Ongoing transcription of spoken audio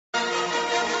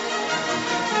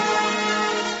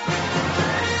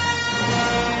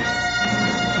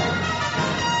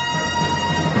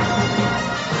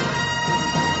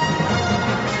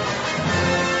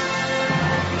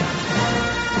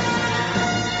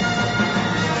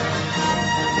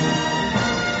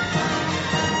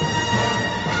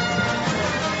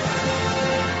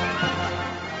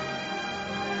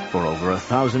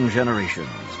1,000 generations,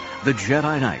 the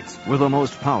Jedi Knights were the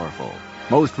most powerful,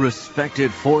 most respected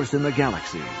force in the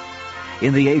galaxy.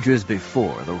 In the ages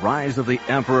before the rise of the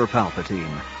Emperor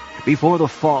Palpatine, before the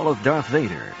fall of Darth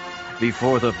Vader,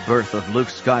 before the birth of Luke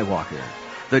Skywalker,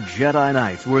 the Jedi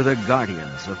Knights were the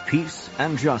guardians of peace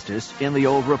and justice in the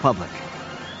Old Republic.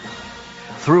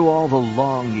 Through all the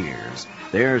long years,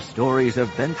 their stories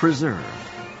have been preserved.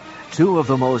 Two of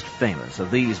the most famous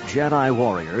of these Jedi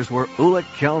warriors were Ulic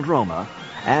Qel-Droma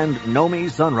and Nomi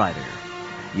Sunrider,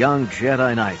 young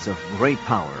Jedi Knights of great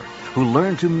power who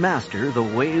learned to master the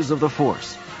ways of the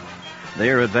Force.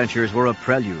 Their adventures were a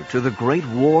prelude to the great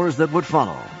wars that would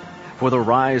follow, for the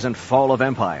rise and fall of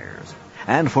empires,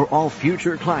 and for all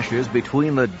future clashes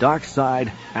between the dark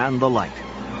side and the light.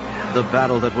 The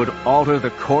battle that would alter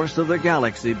the course of the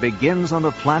galaxy begins on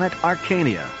the planet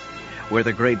Arcania, where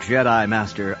the great Jedi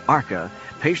Master Arca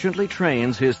patiently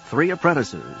trains his 3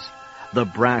 apprentices, the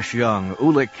brash young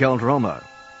Ulic Qel-Droma,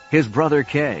 his brother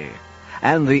Kay,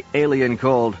 and the alien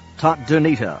called Tat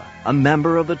Donita, a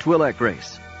member of the Twi'lek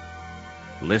race.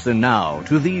 Listen now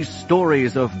to these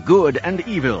stories of good and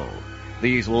evil,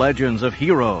 these legends of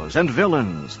heroes and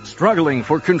villains struggling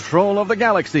for control of the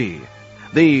galaxy,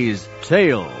 these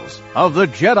tales of the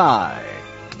Jedi.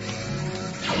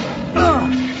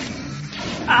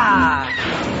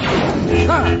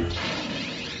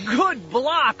 Good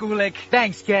block, Ulic.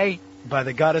 Thanks, Kay. By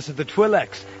the goddess of the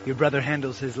Twi'leks, your brother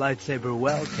handles his lightsaber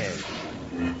well, Kay.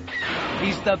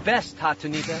 He's the best,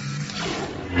 Tatanita.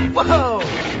 Whoa!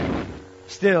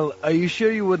 Still, are you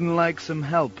sure you wouldn't like some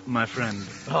help, my friend?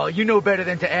 Oh, you know better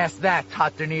than to ask that,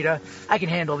 Tatanita. I can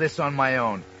handle this on my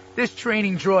own. This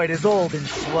training droid is old and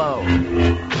slow.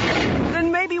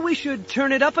 Then maybe we should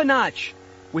turn it up a notch.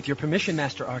 With your permission,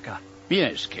 Master Arca.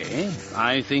 Yes, Kay.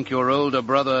 I think your older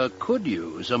brother could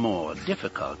use a more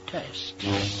difficult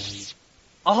test.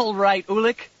 All right,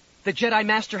 Ulic. The Jedi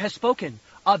Master has spoken.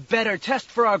 A better test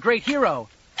for our great hero.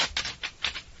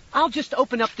 I'll just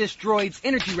open up this droid's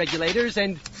energy regulators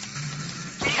and...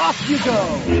 off you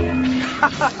go!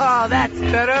 That's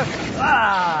better.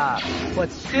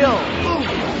 But still,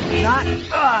 not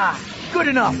good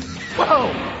enough.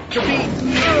 Whoa! To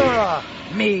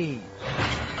beat me.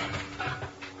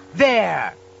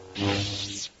 There.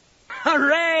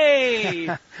 Hooray!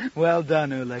 Well done,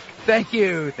 Ulic. Thank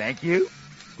you.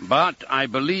 But I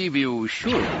believe you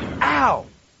should. Ow!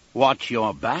 Watch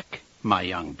your back, my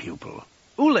young pupil.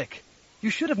 Ulic, you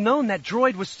should have known that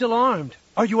droid was still armed.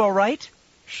 Are you all right?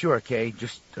 Sure, Kay.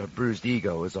 Just a bruised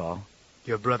ego is all.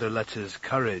 Your brother lets his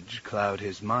courage cloud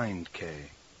his mind, Kay.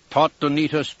 Tat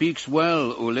Donita speaks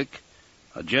well, Ulic.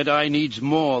 A Jedi needs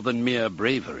more than mere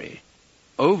bravery.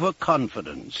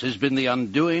 Overconfidence has been the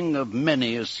undoing of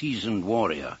many a seasoned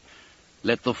warrior.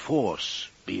 Let the Force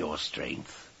be your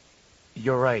strength.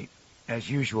 You're right, as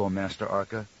usual, Master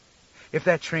Arca. If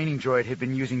that training droid had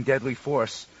been using deadly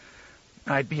force,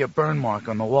 I'd be a burn mark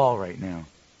on the wall right now.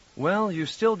 Well, you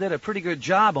still did a pretty good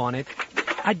job on it.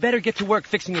 I'd better get to work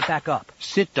fixing it back up.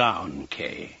 Sit down,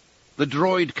 Kay. The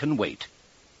droid can wait.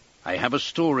 I have a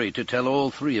story to tell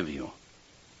all 3 of you.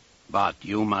 But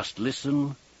you must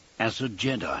listen as a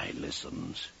Jedi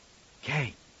listens.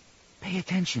 Kay, pay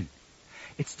attention.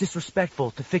 It's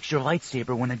disrespectful to fix your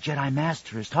lightsaber when a Jedi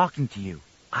Master is talking to you.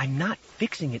 I'm not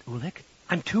fixing it, Ulic.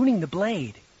 I'm tuning the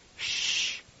blade.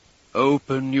 Shh.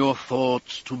 Open your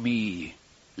thoughts to me.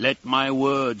 Let my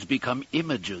words become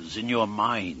images in your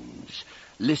minds.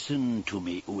 Listen to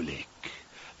me, Ulic.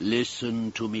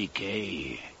 Listen to me,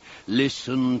 Kay.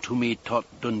 Listen to me, Tat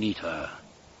Donita.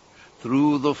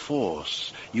 Through the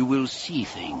Force, you will see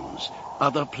things,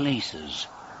 other places,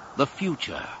 the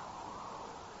future,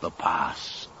 the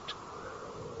past.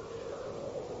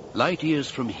 Light years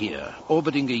from here,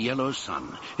 orbiting a yellow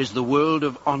sun, is the world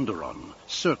of Onderon,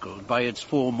 circled by its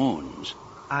 4 moons.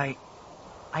 I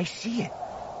see it.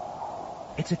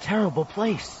 It's a terrible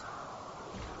place.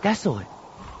 Desolate.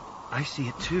 I see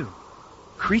it too.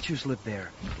 Creatures live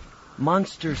there.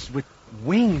 Monsters with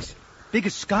wings, big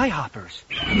as skyhoppers.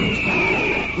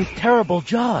 With terrible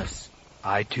jaws.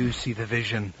 I too see the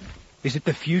vision. Is it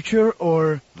the future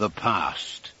or... The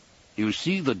past. You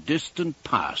see the distant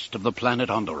past of the planet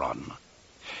Onderon.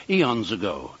 Eons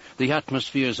ago, the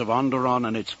atmospheres of Onderon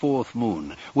and its 4th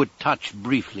moon would touch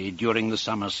briefly during the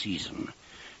summer season.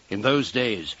 In those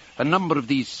days, a number of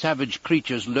these savage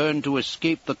creatures learned to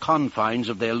escape the confines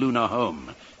of their lunar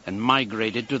home and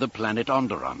migrated to the planet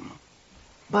Onderon.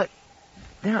 But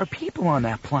there are people on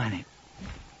that planet.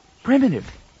 Primitive.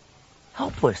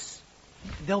 Helpless.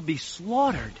 They'll be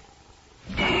slaughtered.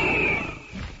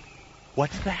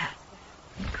 What's that?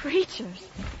 Creatures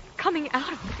coming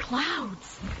out of the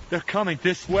clouds. They're coming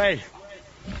this way.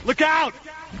 Look out!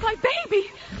 My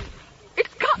baby!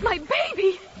 It's got my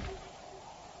baby!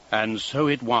 And so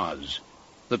it was.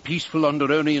 The peaceful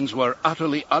Onderonians were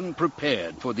utterly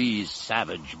unprepared for these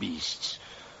savage beasts.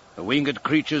 The winged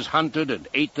creatures hunted and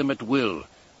ate them at will,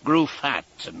 grew fat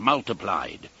and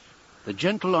multiplied. The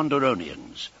gentle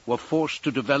Onderonians were forced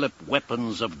to develop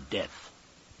weapons of death.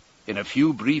 In a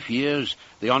few brief years,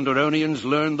 the Onderonians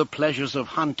learned the pleasures of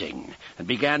hunting and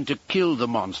began to kill the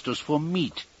monsters for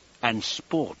meat and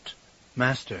sport.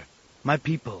 Master, my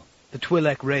people, the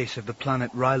Twi'lek race of the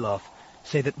planet Ryloth,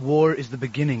 say that war is the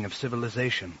beginning of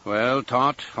civilization. Well,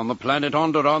 Tot, on the planet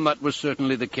Onderon that was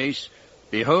certainly the case.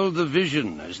 Behold the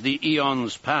vision as the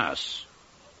eons pass.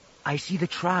 I see the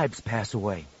tribes pass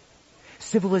away.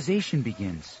 Civilization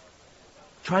begins.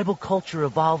 Tribal culture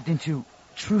evolved into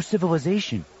true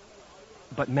civilization.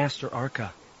 But Master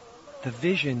Arca, the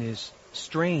vision is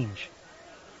strange.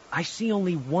 I see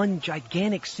only one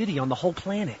gigantic city on the whole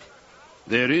planet.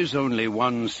 There is only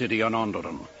one city on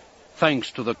Onderon.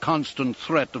 Thanks to the constant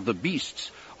threat of the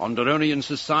beasts, Onderonian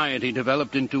society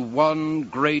developed into one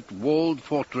great walled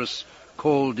fortress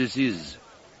called Iziz.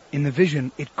 In the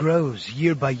vision, it grows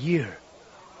year by year.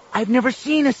 I've never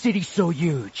seen a city so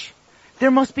huge.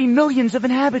 There must be millions of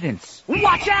inhabitants.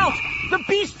 Watch out! The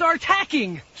beasts are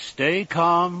attacking! Stay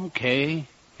calm, Kay.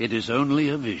 It is only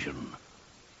a vision.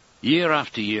 Year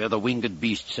after year, the winged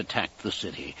beasts attacked the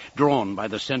city, drawn by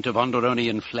the scent of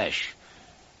Onderonian flesh.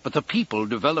 But the people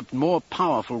developed more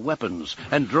powerful weapons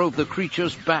and drove the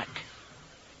creatures back.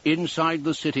 Inside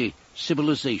the city,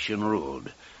 civilization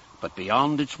ruled. But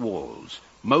beyond its walls,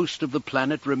 most of the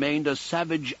planet remained a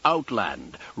savage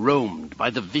outland, roamed by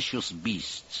the vicious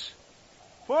beasts.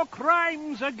 For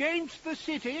crimes against the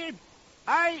city,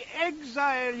 I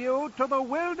exile you to the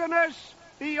wilderness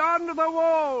beyond the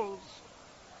walls.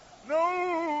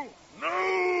 No!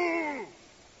 No!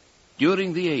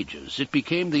 During the ages, it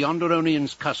became the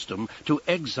Onderonians' custom to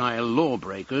exile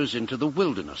lawbreakers into the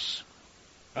wilderness.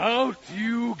 Out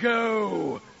you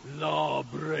go,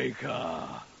 lawbreaker!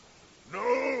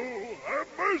 No! Have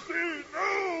mercy!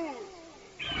 No!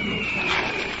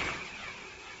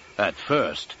 At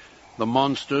first, the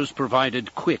monsters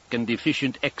provided quick and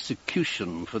efficient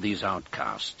execution for these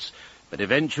outcasts, but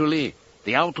eventually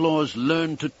the outlaws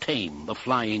learned to tame the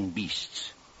flying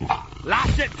beasts.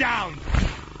 Lash it down!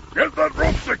 Get that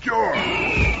rope secure!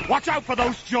 Watch out for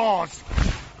those jaws!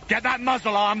 Get that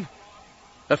muzzle on!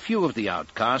 A few of the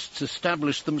outcasts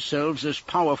established themselves as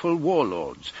powerful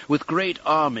warlords, with great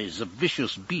armies of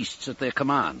vicious beasts at their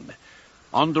command.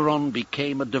 Onderon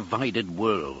became a divided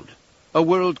world, a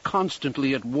world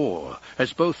constantly at war,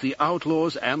 as both the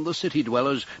outlaws and the city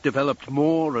dwellers developed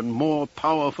more and more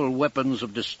powerful weapons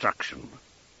of destruction.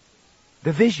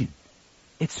 The vision.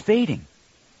 It's fading.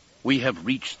 We have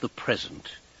reached the present.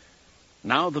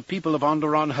 Now the people of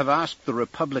Onderon have asked the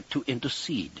Republic to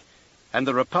intercede, and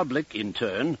the Republic, in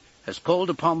turn, has called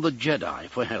upon the Jedi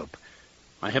for help.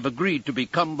 I have agreed to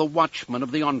become the watchman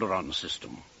of the Onderon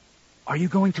system. Are you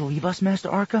going to leave us, Master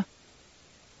Arca?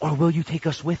 Or will you take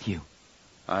us with you?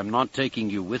 I'm not taking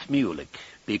you with me, Ulick,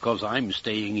 because I'm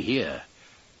staying here.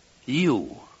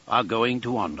 You are going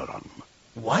to Onderon.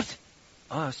 What?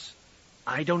 Us?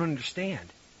 I don't understand.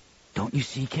 Don't you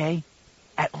see, Kay?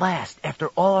 At last, after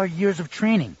all our years of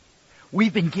training,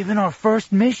 we've been given our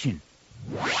first mission.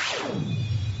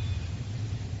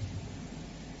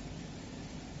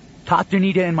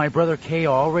 Toptonita and my brother Kay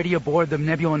are already aboard the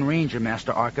Nebulan Ranger,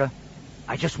 Master Arca.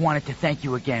 I just wanted to thank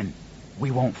you again.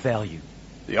 We won't fail you.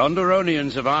 The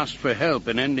Onderonians have asked for help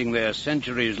in ending their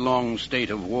centuries-long state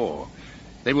of war.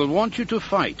 They will want you to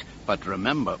fight, but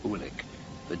remember, Ulick,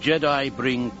 the Jedi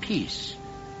bring peace.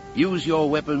 Use your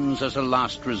weapons as a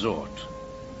last resort.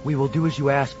 We will do as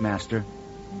you ask, Master.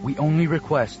 We only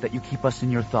request that you keep us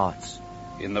in your thoughts.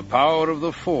 In the power of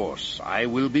the Force, I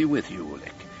will be with you,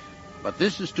 Ulick. But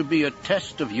this is to be a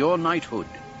test of your knighthood.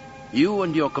 You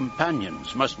and your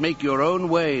companions must make your own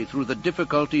way through the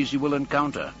difficulties you will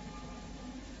encounter.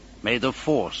 May the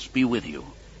Force be with you.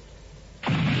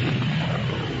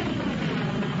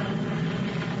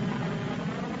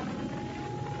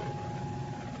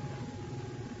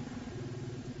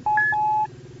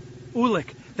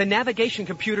 Ulick, the navigation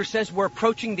computer says we're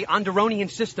approaching the Onderonian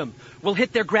system. We'll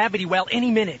hit their gravity well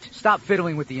any minute. Stop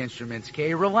fiddling with the instruments,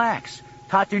 Kay. Relax.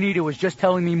 Toptonita was just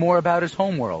telling me more about his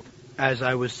homeworld. As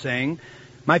I was saying,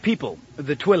 my people,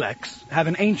 the Twi'leks, have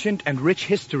an ancient and rich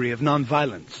history of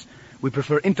nonviolence. We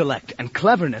prefer intellect and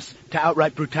cleverness to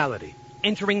outright brutality.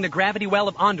 Entering the gravity well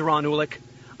of Onderon, Ulick.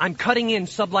 I'm cutting in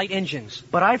sublight engines.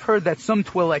 But I've heard that some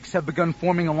Twi'leks have begun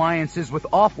forming alliances with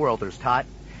off-worlders, Tot.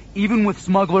 Even with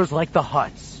smugglers like the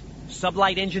Hutts.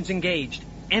 Sublight engines engaged.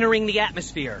 entering the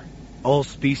atmosphere. All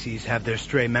species have their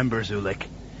stray members, Ulik.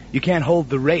 You can't hold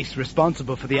the race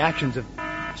responsible for the actions of...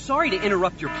 Sorry to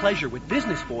interrupt your pleasure with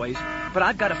business, boys, but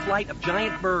I've got a flight of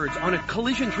giant birds on a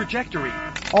collision trajectory.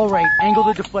 All right, angle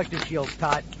the deflector shields,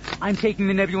 Tot. I'm taking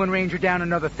the Nebulan Ranger down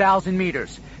another 1,000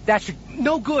 meters. That should...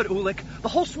 No good, Ulik. The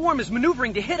whole swarm is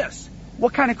maneuvering to hit us.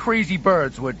 What kind of crazy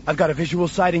birds would... I've got a visual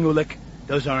sighting, Ulik.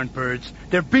 Those aren't birds.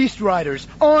 They're beast riders,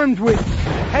 armed with...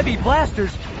 heavy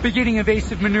blasters, beginning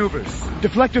evasive maneuvers.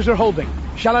 Deflectors are holding.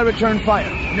 Shall I return fire?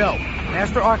 No.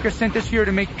 Master Arca sent us here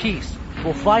to make peace.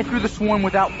 We'll fly through the swarm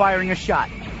without firing a shot.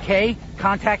 Kay,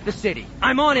 contact the city.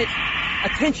 I'm on it.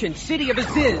 Attention, City of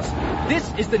Aziz.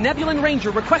 This is the Nebulan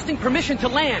Ranger requesting permission to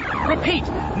land. Repeat,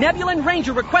 Nebulan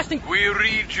Ranger requesting... We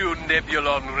read you,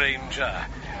 Nebulan Ranger.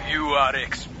 You are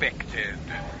expected.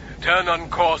 Turn on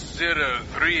course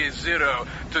 030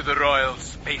 to the Royal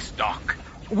Space Dock.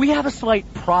 We have a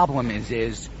slight problem,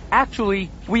 Aziz. Actually,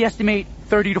 we estimate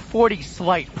 30 to 40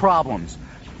 slight problems.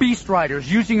 Beast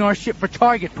Riders using our ship for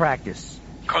target practice.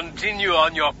 Continue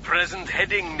on your present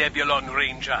heading, Nebulan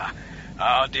Ranger.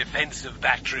 Our defensive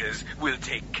batteries will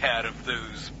take care of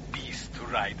those Beast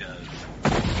Riders.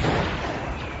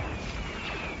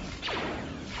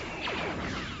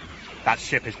 That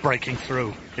ship is breaking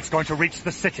through. It's going to reach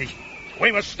the city.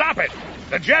 We must stop it.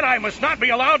 The Jedi must not be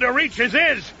allowed to reach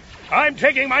Aziz. I'm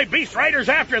taking my Beast Riders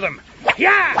after them.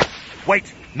 Yeah!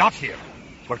 Wait, not here.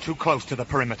 We're too close to the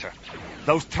perimeter.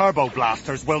 Those turbo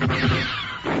blasters will... Too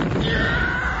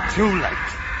late.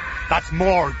 That's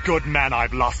more good men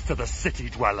I've lost to the city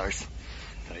dwellers.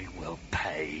 They will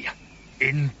pay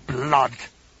in blood.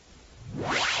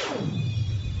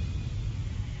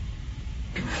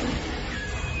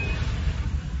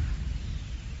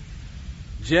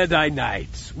 Jedi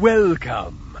Knights,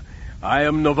 welcome. I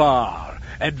am Navar,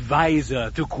 advisor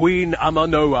to Queen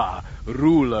Amanoa,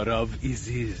 ruler of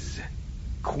Iziz.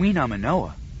 Queen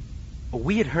Amanoa?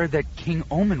 We had heard that King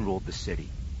Omen ruled the city.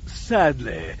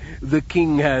 Sadly, the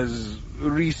king has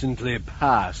recently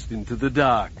passed into the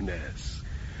darkness.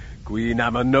 Queen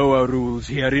Amanoa rules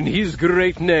here in his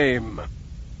great name.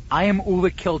 I am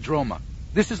Ulik Kildroma.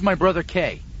 This is my brother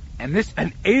Kay. And this...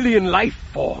 An alien life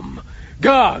form.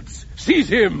 Guards, seize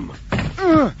him!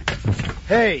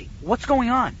 Hey, what's going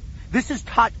on? This is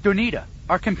Tot Donita,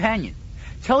 our companion.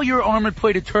 Tell your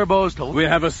armored-plated turbos to... We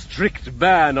have a strict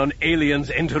ban on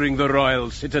aliens entering the Royal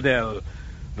Citadel.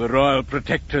 The Royal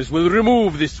Protectors will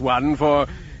remove this one for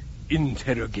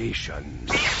interrogation.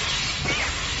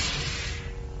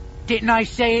 Didn't I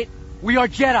say it? We are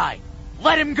Jedi.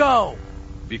 Let him go!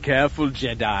 Be careful,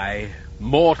 Jedi.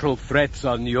 Mortal threats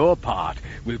on your part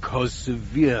will cause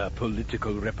severe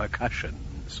political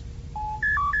repercussions.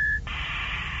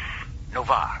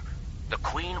 Novar, the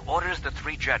Queen orders the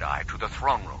 3 Jedi to the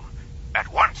throne room.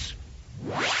 At once!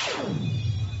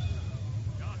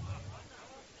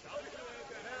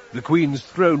 The Queen's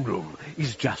throne room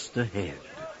is just ahead.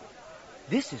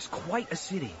 This is quite a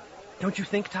city. Don't you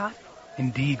think, Tot?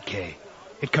 Indeed, Kay.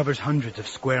 It covers hundreds of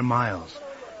square miles.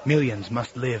 Millions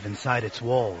must live inside its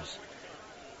walls.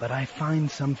 But I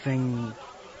find something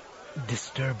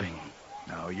disturbing.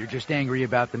 No, you're just angry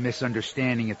about the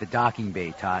misunderstanding at the docking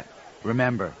bay, Tot.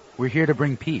 Remember, we're here to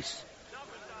bring peace.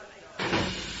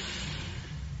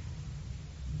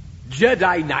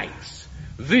 Jedi Knights,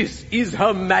 this is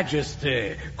Her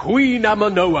Majesty, Queen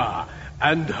Amanoa,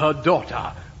 and her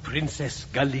daughter, Princess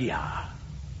Gallia.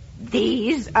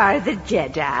 These are the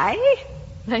Jedi?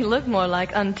 They look more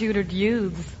like untutored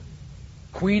youths.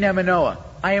 Queen Amanoa,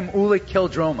 I am Ulik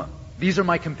Kildroma. These are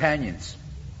my companions.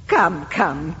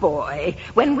 Come, boy.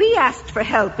 When we asked for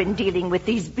help in dealing with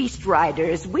these Beast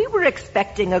Riders, we were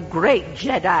expecting a great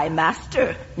Jedi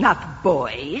Master, not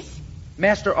boys.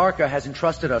 Master Arca has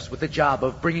entrusted us with the job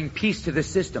of bringing peace to this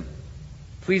system.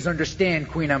 Please understand,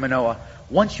 Queen Amanoa,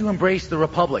 once you embrace the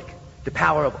Republic, the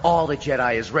power of all the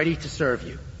Jedi is ready to serve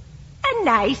you. A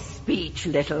nice speech,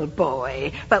 little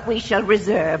boy, but we shall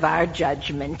reserve our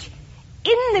judgment.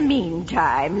 In the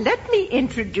meantime, let me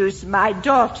introduce my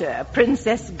daughter,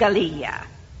 Princess Gallia.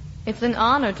 It's an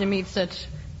honor to meet such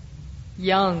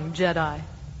young Jedi.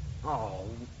 Oh,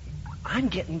 I'm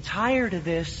getting tired of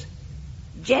this.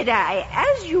 Jedi,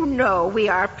 as you know, we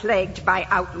are plagued by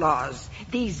outlaws.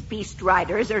 These Beast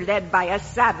Riders are led by a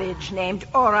savage named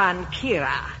Oran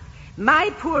Kira.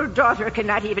 My poor daughter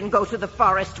cannot even go to the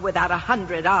forest without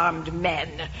 100 armed men.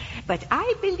 But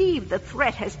I believe the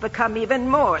threat has become even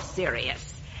more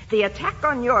serious. The attack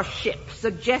on your ship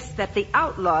suggests that the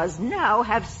outlaws now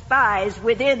have spies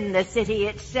within the city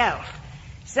itself.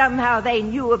 Somehow they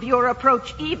knew of your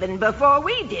approach even before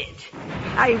we did.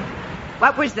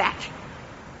 What was that?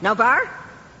 Navar?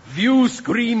 View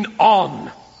screen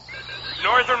on.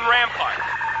 Northern Rampart.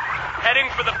 Heading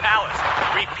for the palace.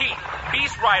 Repeat,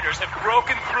 Beast Riders have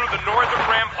broken through the Northern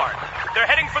Rampart. They're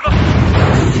heading for the...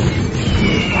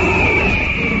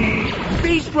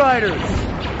 Beast Riders!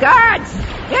 Guards!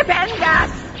 Defend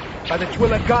us! By the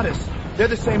Twi'lek goddess. They're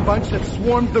the same bunch that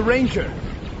swarmed the Ranger.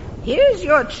 Here's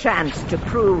your chance to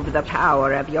prove the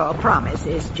power of your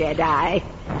promises, Jedi.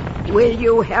 Will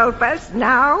you help us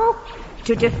now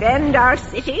to defend our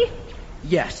city?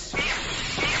 Yes.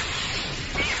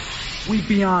 We'd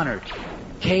be honored.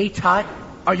 Kay, Tot,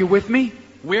 are you with me?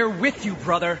 We're with you,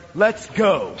 brother. Let's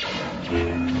go.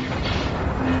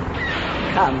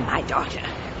 Come, my daughter.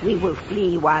 We will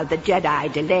flee while the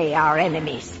Jedi delay our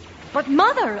enemies. But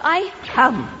Mother,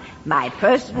 Come. My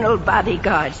personal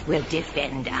bodyguards will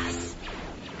defend us.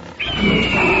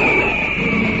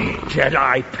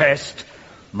 Jedi pest,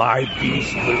 my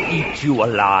beast will eat you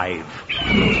alive.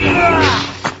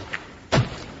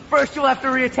 First you'll have to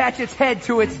reattach its head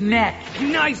to its neck.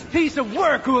 Nice piece of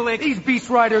work, Ulik. These Beast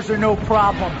Riders are no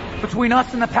problem. Between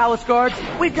us and the Palace Guards,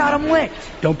 we've got them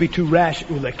licked. Don't be too rash,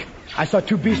 Ulik. I saw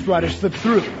 2 Beast Riders slip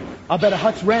through. I'll bet a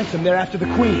Hutt's ransom they're after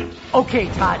the Queen. Okay,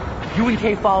 Tot. You and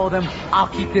Kay follow them. I'll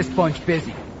keep this bunch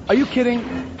busy. Are you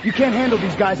kidding? You can't handle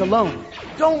these guys alone.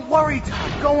 Don't worry,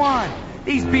 Tot. Go on.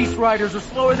 These Beast Riders are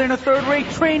slower than a third-rate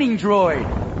training droid.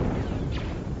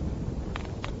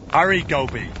 Hurry,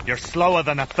 Gobi. You're slower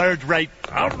than a third-rate...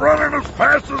 I'm running as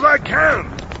fast as I can.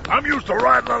 I'm used to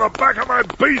riding on the back of my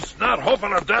beast, not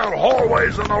hoofing it down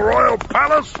hallways in the royal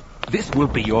palace. This will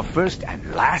be your first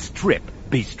and last trip,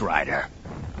 Beast Rider.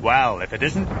 Well, if it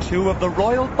isn't 2 of the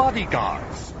royal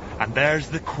bodyguards. And there's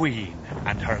the Queen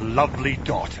and her lovely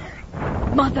daughter.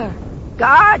 Mother.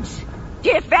 Guards,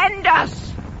 defend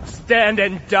us! Stand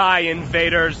and die,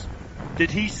 invaders.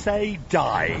 Did he say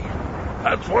die?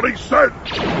 That's what he said.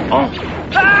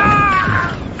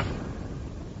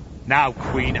 Now,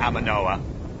 Queen Aminoa.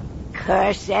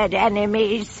 Cursed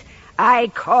enemies, I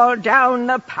call down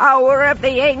the power of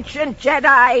the ancient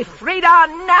Jedi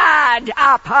Freedon Nad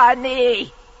upon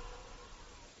thee.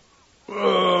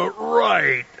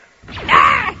 Right.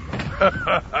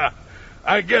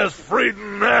 I guess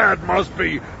Freedon Nad must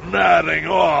be nadding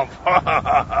off.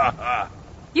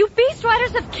 You Beast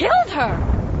Riders have killed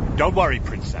her! Don't worry,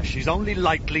 Princess. She's only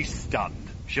lightly stunned.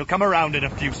 She'll come around in a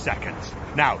few seconds.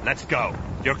 Now, let's go.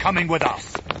 You're coming with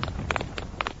us.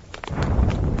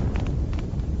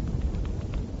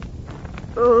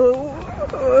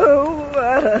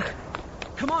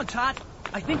 Come on, Tot.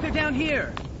 I think they're down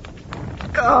here.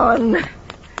 Gone.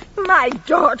 My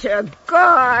daughter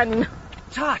gone.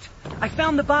 Tot, I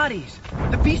found the bodies.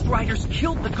 The Beast Riders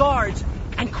killed the guards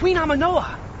and Queen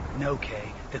Aminoa. No,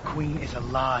 Kay. The Queen is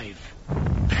alive.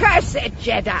 Cursed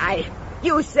Jedi!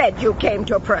 You said you came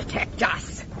to protect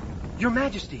us. Your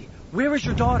Majesty, where is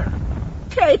your daughter?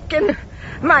 Taken.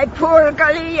 My poor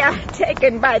Galia,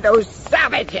 taken by those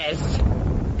savages.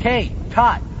 Hey,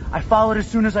 Tot, I followed as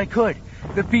soon as I could.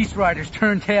 The Beast Riders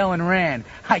turned tail and ran.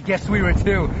 I guess we were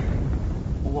too.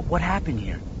 What happened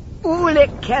here?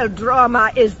 Ulik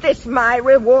Keldroma, is this my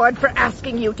reward for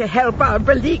asking you to help our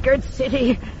beleaguered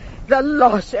city? The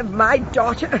loss of my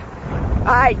daughter?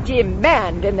 I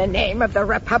demand in the name of the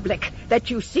Republic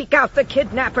that you seek out the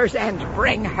kidnappers and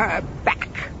bring her back.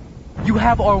 You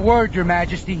have our word, Your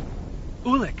Majesty.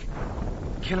 Ulik,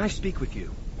 can I speak with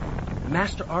you?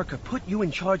 Master Arca put you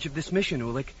in charge of this mission,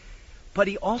 Ulik, but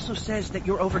he also says that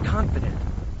you're overconfident.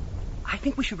 I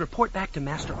think we should report back to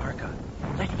Master Arca.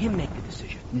 Let him make the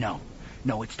decision. No,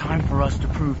 it's time for us to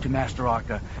prove to Master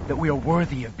Arca that we are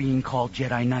worthy of being called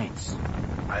Jedi Knights.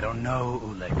 I don't know,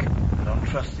 Ulik. I don't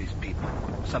trust these people.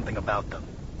 Something about them.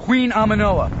 Queen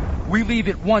Aminoa, we leave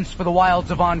at once for the wilds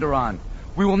of Onderon.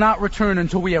 We will not return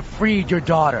until we have freed your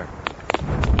daughter.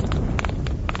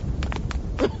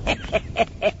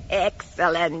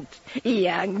 Excellent,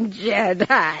 young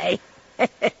Jedi.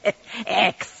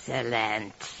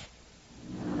 Excellent.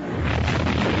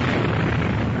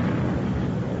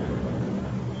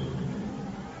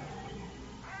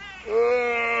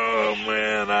 Oh,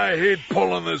 man, I hate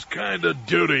pulling this kind of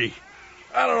duty.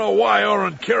 I don't know why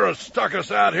Oren Kira stuck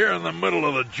us out here in the middle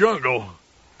of the jungle.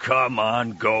 Come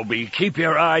on, Gobi. Keep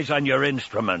your eyes on your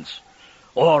instruments.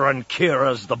 Oren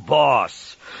Kira's the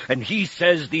boss, and he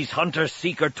says these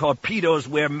hunter-seeker torpedoes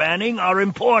we're manning are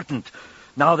important.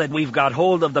 Now that we've got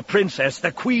hold of the princess,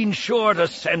 the Queen's sure to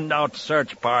send out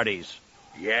search parties.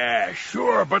 Yeah,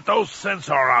 sure, but those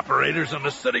sensor operators in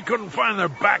the city couldn't find their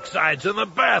backsides in the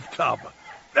bathtub.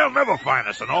 They'll never find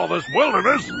us in all this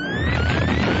wilderness.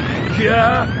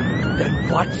 Yeah? Then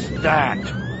what's that?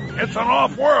 It's an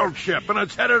off-world ship, and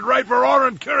it's headed right for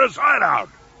Oren Kira's hideout.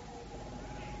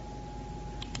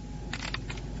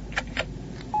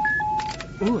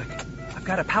 Ulik, I've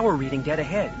got a power reading dead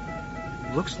ahead.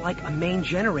 Looks like a main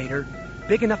generator,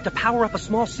 big enough to power up a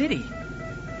small city.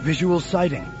 Visual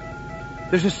sighting.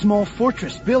 There's a small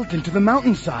fortress built into the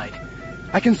mountainside.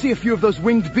 I can see a few of those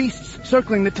winged beasts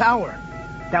circling the tower.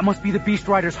 That must be the Beast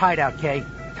Riders' hideout, Kay.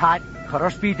 Tot, cut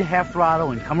our speed to half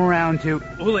throttle and come around to...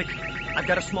 Ulik, I've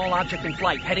got a small object in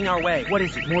flight heading our way. What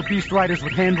is it, more Beast Riders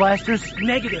with hand blasters?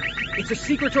 Negative. It's a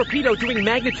secret torpedo doing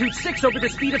magnitude 6 over the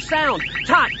speed of sound.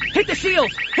 Tot, hit the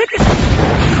shields! Hit the...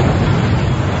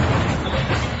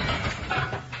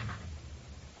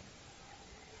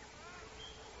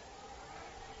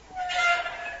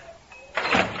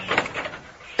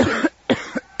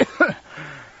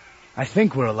 I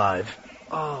think we're alive.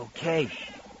 Okay.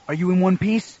 Are you in one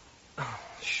piece?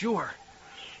 Sure.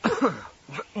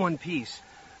 One piece.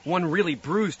 One really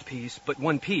bruised piece, but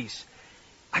one piece.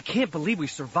 I can't believe we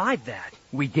survived that.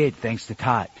 We did, thanks to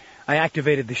Tot. I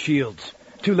activated the shields.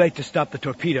 Too late to stop the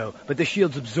torpedo, but the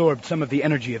shields absorbed some of the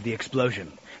energy of the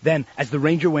explosion. Then, as the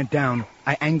Ranger went down,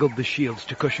 I angled the shields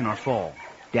to cushion our fall.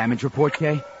 Damage report,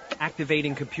 Kay?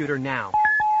 Activating computer now.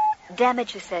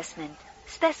 Damage assessment.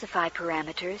 Specify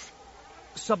parameters.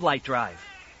 Sublight drive.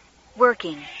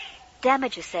 Working.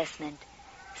 Damage assessment.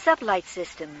 Sublight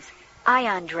systems.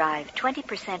 Ion drive,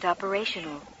 20%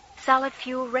 operational. Solid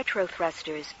fuel retro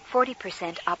thrusters,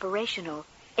 40% operational.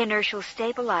 Inertial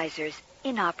stabilizers,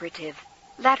 inoperative.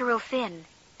 Lateral fin,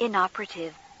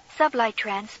 inoperative. Sublight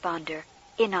transponder,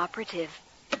 inoperative.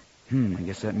 I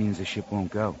guess that means the ship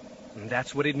won't go.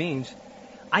 That's what it means.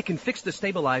 I can fix the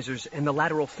stabilizers and the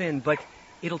lateral fin, but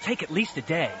it'll take at least a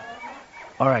day.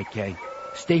 All right, Kay.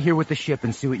 Stay here with the ship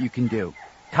and see what you can do.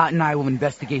 Tot and I will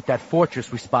investigate that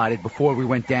fortress we spotted before we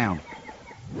went down.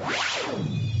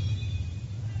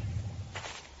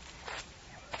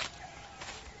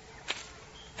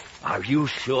 Are you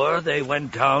sure they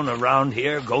went down around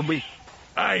here, Gobi?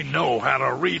 I know how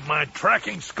to read my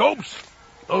tracking scopes.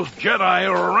 Those Jedi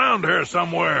are around here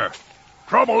somewhere.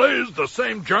 Trouble is, the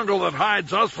same jungle that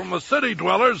hides us from the city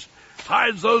dwellers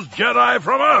hides those Jedi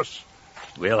from us.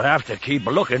 We'll have to keep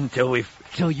looking till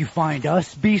you find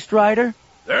us, Beast Rider?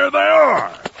 There they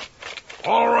are.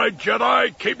 All right,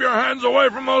 Jedi, keep your hands away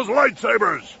from those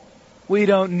lightsabers. We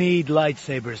don't need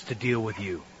lightsabers to deal with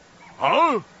you.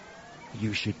 Huh?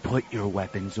 You should put your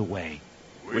weapons away.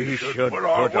 We should put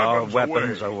our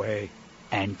weapons away.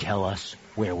 And tell us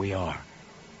where we are.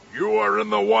 You are in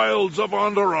the wilds of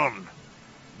Onderon,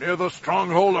 near the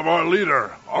stronghold of our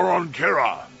leader, Oron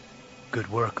Kira. Good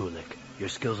work, Ulik. Your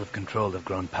skills of control have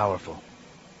grown powerful.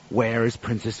 Where is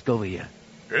Princess Scalia?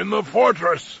 In the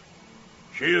fortress.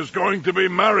 She is going to be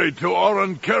married to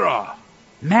Oron Kira.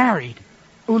 Married?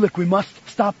 Ulik, we must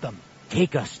stop them.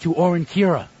 Take us to Oron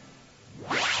Kira.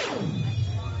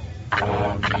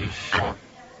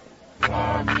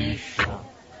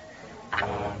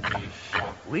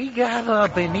 We gather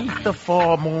beneath the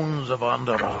 4 moons of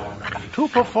Onderon to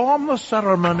perform the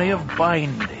ceremony of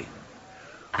binding.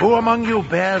 Who among you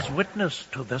bears witness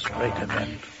to this great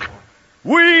event?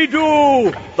 We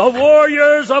do! The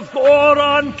warriors of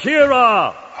Oron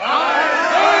Kira!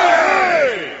 Aye!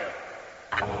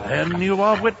 Then you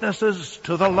are witnesses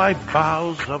to the life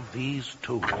vows of these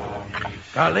two.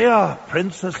 Galia,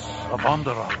 Princess of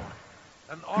Onderon,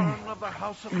 and Oron of the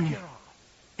House of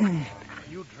Kira.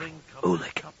 You drink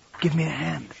Ulik, give me a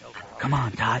hand. Come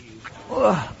on, Tot.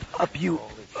 Up you.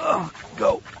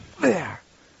 Go. There.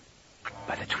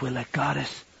 By the Twi'lek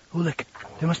goddess. Ulik,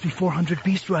 there must be 400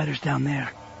 Beast Riders down there.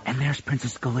 And there's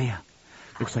Princess Scalia.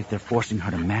 Looks like they're forcing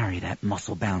her to marry that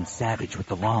muscle-bound savage with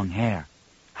the long hair.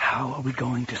 How are we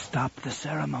going to stop the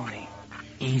ceremony?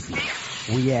 Easy.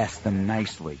 We ask them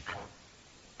nicely.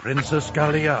 Princess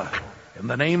Galia, in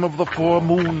the name of the 4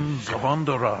 moons of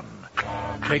Onderon,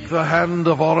 take the hand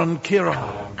of Oron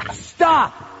Kira.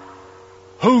 Stop!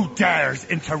 Who dares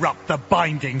interrupt the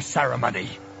binding ceremony?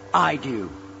 I do.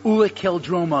 Ulik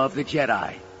Keldroma of the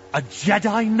Jedi. A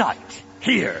Jedi Knight.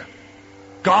 Here.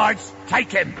 Guards,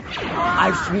 take him.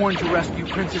 I've sworn to rescue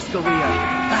Princess Scalia.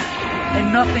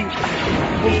 And nothing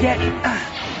will get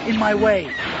in my way.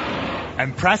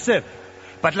 Impressive.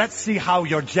 But let's see how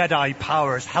your Jedi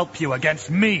powers help you against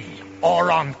me,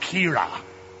 Oron Kira.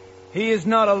 He is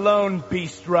not alone,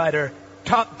 Beast Rider.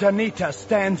 Top Danita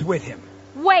stands with him.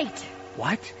 Wait!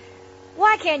 What?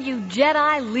 Why can't you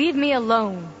Jedi leave me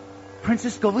alone?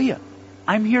 Princess Scalia,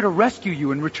 I'm here to rescue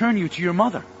you and return you to your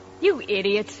mother. You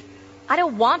idiot. I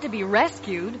don't want to be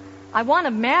rescued. I want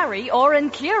to marry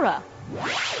Oron Kira.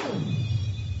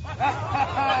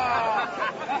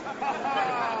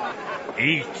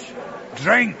 Eat.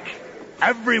 Drink.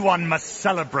 Everyone must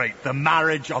celebrate the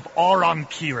marriage of Oron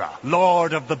Kira,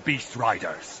 Lord of the Beast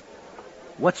Riders.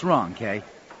 What's wrong, Kay?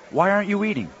 Why aren't you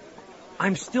eating?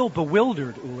 I'm still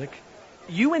bewildered, Ulik.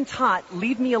 You and Tot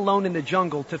leave me alone in the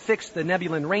jungle to fix the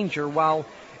Nebulan Ranger while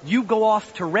you go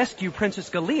off to rescue Princess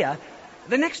Galea.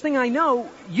 The next thing I know,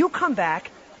 you come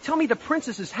back, tell me the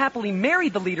princess has happily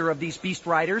married the leader of these beast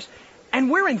riders,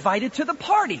 and we're invited to the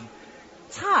party.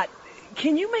 Tot,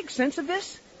 can you make sense of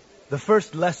this? The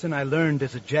first lesson I learned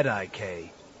as a Jedi,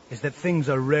 Kay, is that things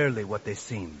are rarely what they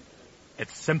seem.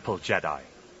 It's simple, Jedi.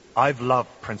 I've loved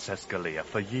Princess Galea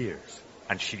for years,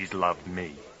 and she's loved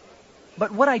me.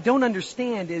 But what I don't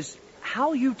understand is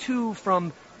how you two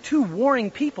from two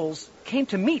warring peoples came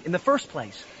to meet in the first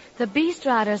place. The Beast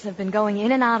Riders have been going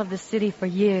in and out of the city for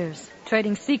years,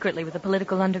 trading secretly with the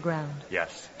political underground.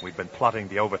 Yes, we've been plotting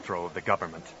the overthrow of the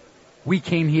government. We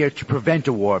came here to prevent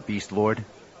a war, Beast Lord.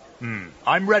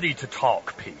 I'm ready to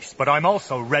talk peace, but I'm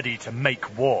also ready to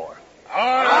make war.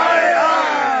 Aye,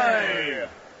 aye!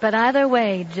 But either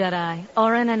way, Jedi,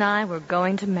 Orin and I were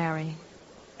going to marry.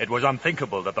 It was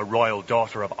unthinkable that the royal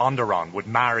daughter of Onderon would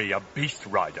marry a beast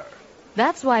rider.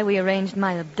 That's why we arranged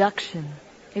my abduction.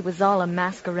 It was all a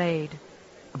masquerade.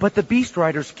 But the Beast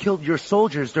Riders killed your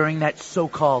soldiers during that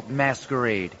so-called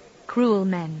masquerade. Cruel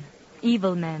men.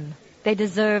 Evil men. They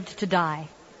deserved to die.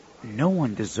 No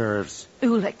one deserves...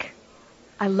 Ulik,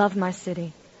 I love my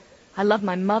city. I love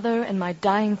my mother and my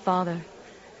dying father.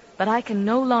 But I can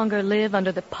no longer live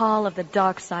under the pall of the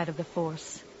dark side of the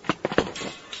Force.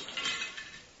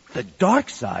 The dark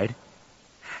side?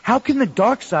 How can the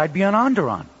dark side be on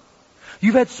Onderon?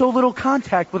 You've had so little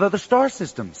contact with other star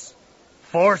systems.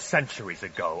 4 centuries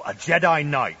ago, a Jedi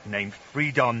Knight named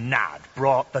Freedon Nad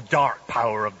brought the dark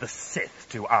power of the Sith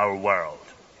to our world.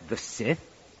 The Sith?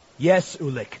 Yes,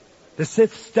 Ulik. The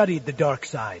Sith studied the dark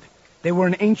side. They were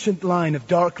an ancient line of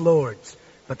Dark Lords,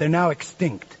 but they're now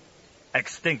extinct.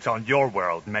 Extinct on your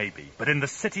world, maybe, but in the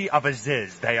city of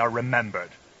Aziz, they are remembered.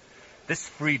 This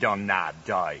Freedon Nad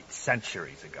died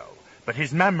centuries ago, but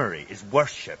his memory is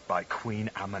worshipped by Queen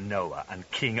Aminoa and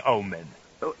King Omin.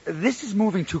 This is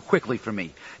moving too quickly for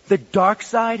me. The dark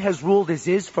side has ruled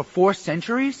Aziz for 4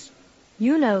 centuries?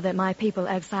 You know that my people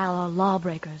exile our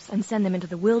lawbreakers and send them into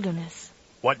the wilderness.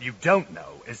 What you don't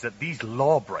know is that these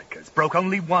lawbreakers broke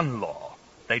only one law.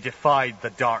 They defied the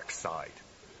dark side.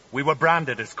 We were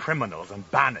branded as criminals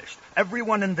and banished.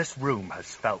 Everyone in this room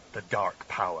has felt the dark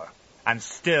power. And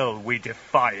still we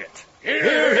defy it.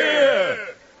 Hear, hear!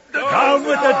 Down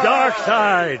with the dark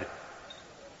side!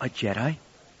 A Jedi?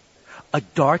 A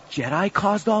dark Jedi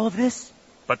caused all of this?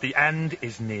 But the end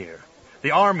is near.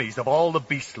 The armies of all the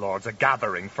Beast Lords are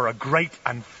gathering for a great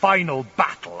and final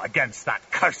battle against that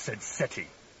cursed city.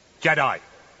 Jedi,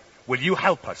 will you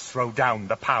help us throw down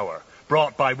the power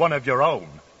brought by one of your own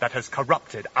that has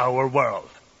corrupted our world?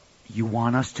 You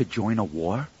want us to join a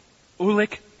war?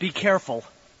 Ulik, be careful.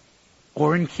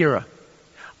 Orin Kira,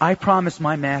 I promised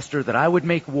my master that I would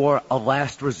make war a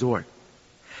last resort.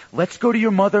 Let's go to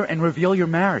your mother and reveal your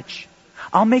marriage.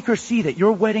 I'll make her see that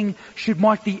your wedding should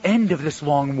mark the end of this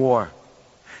long war.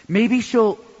 Maybe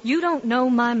she'll... You don't know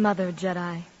my mother,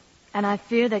 Jedi. And I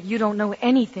fear that you don't know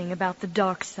anything about the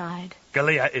dark side.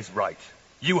 Galea is right.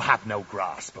 You have no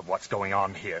grasp of what's going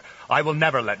on here. I will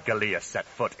never let Galea set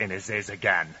foot in Aziz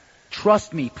again.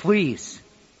 Trust me, please.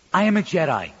 I am a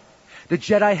Jedi. The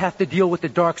Jedi have to deal with the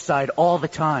dark side all the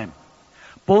time.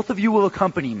 Both of you will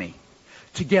accompany me.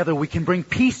 Together we can bring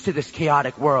peace to this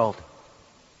chaotic world.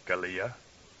 Galea?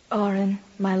 Orin,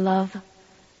 my love,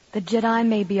 the Jedi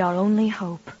may be our only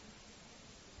hope.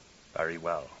 Very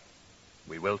well.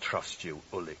 We will trust you,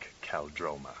 Ulik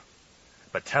Keldroma.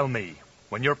 But tell me,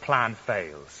 when your plan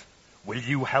fails, will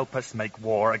you help us make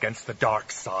war against the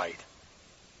dark side?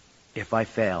 If I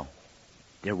fail,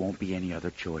 there won't be any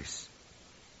other choice.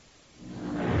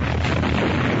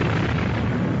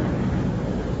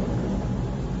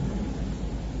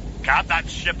 Can't that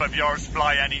ship of yours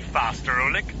fly any faster,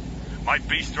 Ulik? My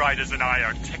beast riders and I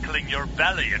are tickling your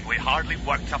belly and we hardly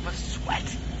worked up a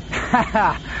sweat.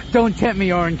 Don't tempt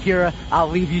me, Orin Kira. I'll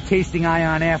leave you tasting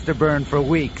ion afterburn for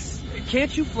weeks.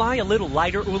 Can't you fly a little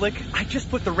lighter, Ulik? I just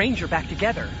put the Ranger back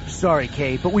together. Sorry,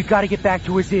 Kay, but we've got to get back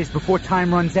to Aziz before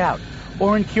time runs out.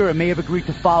 Orin Kira may have agreed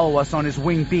to follow us on his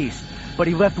winged beast, but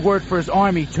he left word for his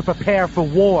army to prepare for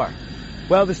war.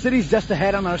 Well, the city's just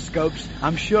ahead on our scopes.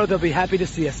 I'm sure they'll be happy to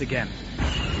see us again.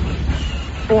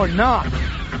 Or not.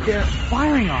 They're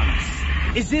firing on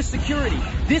us. Aziz security.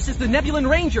 This is the Nebulan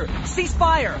Ranger. Cease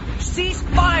fire! Cease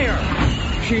fire!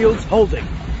 Shields holding.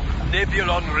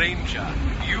 Nebulan Ranger,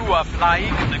 you are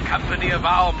flying in the company of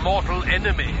our mortal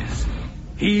enemies.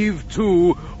 Heave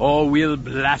to, or we'll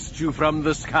blast you from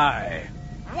the sky.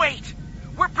 Wait!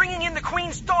 We're bringing in the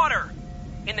Queen's daughter!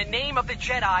 In the name of the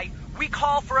Jedi, we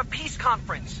call for a peace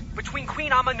conference between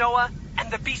Queen Amanoa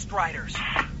and the Beast Riders.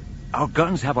 Our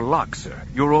guns have a lock, sir.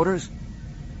 Your orders?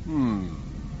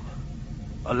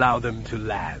 Allow them to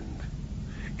land.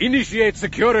 Initiate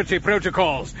security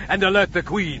protocols and alert the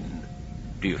Queen.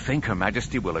 Do you think Her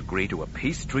Majesty will agree to a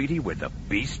peace treaty with the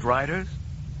Beast Riders?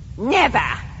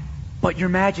 Never! But Your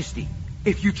Majesty,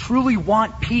 if you truly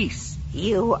want peace...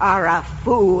 You are a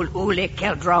fool, Ulik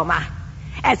Keldroma.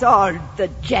 As all the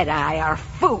Jedi are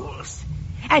fools.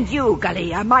 And you,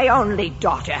 Galia, my only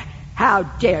daughter, how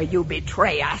dare you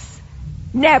betray us?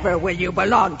 Never will you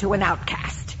belong to an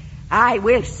outcast. I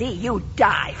will see you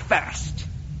die first.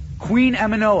 Queen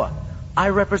Amanoa, I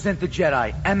represent the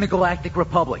Jedi and the Galactic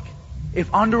Republic.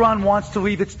 If Onderon wants to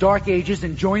leave its dark ages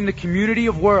and join the community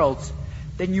of worlds,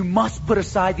 then you must put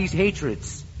aside these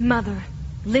hatreds. Mother,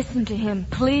 listen to him,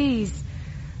 please.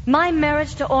 My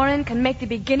marriage to Orin can make the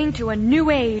beginning to a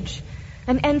new age,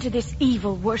 an end to this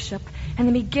evil worship, and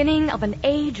the beginning of an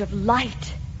age of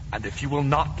light. And if you will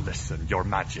not listen, Your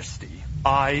Majesty,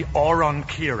 I, Oron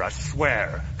Kira,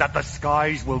 swear that the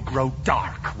skies will grow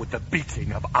dark with the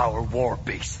beating of our war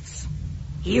beasts.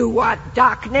 You want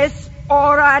darkness,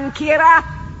 Oron Kira?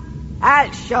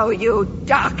 I'll show you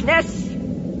darkness.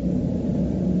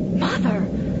 Mother,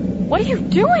 what are you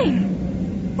doing?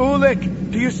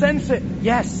 Ulik, do you sense it?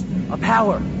 Yes, a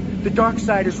power. The dark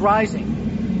side is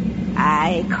rising.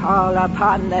 I call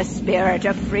upon the spirit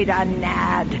of Frida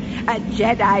Nad, a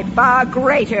Jedi far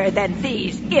greater than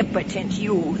these impotent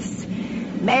youths.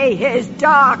 May his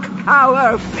dark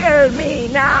power fill me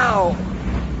now.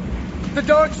 The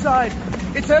dark side,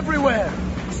 it's everywhere,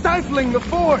 stifling the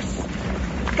Force.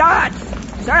 Guards,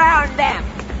 surround them.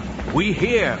 We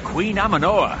hear Queen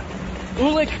Amanoa.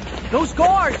 Ulik, those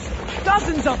guards!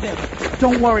 Dozens of them!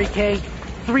 Don't worry, Kay.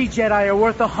 3 Jedi are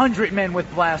worth 100 men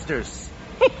with blasters.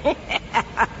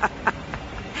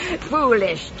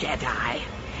 Foolish Jedi.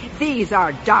 These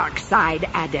are dark side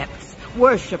adepts,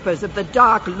 worshippers of the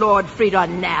Dark Lord Frida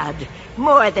Nad,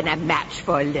 more than a match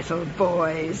for little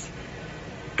boys.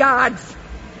 Guards,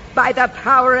 by the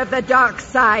power of the dark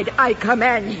side, I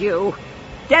command you,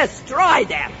 destroy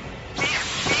them!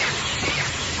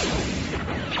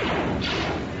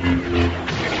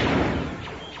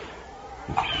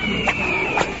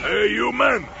 Hey, you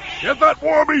men, get that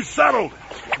war beast settled.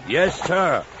 Yes,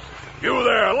 sir. You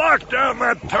there, lock down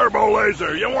that turbo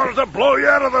laser. You want it to blow you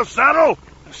out of the saddle?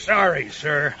 Sorry,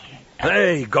 sir.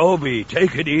 Hey, Gobi,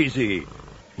 take it easy.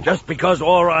 Just because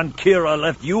Oron Kira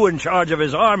left you in charge of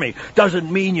his army doesn't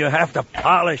mean you have to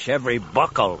polish every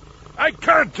buckle. I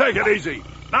can't take it easy.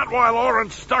 Not while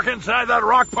Oron's stuck inside that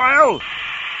rock pile.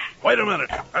 Wait a minute.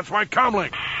 That's my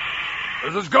comlink.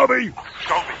 This is Gobi.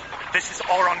 Gobi, this is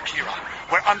Oron Kira.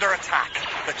 We're under attack.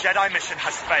 The Jedi mission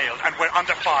has failed, and we're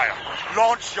under fire.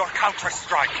 Launch your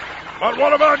counter-strike. But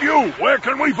what about you? Where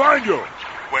can we find you?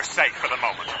 We're safe for the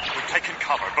moment. We've taken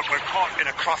cover, but we're caught in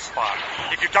a crossfire.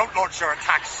 If you don't launch your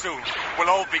attack soon, we'll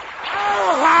all be...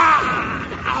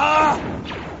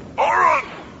 Oron!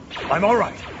 I'm all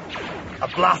right. A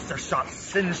blaster shot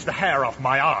singed the hair off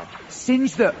my arm.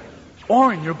 Singed the...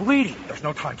 Orin, you're bleeding. There's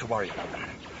no time to worry about that.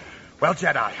 Well,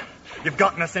 Jedi, you've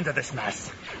gotten us into this mess.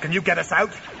 Can you get us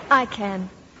out? I can.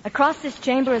 Across this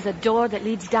chamber is a door that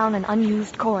leads down an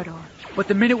unused corridor. But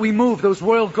the minute we move, those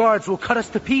royal guards will cut us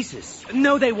to pieces.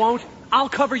 No, they won't. I'll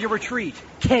cover your retreat.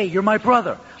 Kay, you're my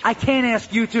brother. I can't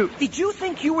ask you to... Did you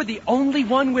think you were the only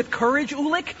one with courage,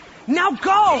 Ulik? Now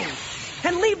go!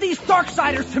 And leave these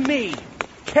Darksiders to me!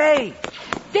 Kay!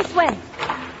 This way!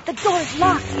 The door's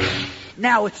locked!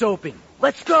 Now it's open.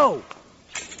 Let's go!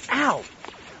 Ow!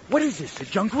 What is this, a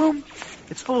junk room?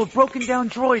 It's full of broken down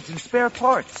droids and spare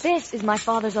parts. This is my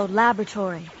father's old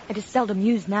laboratory. It is seldom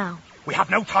used now. We have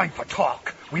no time for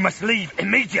talk. We must leave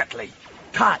immediately.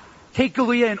 Tot, take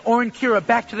Galia and Orin Kira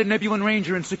back to the Nebulan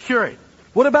Ranger and secure it.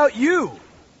 What about you?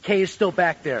 Kay is still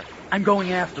back there. I'm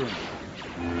going after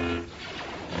him.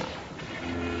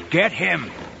 Get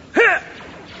him.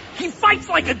 He fights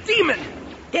like a demon!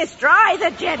 Destroy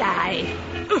the Jedi!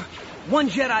 One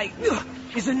Jedi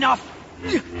is enough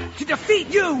to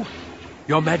defeat you!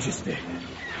 Your Majesty.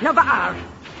 Navarre,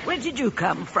 where did you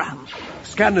come from?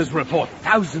 Scanners report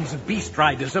thousands of Beast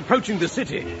Riders approaching the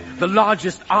city, the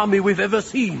largest army we've ever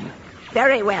seen.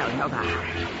 Very well, Navarre.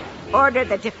 Order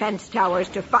the defense towers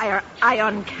to fire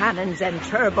ion cannons and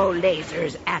turbo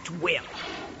lasers at will.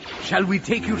 Shall we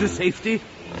take you to safety?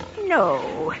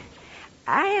 No.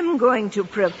 I am going to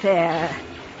prepare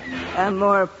a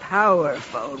more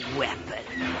powerful weapon.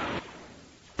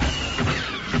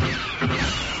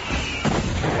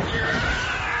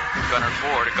 Gunner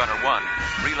 4 to Gunner 1.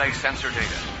 Relay sensor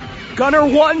data. Gunner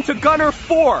 1 to Gunner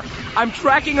 4. I'm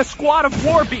tracking a squad of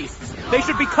war beasts. They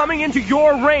should be coming into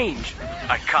your range.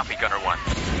 I copy, Gunner 1.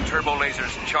 Turbo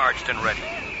lasers charged and ready.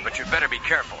 But you'd better be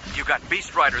careful. You got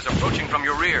beast riders approaching from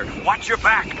your rear. Watch your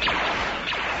back.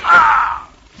 Ah!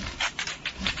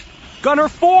 Gunner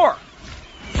 4!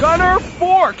 Gunner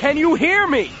 4, can you hear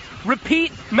me?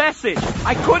 Repeat message.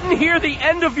 I couldn't hear the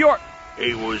end of your...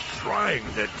 He was trying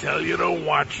to tell you to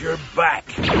watch your back.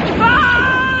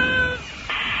 Ah!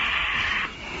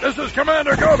 This is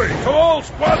Commander Gobi to all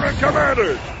squadron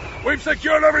commanders. We've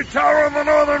secured every tower on the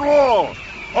northern wall.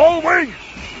 All wings,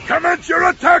 commence your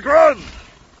attack run.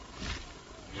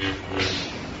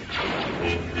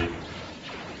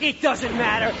 It doesn't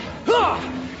matter.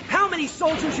 How many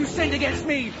soldiers you send against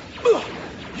me?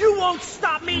 You won't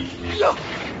stop me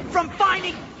from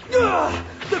finding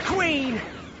the Queen.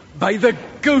 By the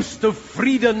ghost of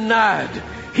Frida Nad,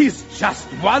 he's just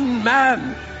one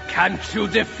man. Can't you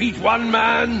defeat one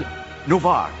man?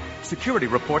 Novar, security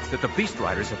reports that the Beast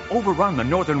Riders have overrun the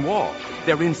northern wall.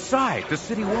 They're inside the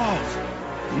city walls.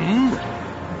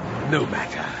 No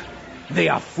matter. They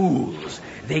are fools.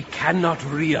 They cannot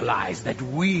realize that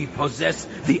we possess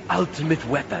the ultimate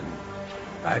weapon.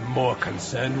 I'm more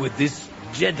concerned with this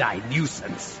Jedi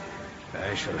nuisance.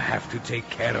 I shall have to take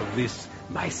care of this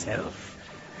myself.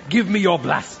 Give me your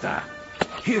blaster.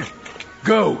 Here,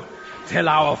 go. Tell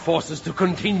our forces to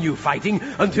continue fighting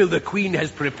until the Queen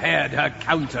has prepared her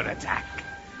counterattack.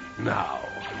 Now,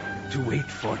 to wait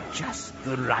for just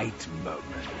the right moment.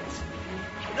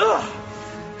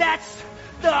 That's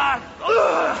the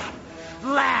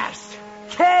last.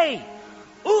 Kay!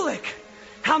 Ulik!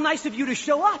 How nice of you to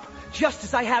show up, just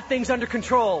as I have things under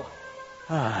control.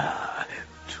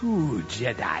 Two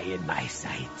Jedi in my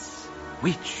sights.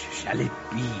 Which shall it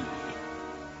be?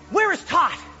 Where is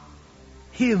Tot?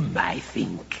 Him, I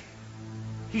think.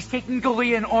 He's taking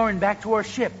Galia and Orin back to our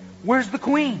ship. Where's the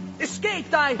Queen?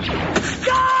 Escaped, Hey!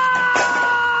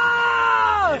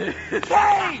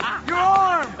 Your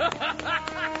arm!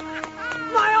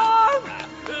 My arm!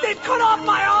 They've cut off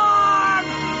my arm!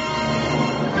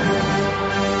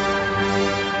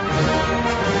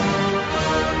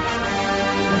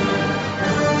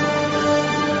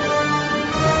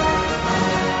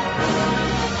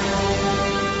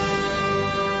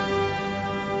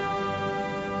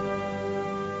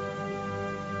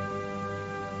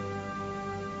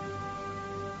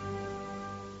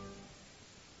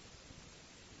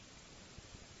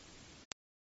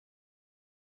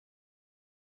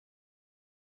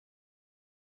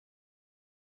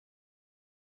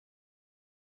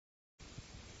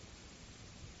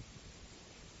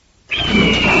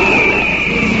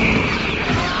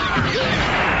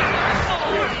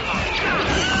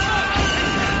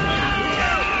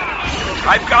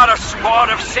 I've got a squad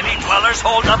of city dwellers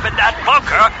holed up in that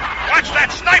bunker. Watch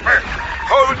that sniper!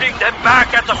 Holding them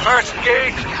back at the first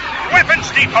gate.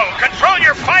 Weapons depot, control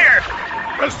your fire!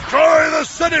 Destroy the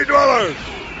city dwellers!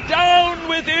 Down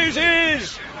with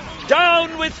Isis!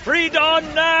 Down with Frida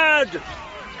Nad!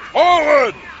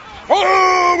 Forward!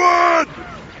 Forward!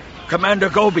 Commander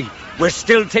Gobi, we're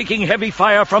still taking heavy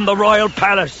fire from the Royal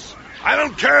Palace. I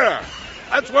don't care.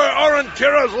 That's where Orin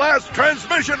Kira's last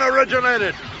transmission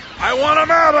originated. I want him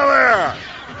out of there!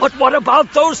 But what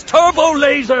about those turbo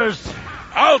lasers?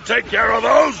 I'll take care of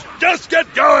those. Just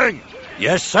get going!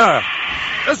 Yes, sir.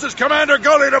 This is Commander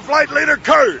Gully to Flight Leader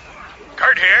Kurt.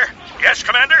 Kurt here. Yes,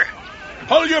 Commander?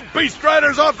 Pull your beast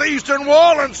riders off the eastern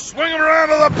wall and swing them around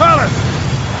to the palace.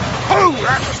 Oh,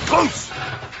 that was close.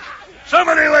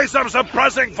 Somebody lay some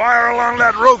suppressing fire along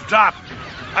that rooftop.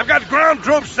 I've got ground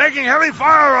troops taking heavy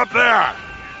fire up there.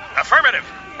 Affirmative.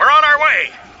 We're on our way.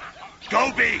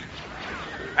 Gobi.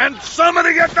 And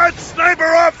somebody get that sniper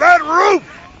off that roof!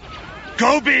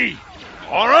 Gobi!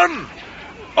 Orin?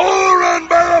 Orin,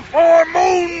 by the four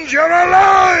moons, you're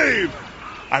alive!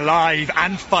 Alive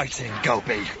and fighting,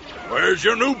 Gobi. Where's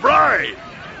your new bride?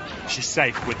 She's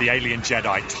safe with the alien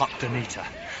Jedi, Tot Danita.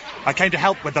 I came to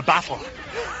help with the battle.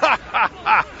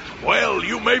 Well,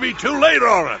 you may be too late,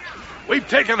 Orin. We've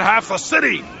taken half the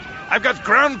city. I've got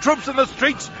ground troops in the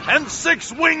streets and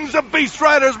 6 wings of beast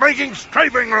riders making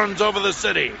strafing runs over the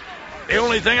city. The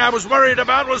only thing I was worried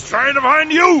about was trying to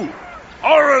find you.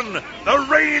 Orin, the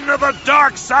reign of the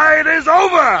dark side is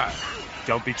over.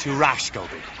 Don't be too rash,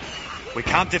 Gobi. We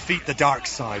can't defeat the dark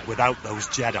side without those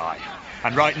Jedi.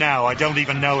 And right now, I don't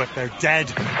even know if they're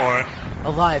dead or...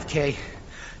 Alive, Kay.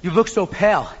 You look so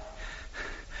pale.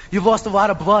 You've lost a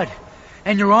lot of blood.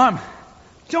 And your arm.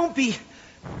 Don't be...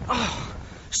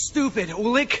 stupid,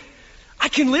 Ulik. I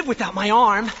can live without my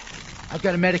arm. I've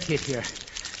got a medikit here.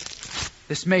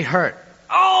 This may hurt.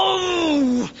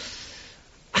 Oh!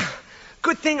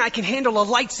 Good thing I can handle a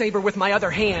lightsaber with my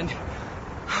other hand.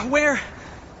 Where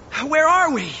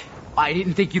are we? I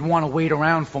didn't think you'd want to wait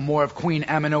around for more of Queen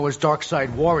Aminoa's dark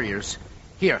side warriors.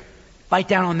 Here, bite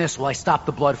down on this while I stop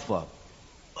the blood flow.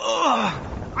 Ugh!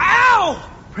 Ow!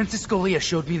 Princess Galea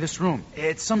showed me this room.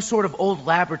 It's some sort of old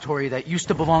laboratory that used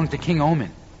to belong to King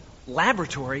Omen.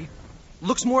 Laboratory?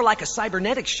 Looks more like a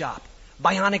cybernetics shop.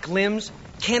 Bionic limbs,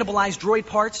 cannibalized droid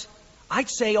parts. I'd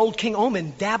say old King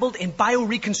Omen dabbled in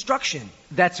bioreconstruction.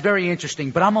 That's very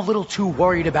interesting, but I'm a little too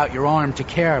worried about your arm to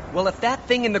care. Well, if that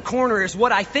thing in the corner is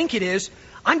what I think it is,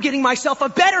 I'm getting myself a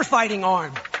better fighting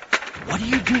arm. What are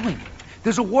you doing?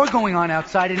 There's a war going on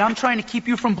outside, and I'm trying to keep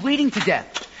you from bleeding to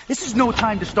death. This is no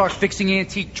time to start fixing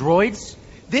antique droids.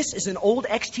 This is an old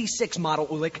XT6 model,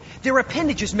 Ulik. Their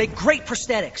appendages make great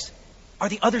prosthetics. Are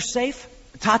the others safe?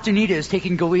 Tatanita is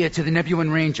taking Galea to the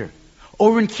Nebulan Ranger.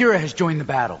 Oren Kira has joined the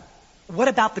battle. What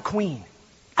about the Queen?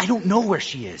 I don't know where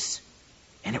she is,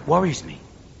 and it worries me.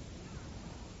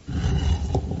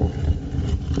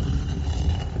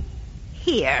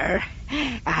 Here,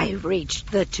 I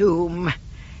reached the tomb.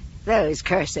 Those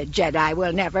cursed Jedi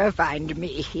will never find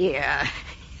me here.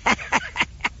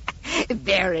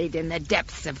 Buried in the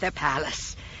depths of the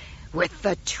palace, with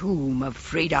the tomb of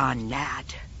Freedon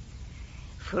Nat.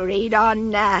 Freedon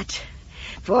Nat.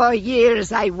 For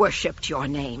years I worshipped your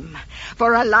name.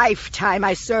 For a lifetime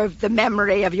I served the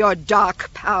memory of your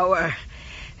dark power.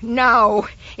 Now,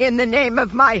 in the name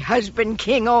of my husband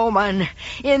King Omen,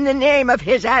 in the name of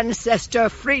his ancestor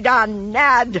Freedon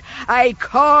Nad, I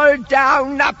call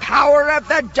down the power of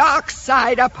the dark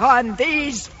side upon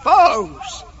these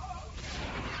foes.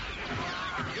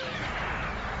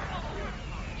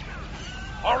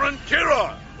 Oren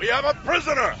Kira, we have a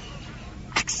prisoner.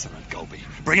 Excellent, Gobi.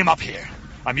 Bring him up here.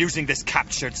 I'm using this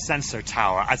captured sensor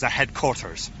tower as a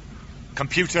headquarters.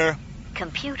 Computer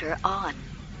on.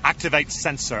 Activate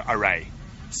sensor array.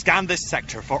 Scan this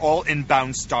sector for all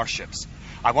inbound starships.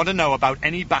 I want to know about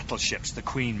any battleships the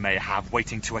Queen may have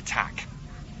waiting to attack.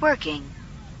 Working.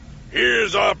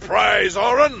 Here's our prize,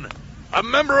 Oren. A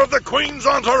member of the Queen's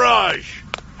entourage.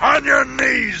 On your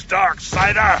knees,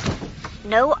 Darksider.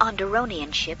 No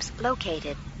Onderonian ships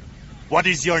located. What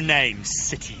is your name,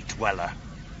 city dweller?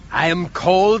 I am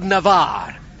called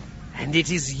Navarre, and it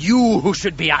is you who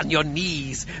should be on your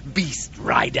knees, beast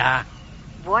rider.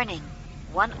 Warning.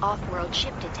 One off-world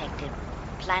ship detected.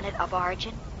 Planet of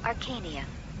origin, Arcania.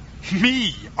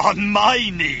 Me on my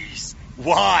knees?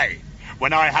 Why?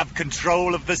 When I have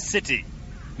control of the city.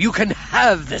 You can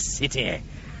have the city.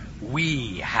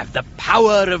 We have the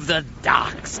power of the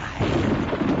dark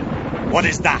side. What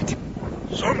is that?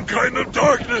 Some kind of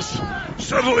darkness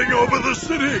settling over the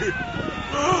city.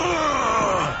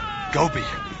 Gobi,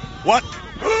 what?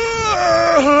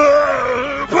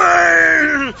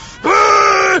 Pain!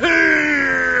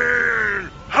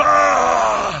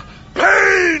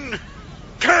 Pain!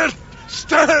 Can't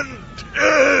stand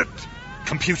it!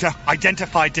 Computer,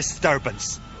 identify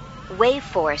disturbance. Wave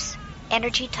force.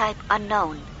 Energy type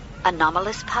unknown.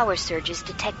 Anomalous power surges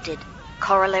detected.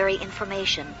 Corollary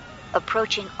information.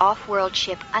 Approaching off-world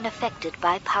ship unaffected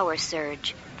by power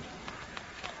surge.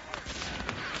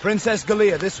 Princess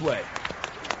Galea, this way.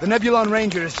 The Nebulan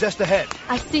Ranger is just ahead.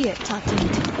 I see it,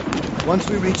 Tatanita. Once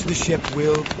we reach the ship,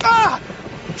 we'll... Tot!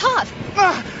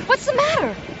 What's the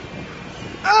matter?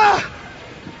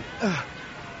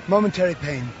 Momentary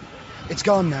pain. It's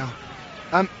gone now.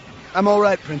 I'm all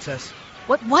right, Princess.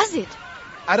 What was it?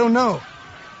 I don't know.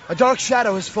 A dark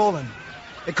shadow has fallen.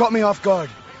 It caught me off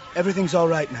guard. Everything's all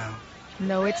right now.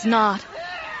 No, it's not.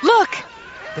 Look!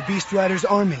 The Beast Riders'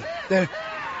 army.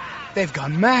 They've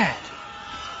gone mad.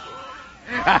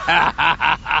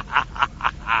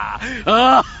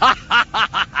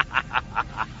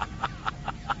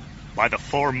 By the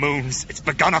 4 moons, it's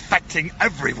begun affecting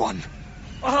everyone.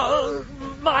 Oh,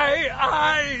 my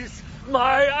eyes!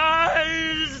 My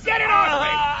eyes! Get it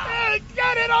off me!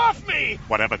 Get it off me!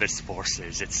 Whatever this force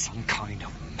is, it's some kind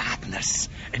of madness,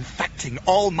 infecting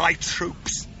all my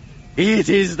troops. It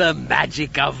is the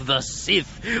magic of the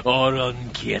Sith, Oren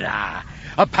Kira.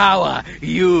 A power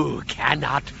you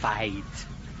cannot fight.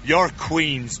 Your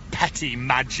queen's petty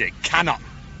magic cannot...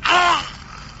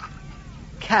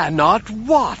 Cannot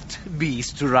what,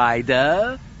 Beast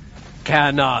Rider?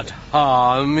 Cannot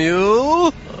harm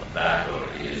you? The battle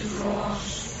is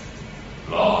lost.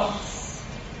 Lost.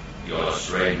 Your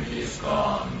strength is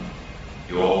gone.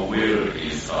 Your will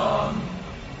is gone.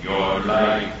 Your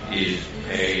life is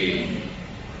pain.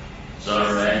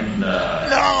 Surrender.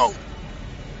 No!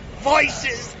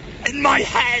 Voices in my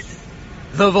head!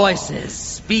 The voices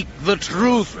speak the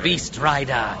truth, Beast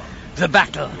Rider. The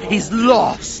battle is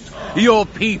lost. Your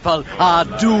people are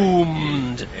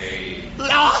doomed.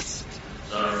 Lost!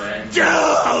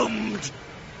 Doomed!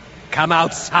 Come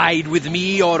outside with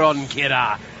me, Oron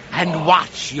Kira, and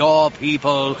watch your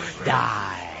people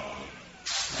die.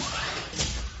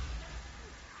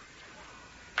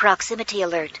 Proximity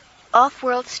alert.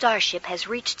 Off-world starship has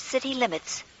reached city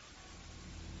limits.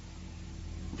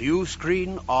 View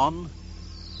screen on.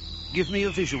 Give me a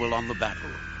visual on the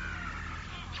battle.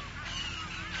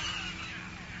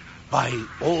 By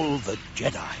all the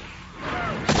Jedi.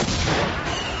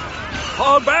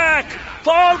 Fall back!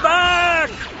 Fall back!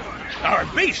 Our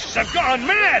beasts have gone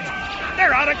mad!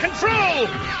 They're out of control!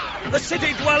 The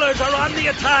city dwellers are on the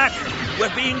attack!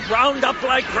 We're being ground up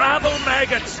like gravel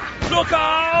maggots! Look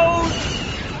out!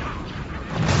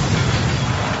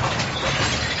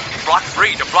 Block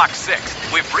 3 to Block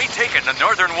 6. We've retaken the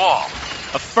northern wall.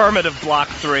 Affirmative, Block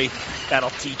 3. That'll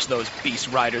teach those beast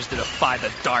riders to defy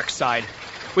the dark side.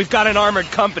 We've got an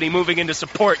armored company moving in to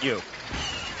support you.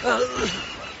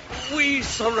 We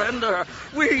surrender!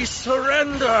 We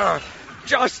surrender!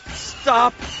 Just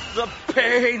stop the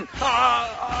pain!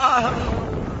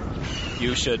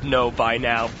 You should know by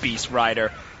now, Beast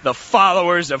Rider. The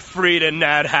followers of Frida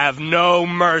Nad have no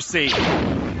mercy.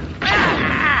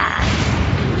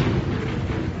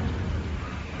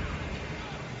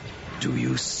 Do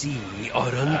you see,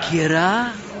 Oron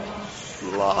Kira?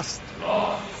 Lost.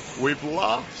 We've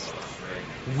lost.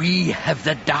 We have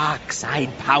the dark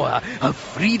side power of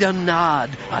Freedom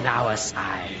Nod on our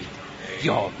side.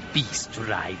 Your beast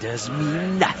riders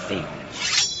mean nothing.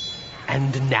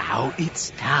 And now it's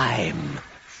time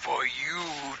For you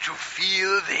to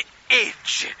feel the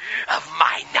edge of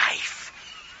my knife.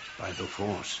 By the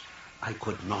Force, I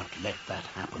could not let that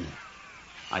happen.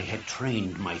 I had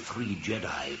trained my 3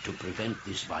 Jedi to prevent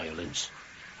this violence.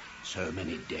 So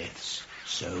many deaths,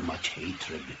 so much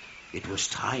hatred. It was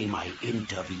time I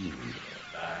intervened.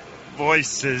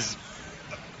 Voices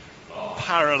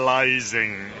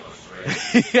paralyzing.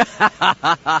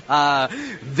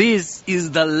 This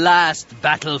is the last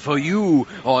battle for you,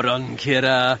 Oron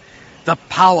Kira. The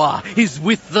power is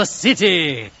with the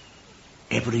city.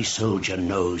 Every soldier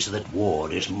knows that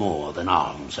war is more than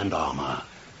arms and armor.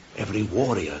 Every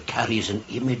warrior carries an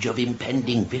image of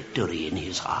impending victory in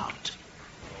his heart.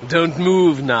 Don't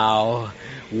move now.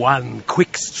 One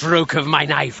quick stroke of my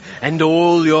knife, and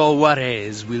all your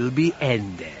worries will be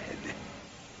ended.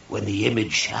 When the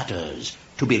image shatters,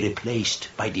 to be replaced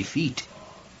by defeat,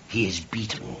 he is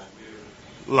beaten.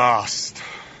 Lost.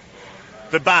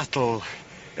 The battle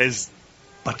is...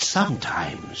 But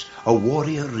sometimes a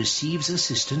warrior receives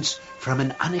assistance from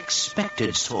an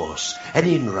unexpected source, an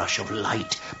inrush of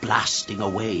light blasting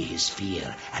away his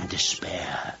fear and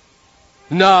despair.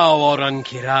 Now, Oron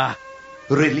Kira.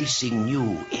 Releasing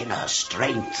new inner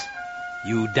strength.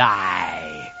 You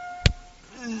die.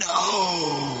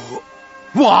 No!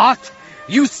 What?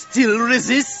 You still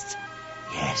resist?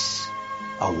 Yes.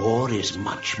 A war is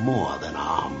much more than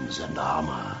arms and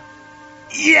armor.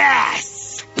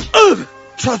 Yes!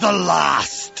 To the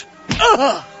last!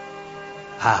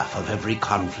 Half of every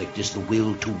conflict is the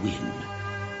will to win.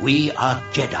 We are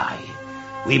Jedi.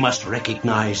 We must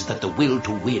recognize that the will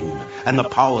to win and the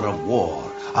power of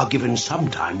war are given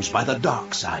sometimes by the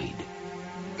dark side.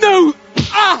 No!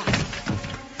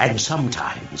 And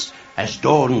sometimes, as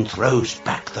dawn throws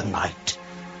back the night,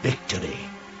 victory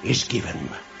is given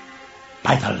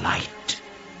by the light.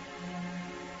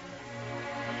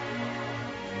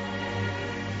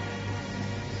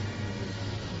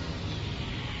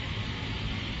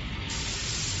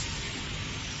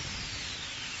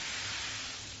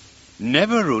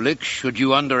 Never, Ulik, should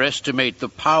you underestimate the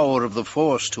power of the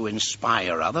Force to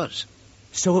inspire others.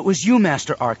 So it was you,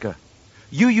 Master Arca.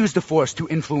 You used the Force to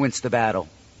influence the battle.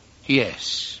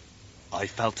 Yes. I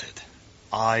felt it.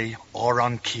 I,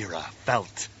 Oron Kira,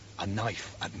 felt a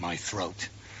knife at my throat.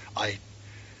 I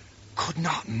could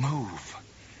not move.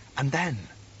 And then,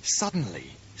 suddenly,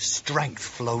 strength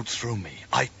flowed through me.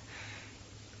 I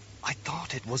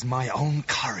thought it was my own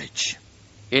courage.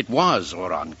 It was,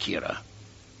 Oron Kira.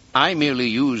 I merely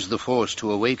used the Force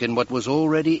to awaken what was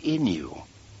already in you.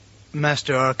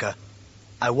 Master Arca,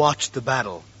 I watched the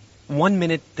battle. 1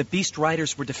 minute, the Beast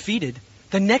Riders were defeated.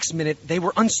 The next minute, they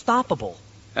were unstoppable.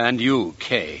 And you,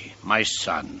 Kay, my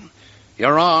son,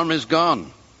 your arm is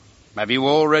gone. Have you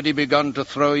already begun to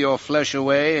throw your flesh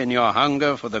away in your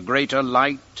hunger for the greater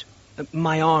light?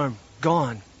 My arm,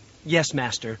 gone. Yes,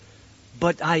 Master.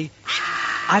 But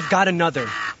I've got another.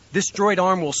 This droid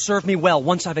arm will serve me well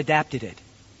once I've adapted it.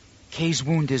 Kay's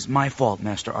wound is my fault,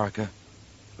 Master Arca.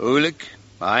 Ulik,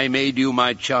 I made you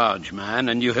my charge man,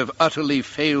 and you have utterly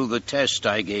failed the test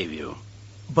I gave you.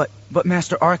 But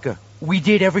Master Arca, we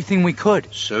did everything we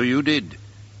could. So you did.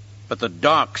 But the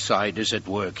dark side is at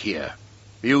work here.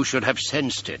 You should have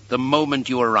sensed it the moment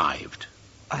you arrived.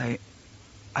 I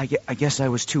guess I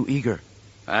was too eager.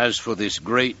 As for this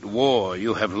great war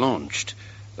you have launched,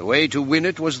 the way to win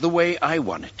it was the way I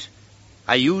won it.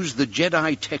 I used the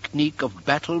Jedi technique of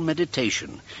battle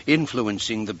meditation,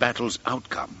 influencing the battle's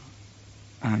outcome.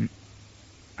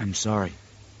 I'm sorry.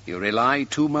 You rely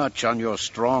too much on your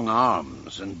strong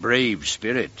arms and brave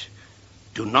spirit.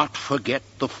 Do not forget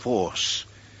the Force.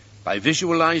 By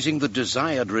visualizing the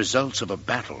desired results of a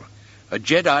battle, a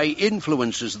Jedi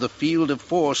influences the field of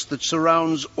force that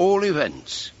surrounds all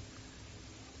events.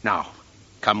 Now,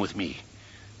 come with me.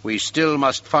 We still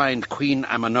must find Queen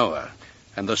Aminoa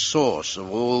and the source of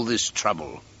all this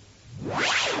trouble.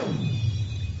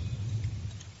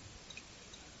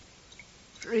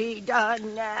 Frida,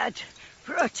 Nad,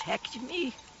 protect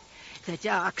me. The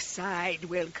dark side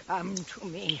will come to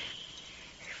me.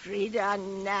 Frida,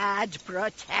 Nad,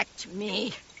 protect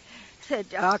me. The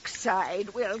dark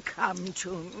side will come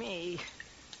to me.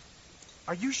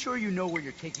 Are you sure you know where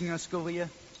you're taking us, Galia?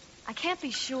 I can't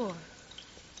be sure.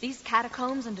 These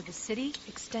catacombs under the city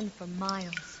extend for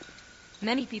miles.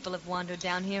 Many people have wandered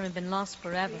down here and been lost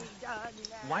forever.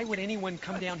 Why would anyone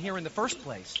come down here in the first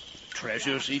place?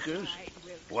 Treasure seekers?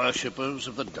 Worshippers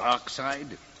of the dark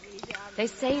side? They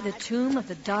say the tomb of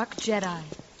the Dark Jedi,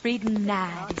 Frida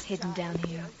Nad, is hidden down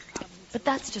here. But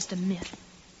that's just a myth.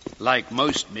 Like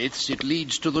most myths, it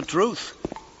leads to the truth.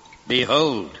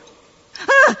 Behold.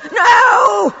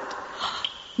 No!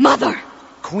 Mother!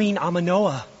 Queen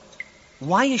Aminoa.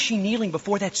 Why is she kneeling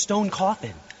before that stone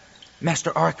coffin?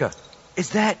 Master Arca, is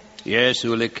that... Yes,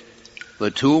 Ulik.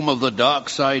 The tomb of the dark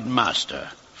side master,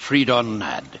 Fridon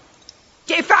Nad.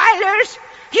 Defilers!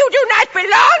 You do not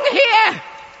belong here!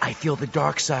 I feel the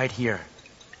dark side here.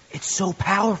 It's so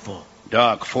powerful.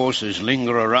 Dark forces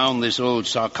linger around this old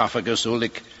sarcophagus,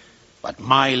 Ulik. But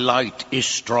my light is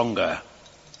stronger.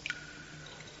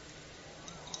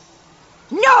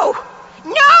 No!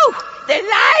 No! The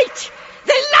light!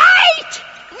 The light!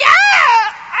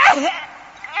 No!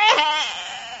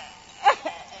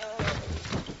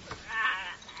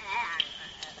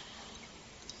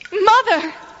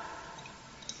 Mother!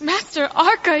 Master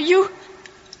Arca, you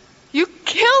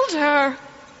killed her.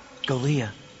 Galia.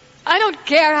 I don't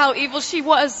care how evil she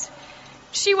was.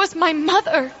 She was my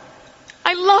mother.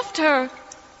 I loved her.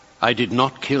 I did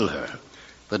not kill her.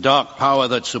 The dark power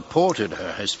that supported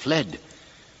her has fled.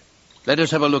 Let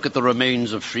us have a look at the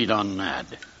remains of Fridon Nad.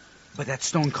 But that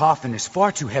stone coffin is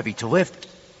far too heavy to lift.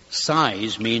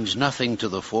 Size means nothing to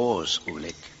the Force,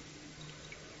 Ulik.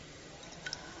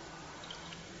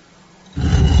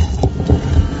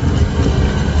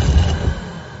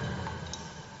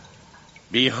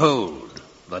 Behold,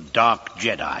 the Dark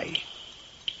Jedi.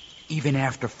 Even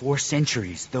after 4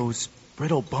 centuries, those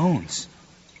brittle bones,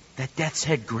 that death's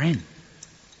head grin.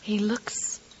 He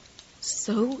looks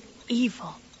so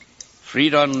evil.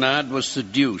 Fridon Nad was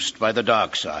seduced by the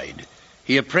dark side.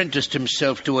 He apprenticed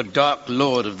himself to a dark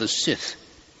lord of the Sith.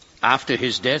 After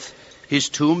his death, his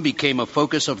tomb became a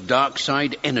focus of dark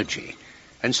side energy,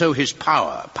 and so his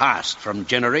power passed from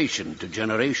generation to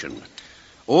generation.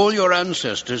 All your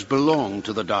ancestors belonged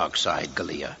to the dark side,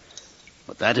 Galia.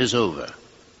 But that is over.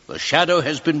 The shadow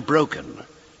has been broken.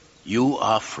 You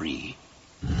are free.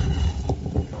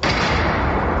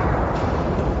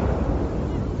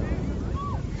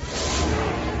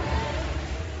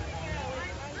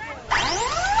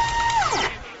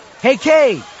 Hey,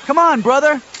 Kay! Come on,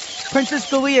 brother! Princess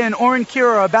Galia and Oren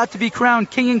Kira are about to be crowned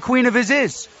king and queen of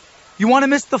Aziz. You want to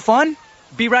miss the fun?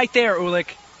 Be right there,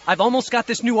 Ulik. I've almost got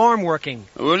this new arm working.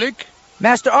 Ulik?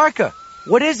 Master Arca,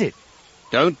 what is it?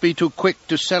 Don't be too quick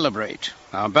to celebrate.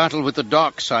 Our battle with the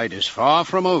dark side is far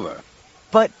from over.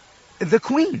 But the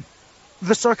queen,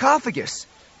 the sarcophagus,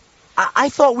 I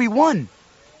thought we won.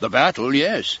 The battle,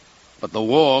 yes, but the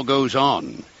war goes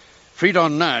on.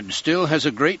 Fridon Nad still has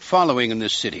a great following in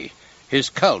this city. His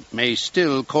cult may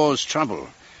still cause trouble.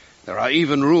 There are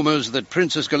even rumors that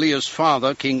Princess Galia's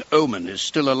father, King Omen, is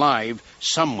still alive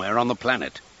somewhere on the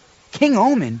planet. King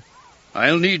Omen?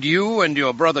 I'll need you and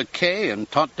your brother Kay and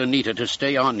Tot Danita to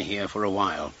stay on here for a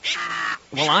while.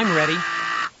 Well, I'm ready.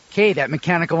 Kay, that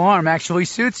mechanical arm actually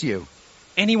suits you.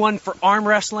 Anyone for arm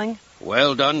wrestling?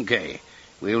 Well done, Kay.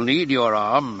 We'll need your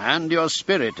arm and your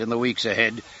spirit in the weeks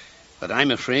ahead, but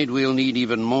I'm afraid we'll need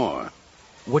even more.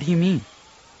 What do you mean?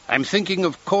 I'm thinking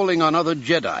of calling on other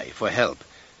Jedi for help.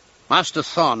 Master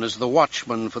Thon is the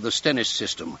watchman for the Stennis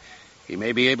system. He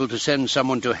may be able to send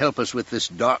someone to help us with this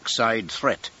dark side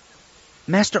threat.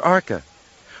 Master Arca,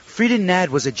 Frieden Nad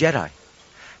was a Jedi.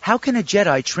 How can a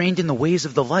Jedi trained in the ways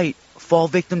of the light fall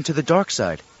victim to the dark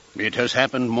side? It has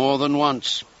happened more than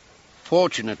once.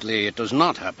 Fortunately, it does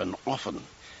not happen often.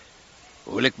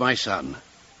 Ulik, my son,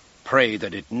 pray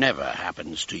that it never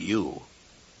happens to you.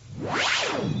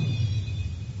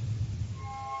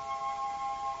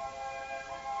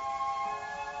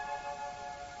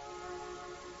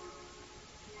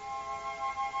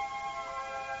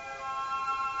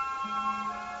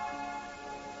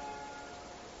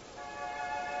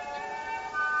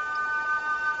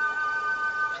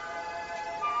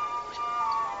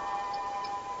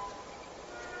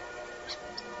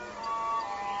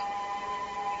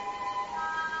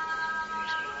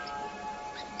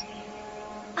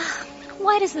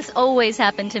 Why does this always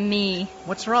happen to me?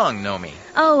 What's wrong, Nomi?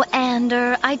 Oh,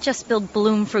 Ander, I just spilled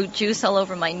bloom fruit juice all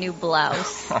over my new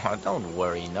blouse. Oh, don't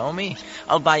worry, Nomi.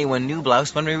 I'll buy you a new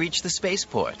blouse when we reach the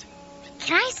spaceport.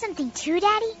 Can I have something too,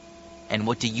 Daddy? And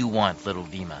what do you want, little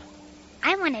Vima?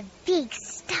 I want a big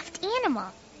stuffed animal.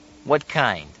 What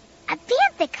kind? A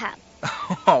bantha cup.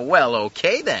 Oh, well,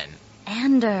 okay then.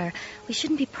 Ander, we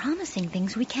shouldn't be promising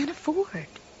things we can't afford.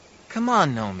 Come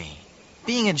on, Nomi.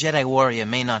 Being a Jedi warrior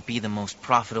may not be the most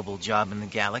profitable job in the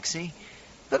galaxy,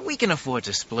 but we can afford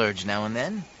to splurge now and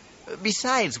then.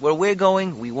 Besides, where we're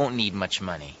going, we won't need much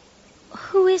money.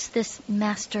 Who is this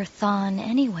Master Thon,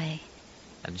 anyway?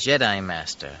 A Jedi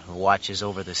Master who watches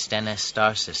over the Stennis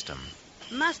star system.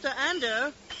 Master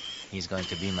Ander. He's going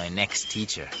to be my next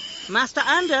teacher. Master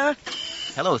Ander.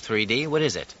 Hello, 3D. What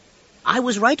is it? I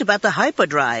was right about the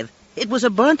hyperdrive. It was a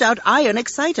burnt-out iron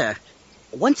exciter.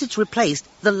 Once it's replaced,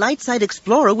 the Lightside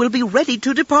Explorer will be ready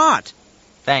to depart.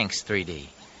 Thanks, 3D.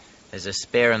 There's a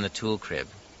spare in the tool crib.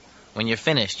 When you're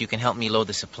finished, you can help me load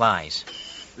the supplies.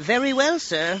 Very well,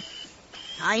 sir.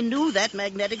 I knew that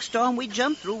magnetic storm we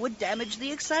jumped through would damage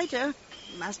the exciter.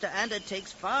 Master Ander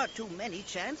takes far too many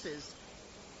chances.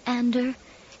 Ander,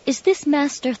 is this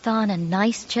Master Thon a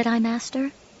nice Jedi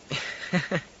Master?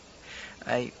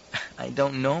 I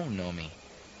don't know, Nomi.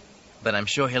 But I'm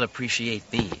sure he'll appreciate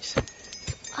these.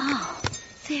 Oh,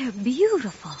 they're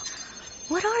beautiful.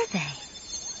 What are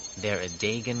they? They're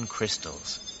Adagan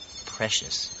crystals.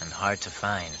 Precious and hard to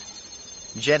find.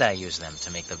 Jedi use them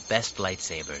to make the best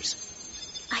lightsabers.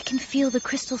 I can feel the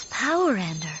crystal's power,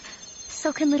 Ander.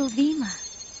 So can little Vima.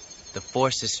 The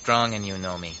Force is strong in you,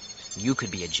 Nomi. You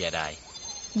could be a Jedi.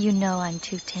 You know I'm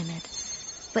too timid.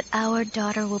 But our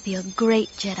daughter will be a great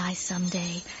Jedi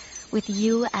someday, with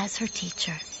you as her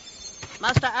teacher.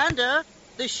 Master Ander,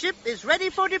 the ship is ready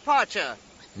for departure.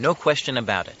 No question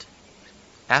about it.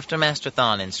 After Master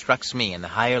Thon instructs me in the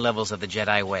higher levels of the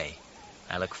Jedi way,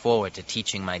 I look forward to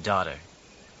teaching my daughter.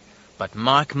 But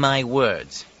mark my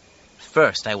words.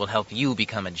 First, I will help you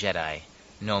become a Jedi,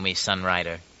 Nomi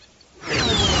Sunrider.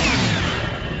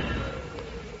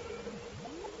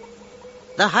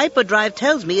 The hyperdrive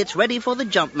tells me it's ready for the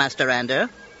jump, Master Ander.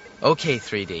 Okay,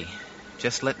 3D.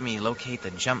 Just let me locate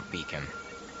the jump beacon.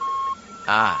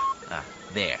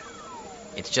 There.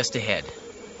 It's just ahead.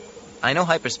 I know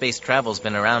hyperspace travel's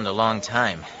been around a long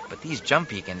time, but these jump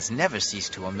beacons never cease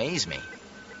to amaze me.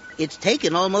 It's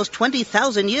taken almost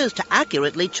 20,000 years to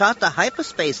accurately chart the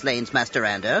hyperspace lanes, Master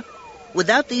Ander.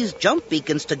 Without these jump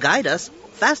beacons to guide us,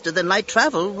 faster-than-light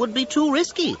travel would be too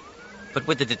risky. But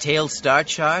with the detailed star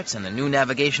charts and the new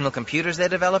navigational computers they're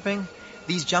developing,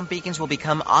 these jump beacons will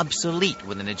become obsolete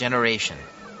within a generation.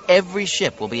 Every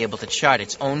ship will be able to chart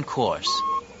its own course.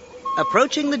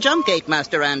 Approaching the jump gate,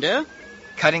 Master Ander.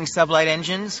 Cutting sublight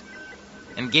engines.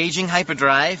 Engaging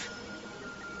hyperdrive.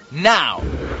 Now!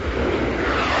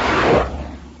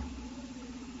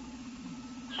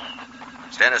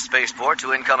 Stennis Spaceport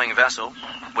to incoming vessel.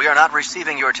 We are not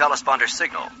receiving your telesponder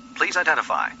signal. Please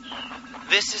identify.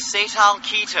 This is Satal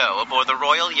Keto aboard the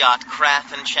royal yacht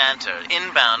Krath Enchanter,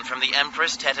 inbound from the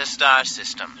Empress Teta star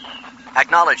system.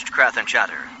 Acknowledged, Krath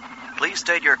Enchanter. Please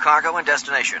state your cargo and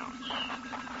destination.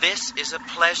 This is a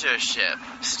pleasure ship,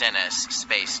 Stennis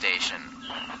Space Station.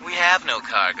 We have no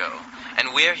cargo,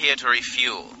 and we're here to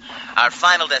refuel. Our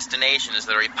final destination is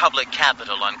the Republic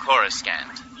capital on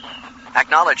Coruscant.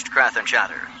 Acknowledged, Krath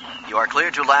Enchanter. You are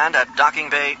cleared to land at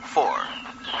Docking Bay 4.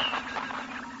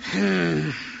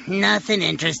 Nothing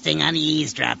interesting on the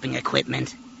eavesdropping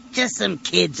equipment. Just some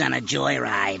kids on a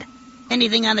joyride.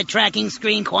 Anything on the tracking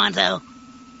screen, Quanto?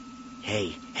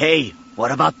 Hey,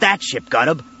 what about that ship,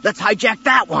 Guttab? Let's hijack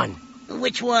that one.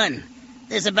 Which one?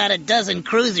 There's about a dozen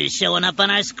cruisers showing up on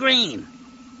our screen.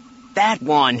 That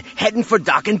one, heading for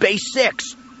Docking Bay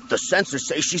 6. The sensors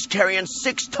say she's carrying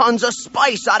 6 tons of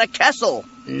spice out of Kessel.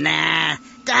 Nah,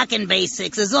 Docking Bay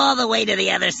 6 is all the way to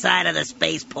the other side of the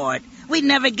spaceport. We'd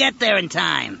never get there in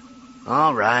time.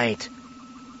 All right.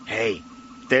 Hey,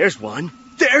 there's one.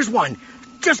 There's one.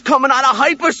 Just coming out of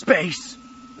hyperspace.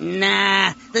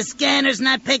 Nah, the scanner's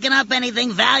not picking up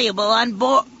anything valuable on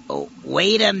board. Oh,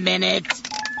 wait a minute.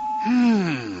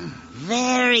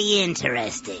 Very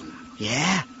interesting.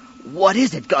 Yeah? What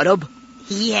is it, Gutub?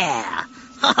 Yeah.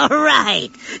 All right.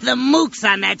 The mooks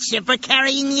on that ship are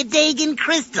carrying the Dagon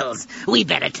crystals. We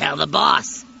better tell the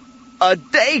boss.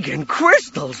 Dagon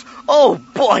crystals? Oh,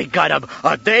 boy,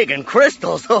 Gutub. Dagon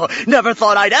crystals? Oh, never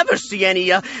thought I'd ever see any,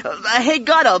 hey,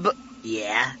 Gutub.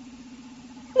 Yeah?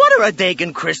 What are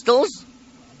Dagon crystals?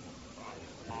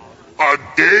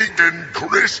 Dagon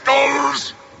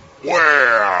crystals?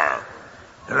 Where?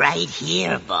 Right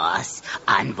here, boss.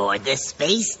 On board the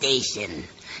space station.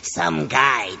 Some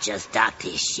guy just docked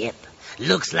his ship.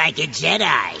 Looks like a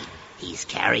Jedi. He's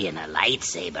carrying a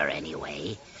lightsaber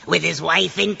anyway. With his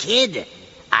wife and kid.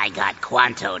 I got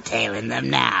Quanto tailing them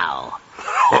now.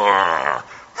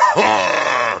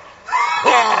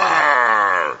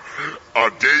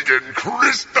 Dagon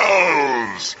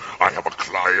crystals! I have a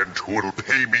client who'll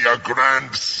pay me a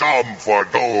grand sum for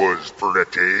those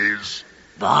pretties.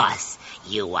 Boss,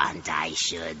 you want I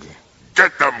should.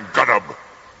 Get them, Gutub,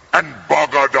 and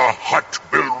Bogga the Hutt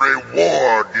will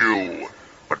reward you.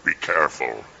 But be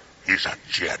careful, he's a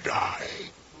Jedi.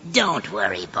 Don't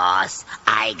worry, boss.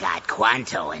 I got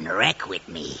Quanto and Rek with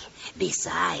me.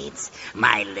 Besides,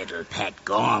 my little pet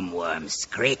Gormworm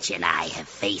Scritch and I have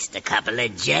faced a couple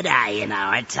of Jedi in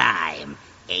our time.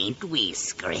 Ain't we,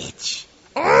 Scritch?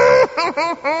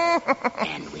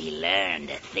 And we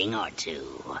learned a thing or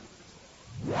two.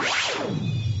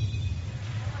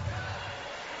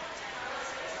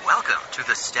 Welcome to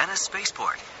the Stennis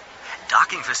Spaceport.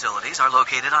 Docking facilities are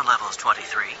located on levels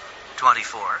 23,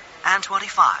 24, and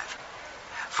 25.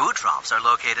 Food troughs are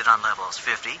located on levels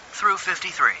 50 through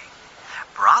 53.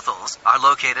 Brothels are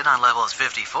located on levels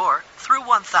 54 through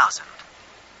 1000.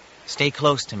 Stay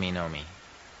close to me, Nomi.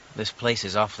 This place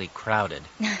is awfully crowded.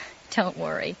 Don't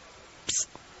worry. Psst.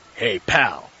 Hey,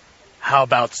 pal. How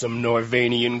about some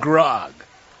Norvanian grog?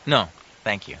 No,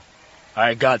 thank you.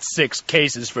 I got 6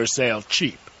 cases for sale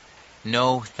cheap.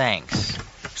 No, thanks.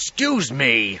 Excuse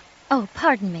me. Oh,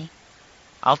 pardon me.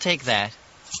 I'll take that.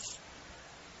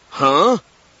 Huh?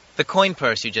 The coin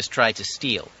purse you just tried to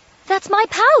steal. That's my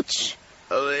pouch.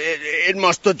 It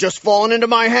must have just fallen into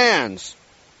my hands.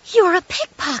 You're a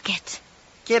pickpocket.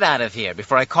 Get out of here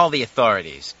before I call the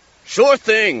authorities. Sure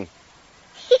thing.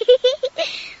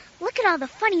 Look at all the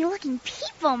funny-looking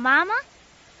people, Mama.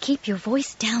 Keep your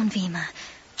voice down, Vima.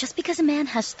 Just because a man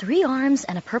has 3 arms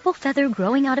and a purple feather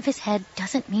growing out of his head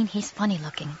doesn't mean he's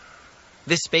funny-looking.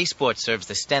 This spaceport serves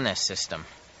the Stennis system.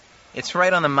 It's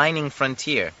right on the mining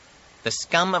frontier. The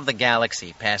scum of the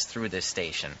galaxy pass through this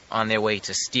station on their way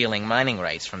to stealing mining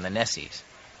rights from the Nessies.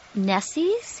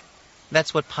 Nessies?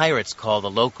 That's what pirates call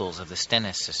the locals of the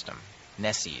Stennis system.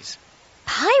 Nessies.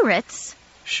 Pirates?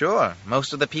 Sure.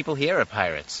 Most of the people here are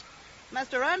pirates.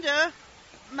 Master Ander!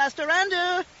 Master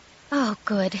Ander! Oh,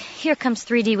 good. Here comes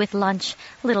 3D with lunch.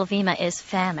 Little Vima is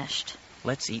famished.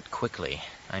 Let's eat quickly.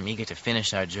 I'm eager to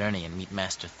finish our journey and meet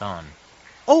Master Thon.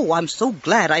 Oh, I'm so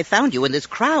glad I found you in this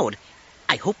crowd.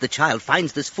 I hope the child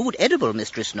finds this food edible,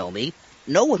 Mistress Nomi.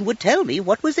 No one would tell me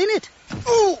what was in it.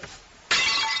 Ooh!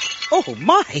 Oh,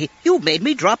 my! You made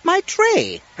me drop my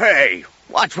tray. Hey,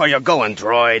 watch where you're going,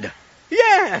 droid.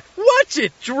 Yeah, watch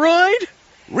it, droid.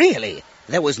 Really?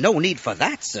 There was no need for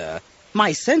that, sir.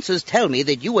 My senses tell me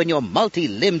that you and your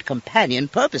multi-limbed companion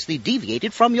purposely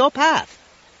deviated from your path.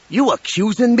 You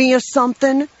accusing me of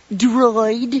something,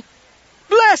 droid?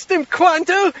 Blast him,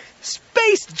 Quanto!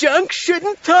 Space junk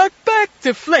shouldn't talk back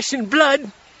to flesh and blood.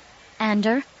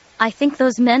 Ander, I think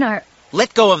those men are...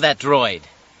 Let go of that droid.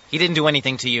 He didn't do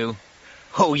anything to you.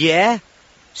 Oh, yeah?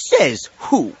 Says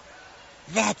who?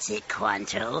 That's it,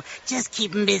 Quanto. Just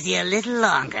keep him busy a little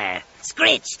longer.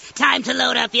 Scritch, time to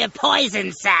load up your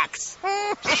poison sacks.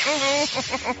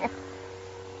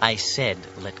 I said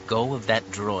let go of that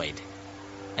droid.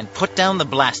 And put down the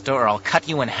blaster or I'll cut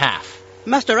you in half.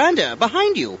 Master Ander,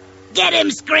 behind you. Get him,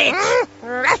 Scritch!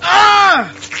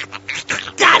 Ah!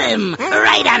 Got him!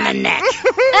 Right on the neck!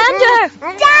 Ander!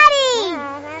 Daddy!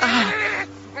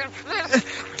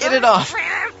 Get it off!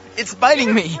 It's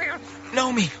biting me!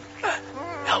 Nomi!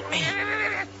 Help me!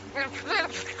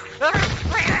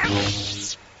 Ander!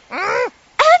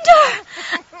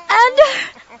 Ander!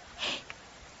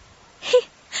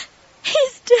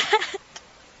 He's dead.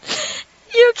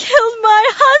 You killed my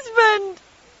husband!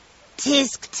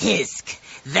 Tisk, tisk.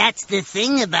 That's the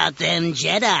thing about them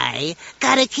Jedi.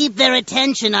 Gotta keep their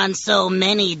attention on so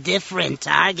many different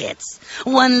targets.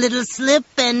 One little slip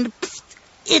and pfft,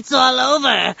 it's all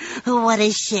over. What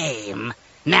a shame.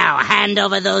 Now hand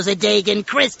over those Adagan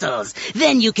crystals.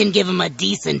 Then you can give them a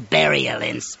decent burial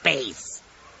in space.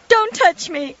 Don't touch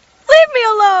me. Leave me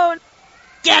alone.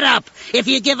 Get up! If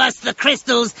you give us the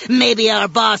crystals, maybe our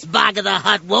boss Bogga the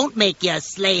Hutt won't make you a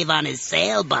slave on his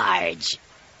sail barge.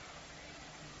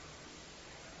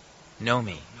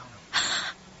 Nomi.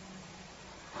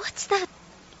 What's that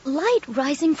light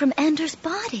rising from Ander's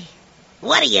body?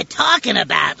 What are you talking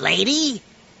about, lady?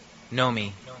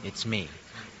 Nomi, it's me.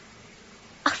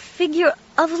 A figure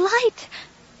of light.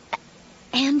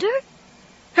 Ander?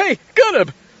 Hey,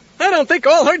 Gudub! I don't think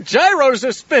all her gyros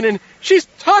are spinning. She's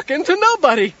talking to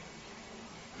nobody.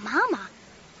 Mama,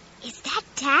 is that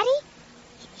Daddy?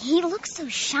 He looks so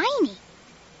shiny.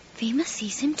 Vima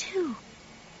sees him too.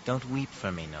 Don't weep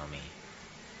for me, Nomi.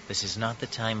 This is not the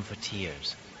time for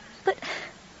tears. But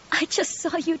I just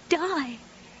saw you die.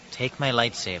 Take my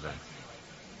lightsaber.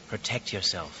 Protect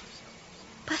yourself.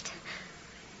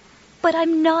 But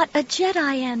I'm not a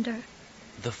Jedi, Ander.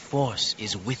 The Force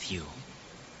is with you.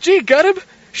 Gee, Gudub,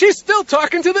 she's still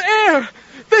talking to the air.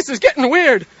 This is getting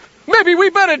weird. Maybe we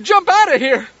better jump out of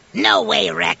here. No way,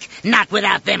 Rek. Not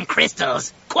without them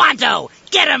crystals. Quanto,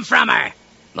 get 'em from her.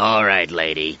 All right,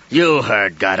 lady. You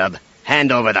heard, Gudub.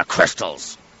 Hand over the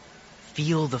crystals.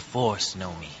 Feel the Force,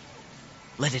 Nomi.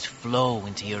 Let it flow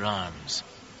into your arms.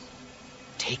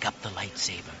 Take up the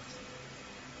lightsaber.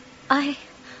 I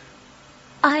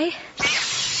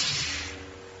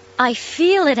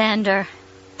feel it, Ander.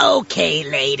 Okay,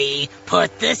 lady.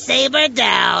 Put the saber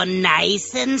down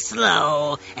nice and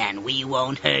slow, and we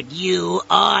won't hurt you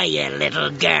or your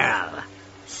little girl.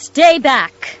 Stay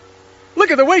back. Look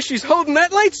at the way she's holding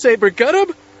that lightsaber,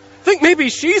 Gudub. Think maybe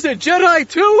she's a Jedi,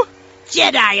 too?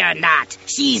 Jedi or not,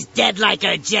 she's dead like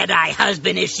her Jedi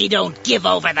husband if she don't give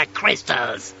over the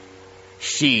crystals.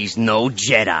 She's no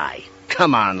Jedi.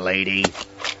 Come on, lady.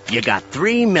 You got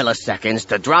 3 milliseconds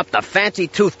to drop the fancy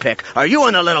toothpick, or you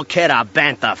and the little kid are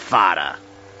bantha fodder.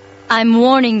 I'm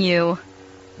warning you.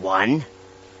 1.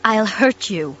 I'll hurt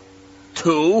you.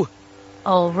 2.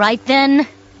 All right, then.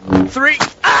 3.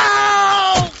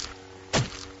 Ow!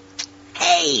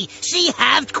 Hey, she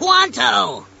halved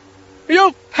Quanto.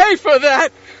 You'll pay for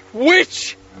that,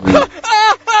 witch!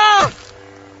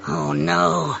 Oh,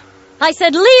 no. I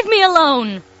said leave me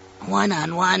alone.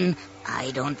 1-on-1.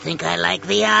 I don't think I like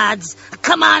the odds.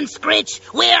 Come on, Scritch.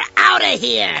 We're out of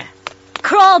here.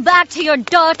 Crawl back to your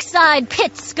dark side,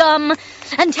 pit scum,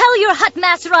 and tell your Hutt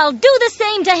master I'll do the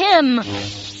same to him.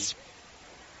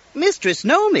 Mistress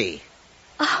Nomi.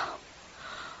 Oh,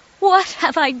 what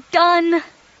have I done?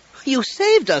 You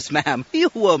saved us, ma'am. You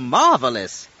were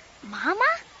marvelous. Mama?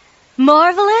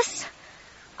 Marvelous?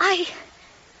 I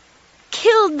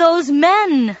killed those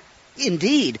men.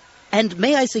 Indeed. And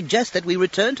may I suggest that we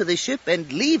return to the ship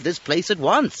and leave this place at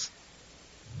once?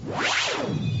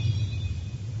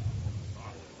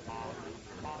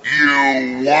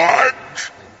 You what?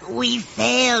 We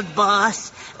failed,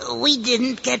 boss. We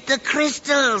didn't get the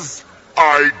crystals.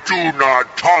 I do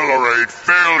not tolerate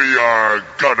failure,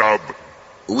 Gudub.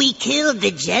 We killed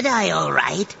the Jedi, all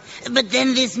right. But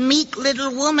then this meek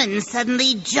little woman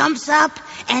suddenly jumps up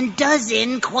and does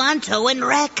in Quanto and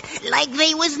Rek like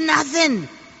they was nothing.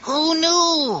 Who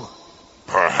knew?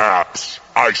 Perhaps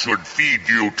I should feed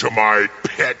you to my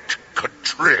pet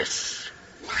Catrice.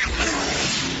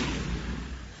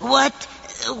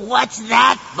 What's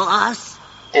that, boss?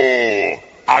 Oh,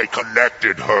 I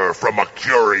collected her from a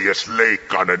curious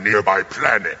lake on a nearby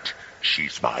planet.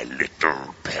 She's my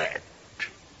little pet.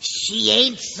 She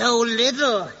ain't so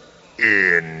little.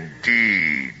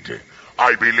 Indeed.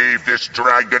 I believe this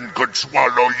dragon could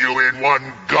swallow you in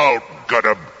one gulp,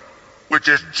 Gudub. Which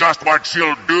is just what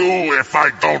she'll do if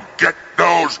I don't get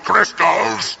those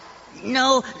crystals.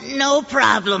 No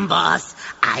problem, boss.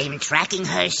 I'm tracking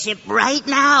her ship right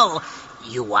now.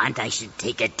 You want I should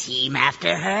take a team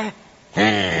after her?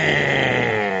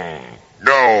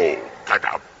 No,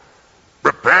 Gudub.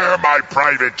 Prepare my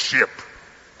private ship.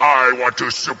 I want to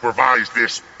supervise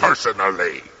this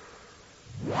personally.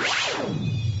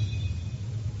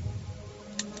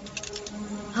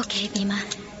 Okay, Vima.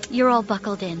 You're all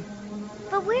buckled in.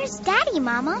 But where's Daddy,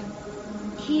 Mama?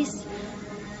 He's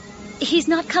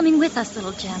not coming with us,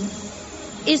 little gem.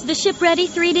 Is the ship ready,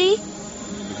 3D?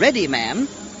 Ready, ma'am.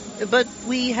 But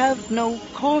we have no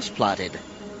course plotted.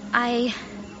 I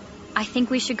think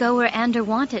we should go where Ander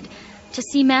wanted, to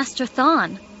see Master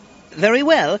Thon. Very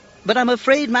well, but I'm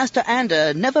afraid Master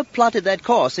Ander never plotted that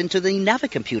course into the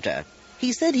navicomputer.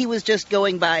 He said he was just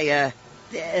going by,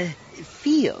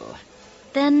 feel.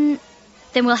 Then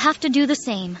we'll have to do the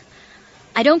same.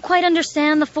 I don't quite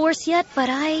understand the Force yet, but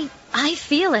I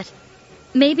feel it.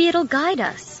 Maybe it'll guide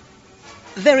us.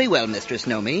 Very well, Mistress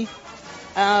Nomi.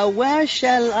 Where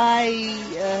shall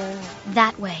I,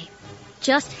 That way.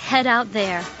 Just head out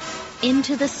there,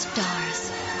 into the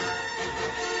stars.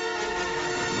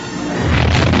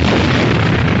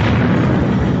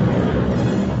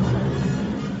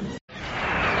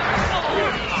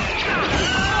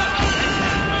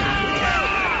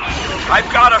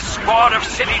 I've got a squad of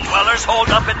city dwellers holed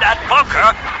up in that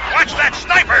bunker. Watch that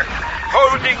sniper!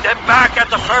 Holding them back at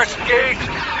the first gate.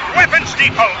 Weapons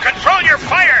depot, control your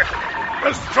fire!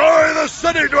 Destroy the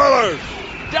city dwellers!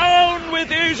 Down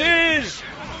with Isis!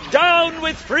 Down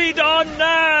with Freedon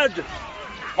Nad!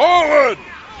 Forward!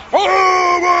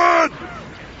 Forward!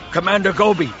 Commander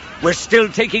Gobi, we're still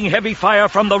taking heavy fire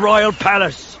from the Royal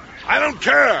Palace. I don't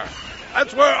care.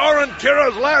 That's where Oren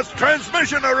Kira's last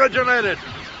transmission originated.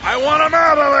 I want him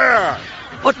out of there!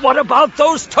 But what about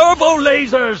those turbo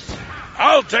lasers?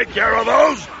 I'll take care of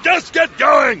those. Just get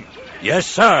going. Yes,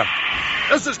 sir.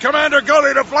 This is Commander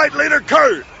Gully to Flight Leader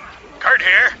Kurt. Kurt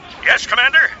here. Yes,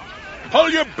 Commander? Pull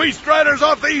your beast riders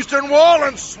off the eastern wall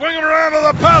and swing them around to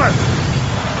the palace.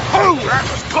 Oh, that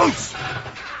was close.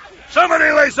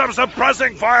 Somebody lay some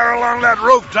suppressing fire along that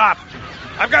rooftop.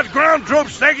 I've got ground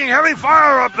troops taking heavy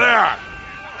fire up there.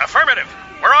 Affirmative.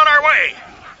 We're on our way.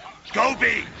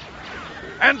 Gobi.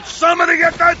 And somebody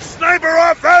get that sniper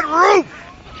off that roof.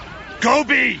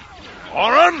 Gobi.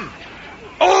 Oren.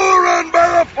 Oren,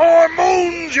 by the four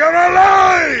moons, you're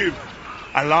alive.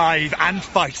 Alive and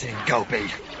fighting, Gobi.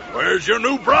 Where's your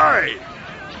new bride?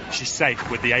 She's safe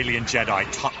with the alien Jedi,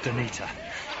 Tot Danita.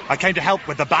 I came to help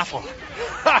with the battle.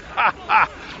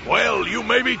 Well, you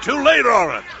may be too late,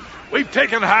 Oren. We've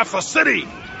taken half the city.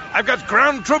 I've got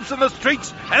ground troops in the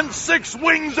streets and 6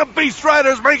 wings of beast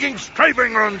riders making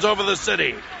strafing runs over the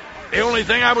city. The only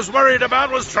thing I was worried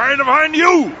about was trying to find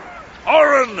you.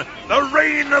 Oren, the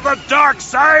reign of the dark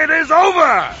side is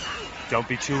over. Don't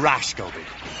be too rash, Gobi.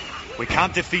 We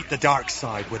can't defeat the dark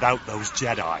side without those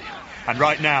Jedi. And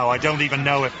right now, I don't even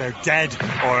know if they're dead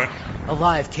or...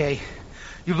 Alive, Kay.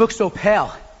 You look so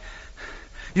pale.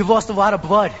 You've lost a lot of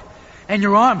blood. And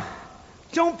your arm.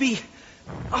 Don't be...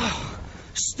 Oh,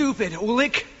 stupid,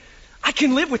 Ulik. I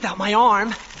can live without my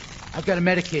arm. I've got a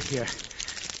medikit here.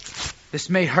 This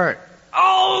may hurt.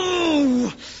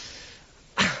 Oh!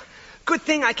 Good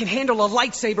thing I can handle a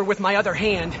lightsaber with my other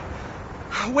hand.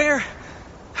 Where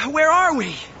are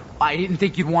we? I didn't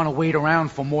think you'd want to wait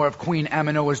around for more of Queen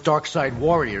Aminoa's dark side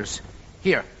warriors.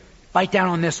 Here, bite down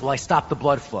on this while I stop the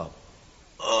blood flow.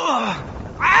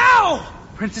 Ugh! Ow!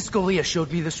 Princess Galea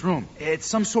showed me this room. It's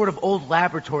some sort of old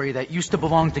laboratory that used to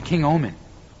belong to King Omen.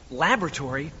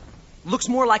 Laboratory? Looks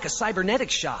more like a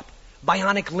cybernetics shop.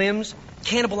 Bionic limbs,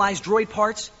 cannibalized droid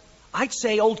parts. I'd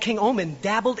say old King Omen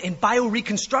dabbled in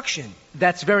bioreconstruction.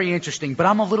 That's very interesting, but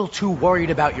I'm a little too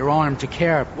worried about your arm to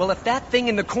care. Well, if that thing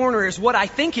in the corner is what I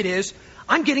think it is,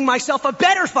 I'm getting myself a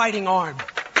better fighting arm.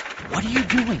 What are you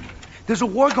doing? There's a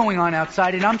war going on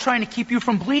outside, and I'm trying to keep you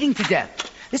from bleeding to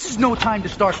death. This is no time to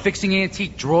start fixing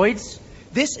antique droids.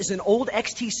 This is an old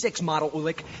XT6 model,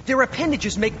 Ulik. Their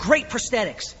appendages make great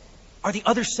prosthetics. Are the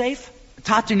others safe?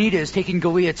 Tot Danita is taking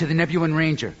Galea to the Nebulan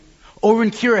Ranger.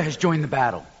 Oren Kira has joined the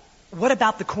battle. What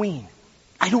about the Queen?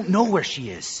 I don't know where she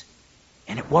is,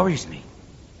 and it worries me.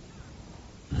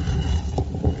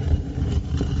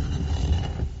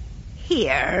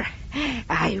 Here,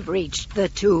 I've reached the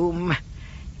tomb.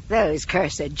 Those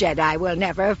cursed Jedi will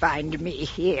never find me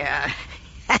here.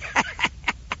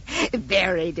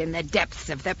 Buried in the depths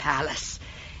of the palace,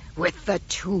 with the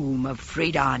tomb of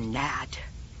Freedon Nad.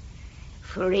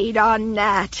 Freedon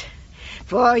Nad.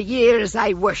 For years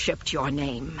I worshipped your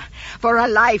name. For a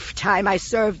lifetime I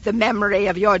served the memory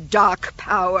of your dark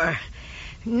power.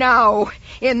 Now,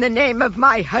 in the name of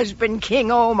my husband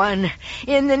King Omen,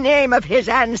 in the name of his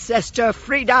ancestor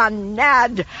Freedon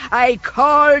Nad, I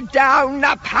call down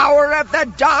the power of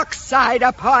the dark side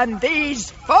upon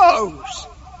these foes.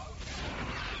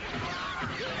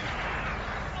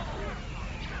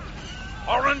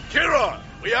 Oren Kira,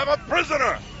 we have a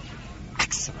prisoner.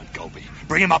 Excellent, Gobi.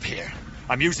 Bring him up here.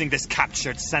 I'm using this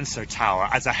captured sensor tower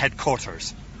as a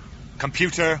headquarters.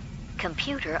 Computer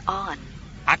on.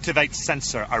 Activate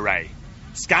sensor array.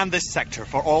 Scan this sector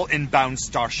for all inbound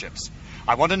starships.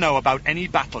 I want to know about any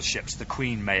battleships the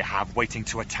Queen may have waiting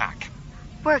to attack.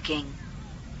 Working.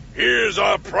 Here's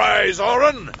our prize,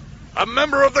 Oren. A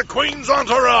member of the Queen's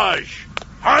entourage.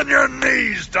 On your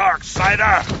knees,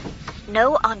 Darksider.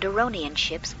 No Onderonian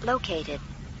ships located.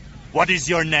 What is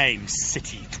your name,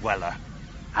 city dweller?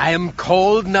 I am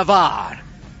called Navarre,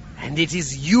 and it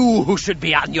is you who should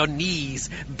be on your knees,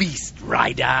 beast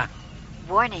rider.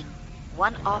 Warning.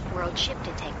 One off-world ship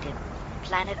detected.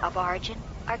 Planet of origin,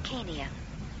 Arcania.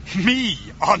 Me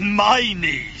on my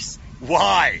knees?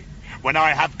 Why? When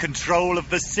I have control of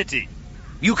the city.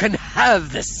 You can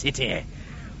have the city.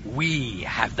 We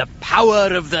have the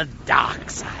power of the dark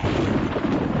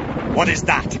side. What is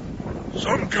that?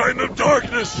 Some kind of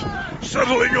darkness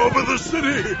settling over the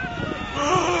city.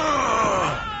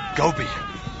 Gobi,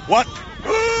 what?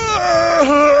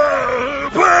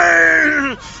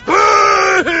 Pain!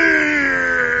 Pain!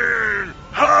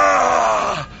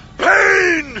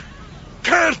 Pain!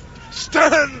 Can't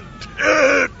stand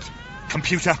it!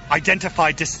 Computer,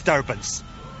 identify disturbance.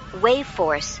 Wave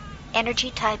force.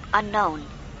 Energy type unknown.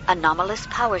 Anomalous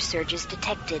power surges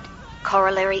detected.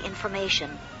 Corollary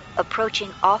information.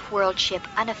 Approaching off-world ship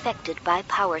unaffected by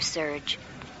power surge.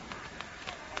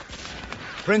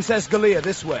 Princess Galea,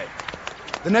 this way.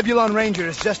 The Nebulon Ranger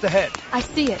is just ahead. I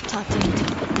see it, Tot.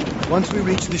 Once we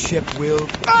reach the ship, we'll...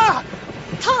 Ah!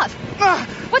 Tot!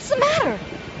 What's the matter?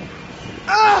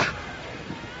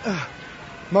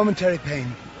 Momentary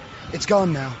pain. It's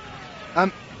gone now.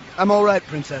 I'm all right,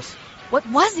 Princess. What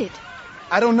was it?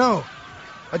 I don't know.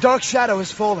 A dark shadow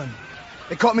has fallen.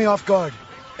 It caught me off guard.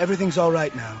 Everything's all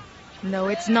right now. No,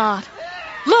 it's not.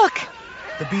 Look!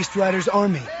 The Beast Riders'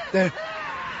 army.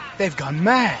 They've gone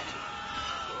mad.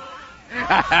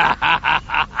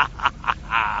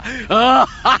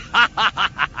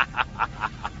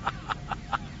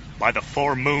 By the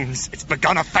 4 moons, it's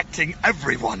begun affecting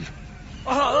everyone.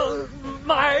 Oh,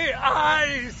 my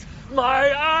eyes!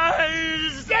 My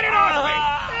eyes! Get it off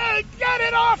me! Get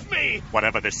it off me!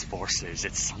 Whatever this force is,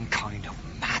 it's some kind of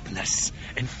madness,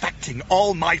 infecting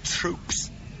all my troops.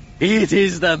 It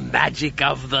is the magic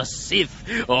of the Sith,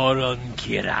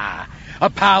 Oronkira. A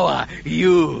power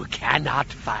you cannot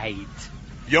fight.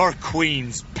 Your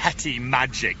queen's petty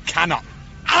magic cannot...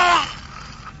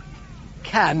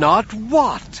 Cannot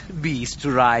what, Beast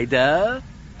Rider?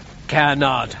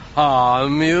 Cannot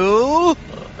harm you?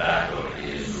 The battle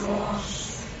is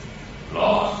lost.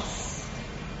 Lost.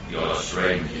 Your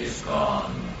strength is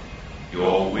gone.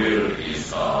 Your will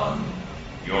is gone.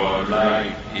 Your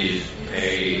life is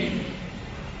pain.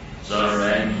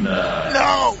 Surrender.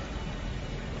 No!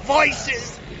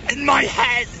 Voices in my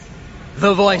head!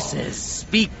 The voices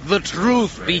speak the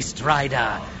truth, Beast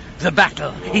Rider. The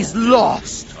battle is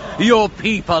lost. Your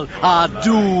people are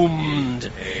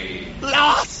doomed.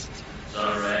 Lost!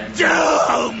 Surrender.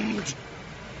 Doomed!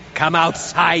 Come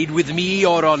outside with me,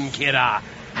 Oronkira,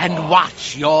 and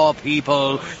watch your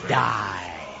people die.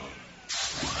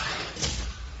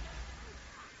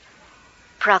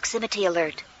 Proximity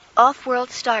alert.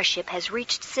 Off-world starship has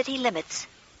reached city limits.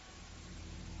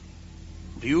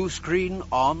 View screen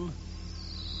on.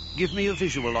 Give me a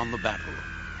visual on the battle.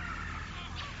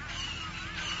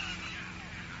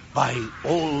 By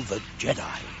all the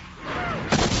Jedi.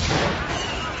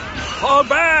 Fall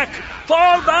back!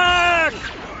 Fall back!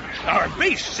 Our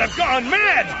beasts have gone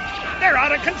mad! They're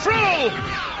out of control!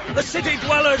 The city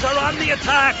dwellers are on the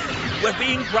attack! We're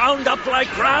being ground up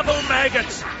like gravel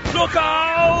maggots! Look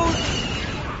out!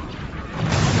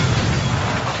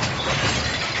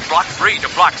 Block 3 to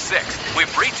Block 6.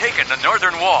 We've retaken the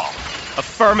northern wall.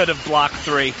 Affirmative, Block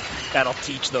 3. That'll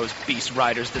teach those beast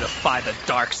riders to defy the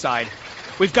dark side.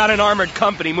 We've got an armored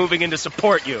company moving in to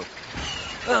support you.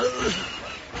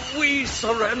 We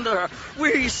surrender!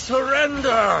 We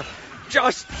surrender!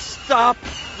 Just stop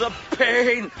the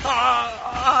pain!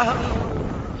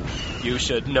 You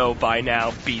should know by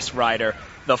now, Beast Rider.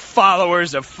 The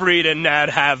followers of Frida Nad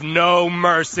have no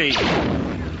mercy.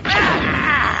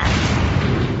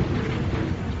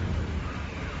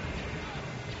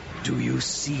 Do you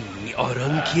see,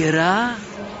 Oronkira?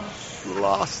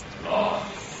 Lost.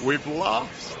 We've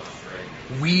lost.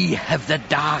 We have the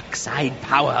dark side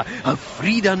power of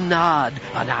Frida Nad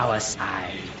on our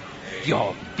side.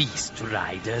 Your beast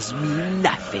riders mean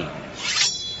nothing.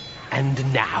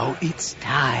 And now it's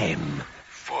time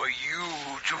for you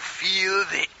to feel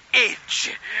the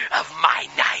edge of my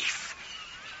knife.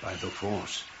 By the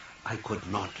Force, I could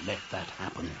not let that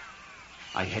happen.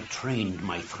 I had trained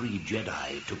my 3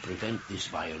 Jedi to prevent this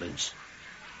violence.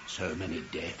 So many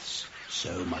deaths,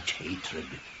 so much hatred.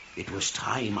 It was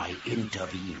time I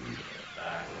intervened.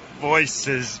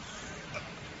 Voices.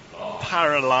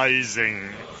 Paralyzing.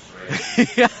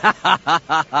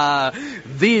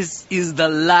 This is the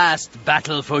last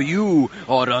battle for you,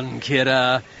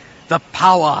 Oronkira. The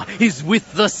power is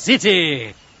with the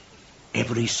city.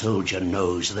 Every soldier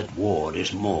knows that war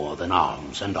is more than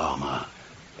arms and armor.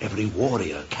 Every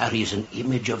warrior carries an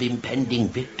image of impending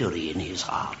victory in his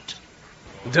heart.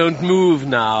 Don't move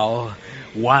now.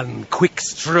 One quick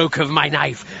stroke of my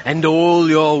knife, and all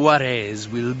your worries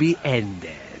will be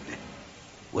ended.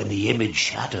 When the image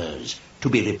shatters, to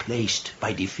be replaced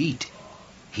by defeat,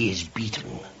 he is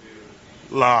beaten.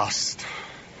 Lost.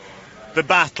 The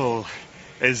battle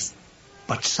is...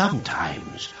 But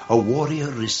sometimes a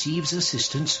warrior receives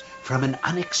assistance from an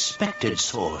unexpected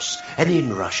source, an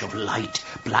inrush of light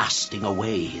blasting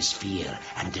away his fear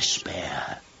and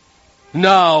despair.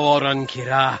 Now,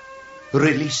 Orankira.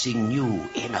 Releasing new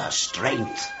inner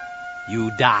strength.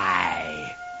 You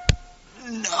die.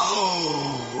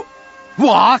 No!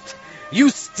 What? You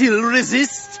still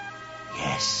resist?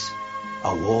 Yes.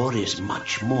 A war is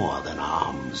much more than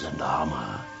arms and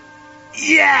armor.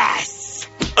 Yes!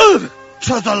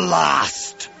 To the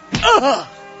last!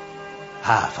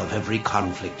 Half of every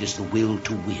conflict is the will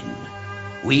to win.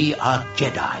 We are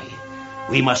Jedi.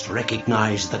 We must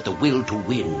recognize that the will to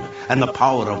win and the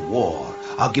power of war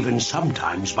are given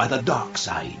sometimes by the dark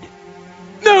side.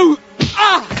 No!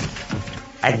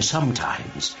 And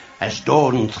sometimes, as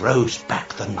dawn throws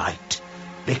back the night,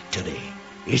 victory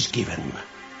is given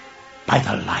by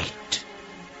the light.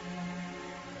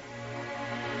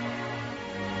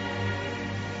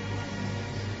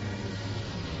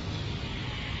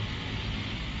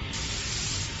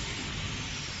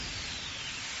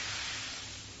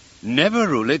 Never,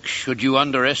 Ulik, should you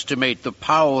underestimate the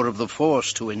power of the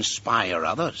Force to inspire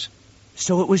others.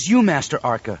 So it was you, Master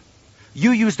Arca.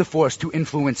 You used the Force to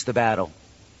influence the battle.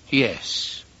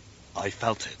 Yes. I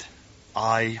felt it.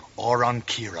 I,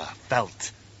 Orankira,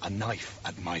 felt a knife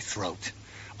at my throat.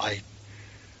 I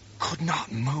could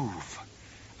not move.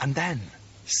 And then,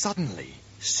 suddenly,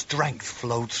 strength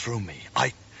flowed through me.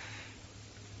 I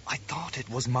thought it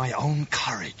was my own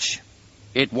courage.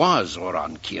 It was,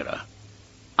 Orankira.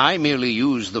 I merely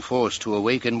used the Force to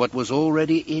awaken what was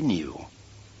already in you.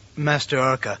 Master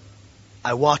Arca,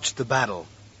 I watched the battle.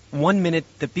 1 minute,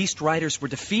 the Beast Riders were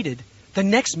defeated. The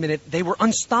next minute, they were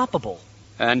unstoppable.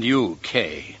 And you,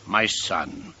 Kay, my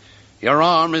son, your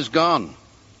arm is gone.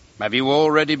 Have you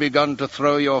already begun to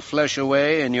throw your flesh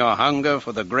away in your hunger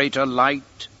for the greater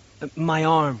light? My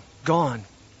arm, gone.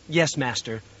 Yes,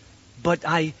 Master. But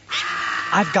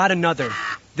I've got another.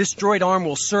 This droid arm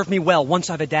will serve me well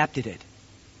once I've adapted it.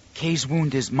 Kay's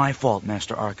wound is my fault,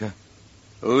 Master Arca.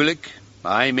 Ulik,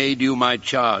 I made you my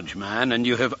charge man, and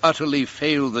you have utterly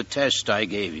failed the test I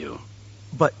gave you.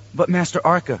 But Master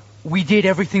Arca, we did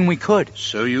everything we could.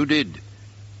 So you did.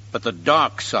 But the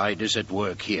dark side is at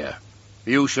work here.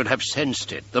 You should have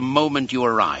sensed it the moment you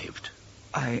arrived.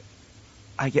 I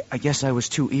guess I was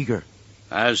too eager.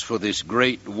 As for this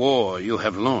great war you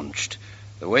have launched,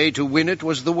 the way to win it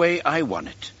was the way I won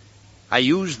it. I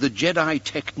used the Jedi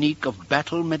technique of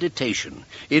battle meditation,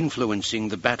 influencing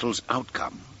the battle's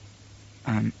outcome.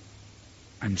 I'm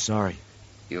sorry.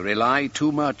 You rely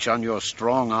too much on your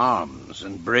strong arms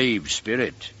and brave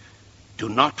spirit. Do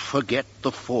not forget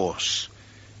the Force.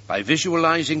 By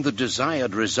visualizing the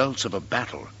desired results of a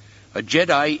battle, a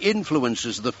Jedi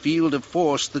influences the field of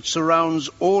force that surrounds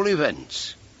all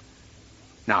events.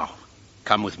 Now,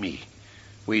 come with me.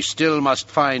 We still must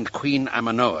find Queen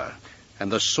Aminoa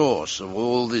and the source of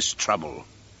all this trouble.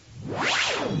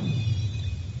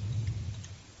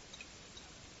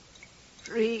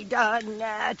 Frida,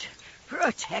 Nat,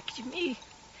 protect me.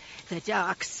 The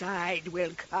dark side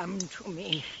will come to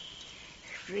me.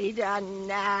 Frida,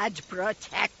 Nat,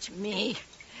 protect me.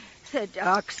 The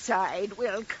dark side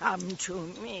will come to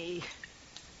me.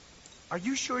 Are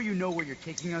you sure you know where you're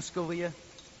taking us, Scalia?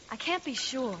 I can't be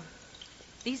sure.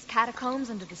 These catacombs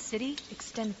under the city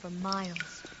extend for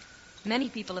miles. Many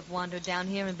people have wandered down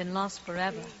here and been lost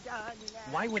forever.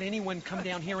 Why would anyone come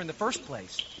down here in the first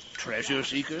place? Treasure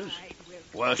seekers?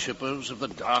 Worshippers of the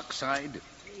dark side?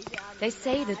 They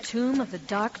say the tomb of the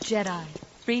Dark Jedi,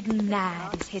 Freedom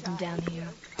Nad, is hidden down here.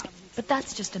 But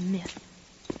that's just a myth.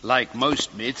 Like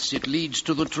most myths, it leads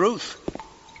to the truth.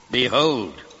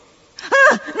 Behold.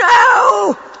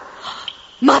 No!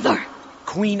 Mother!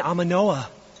 Queen Aminoa.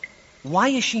 Why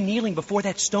is she kneeling before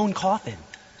that stone coffin?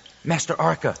 Master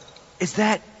Arca, is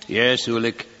that... Yes,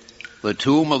 Ulik. The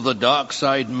tomb of the dark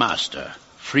side master,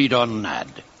 Freedon Nad.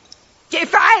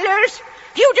 Defilers!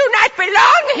 You do not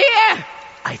belong here!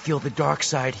 I feel the dark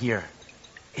side here.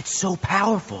 It's so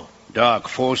powerful. Dark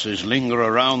forces linger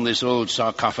around this old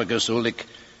sarcophagus, Ulik.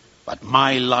 But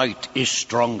my light is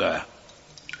stronger.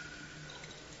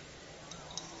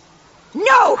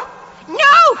 No!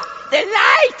 No! The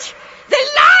light! The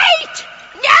light!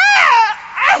 No!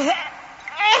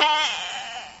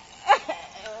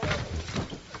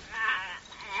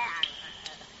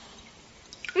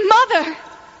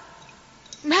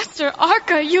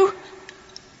 Jedi,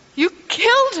 you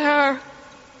killed her.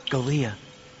 Galia.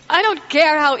 I don't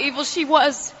care how evil she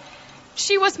was.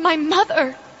 She was my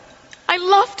mother. I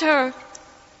loved her.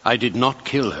 I did not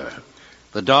kill her.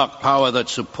 The dark power that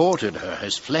supported her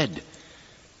has fled.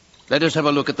 Let us have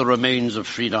a look at the remains of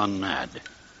Fridon Nad.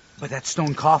 But that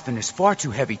stone coffin is far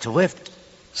too heavy to lift.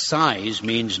 Size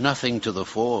means nothing to the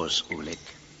Force, Ulik.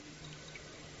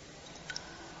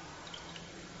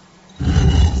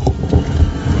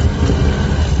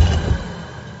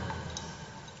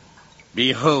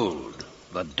 Behold,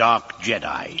 the Dark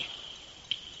Jedi.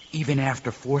 Even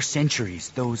after 4 centuries,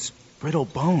 those brittle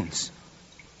bones,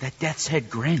 that death's head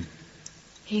grin.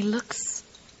 He looks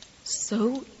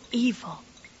so evil.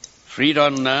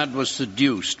 Fridon Nad was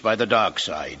seduced by the dark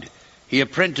side. He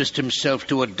apprenticed himself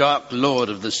to a dark lord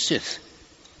of the Sith.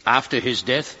 After his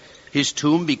death, his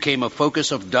tomb became a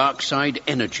focus of dark side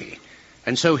energy,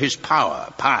 and so his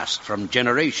power passed from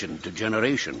generation to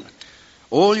generation.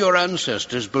 All your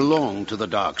ancestors belong to the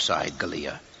dark side,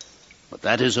 Galia. But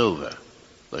that is over.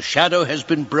 The shadow has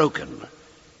been broken.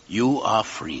 You are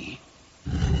free.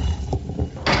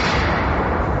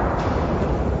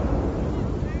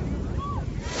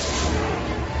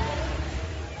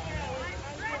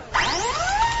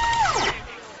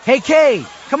 Hey, Kay!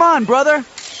 Come on, brother!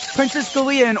 Princess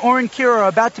Galia and Orin Kira are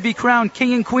about to be crowned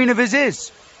king and queen of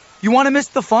Aziz. You want to miss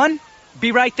the fun?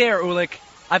 Be right there, Ulik.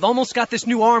 I've almost got this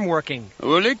new arm working.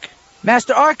 Ulik?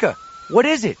 Master Arca, what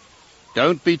is it?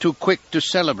 Don't be too quick to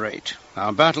celebrate.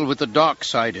 Our battle with the dark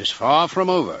side is far from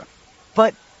over.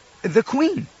 But the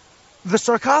queen, the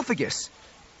sarcophagus,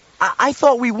 I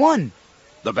thought we won.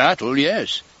 The battle,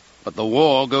 yes, but the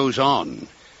war goes on.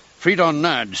 Fridon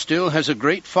Nad still has a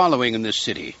great following in this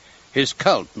city. His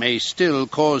cult may still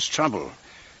cause trouble.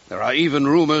 There are even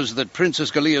rumors that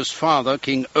Princess Galia's father,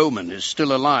 King Omen, is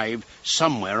still alive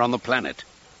somewhere on the planet.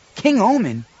 King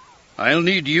Omen? I'll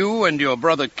need you and your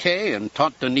brother Kay and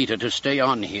Tot Danita to stay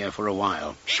on here for a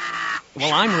while.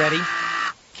 Well, I'm ready.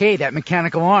 Kay, that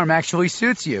mechanical arm actually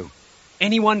suits you.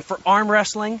 Anyone for arm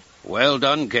wrestling? Well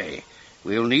done, Kay.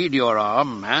 We'll need your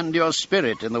arm and your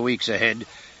spirit in the weeks ahead,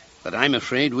 but I'm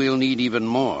afraid we'll need even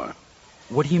more.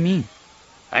 What do you mean?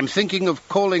 I'm thinking of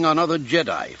calling on other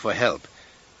Jedi for help.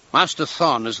 Master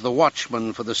Thon is the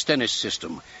watchman for the Stennis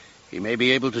system. He may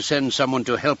be able to send someone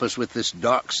to help us with this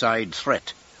dark side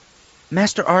threat.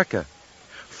 Master Arca,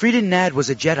 Fridon Nad was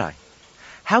a Jedi.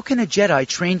 How can a Jedi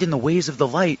trained in the ways of the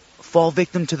light fall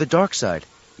victim to the dark side?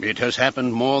 It has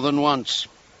happened more than once.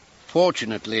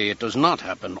 Fortunately, it does not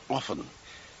happen often.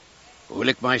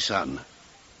 Ulik, my son,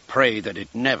 pray that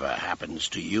it never happens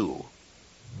to you.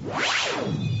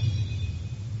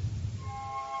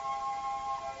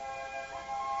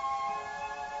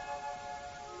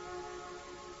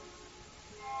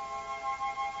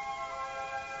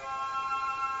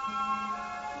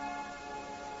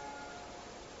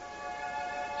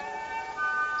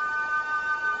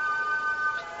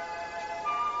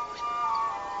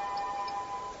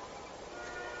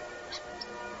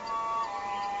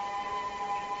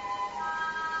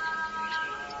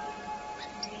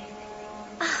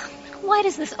 Why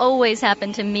does this always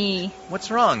happen to me? What's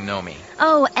wrong, Nomi?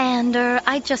 Oh, Ander,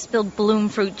 I just spilled bloom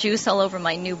fruit juice all over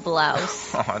my new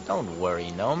blouse. Oh, don't worry,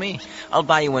 Nomi. I'll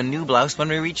buy you a new blouse when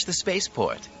we reach the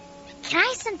spaceport. Can I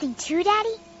have something too,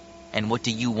 Daddy? And what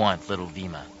do you want, little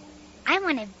Vima? I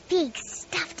want a big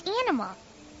stuffed animal.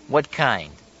 What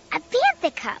kind? A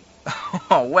bantha cup.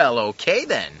 Oh, well, okay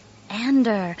then.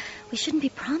 Ander, we shouldn't be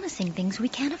promising things we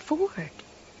can't afford.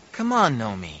 Come on,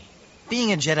 Nomi.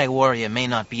 Being a Jedi warrior may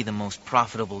not be the most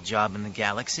profitable job in the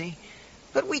galaxy,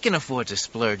 but we can afford to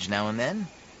splurge now and then.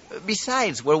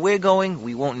 Besides, where we're going,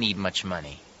 we won't need much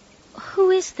money. Who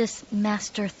is this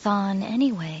Master Thon,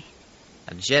 anyway?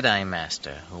 A Jedi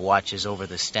Master who watches over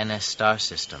the Stennis star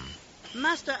system.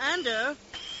 Master Ander.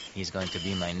 He's going to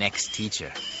be my next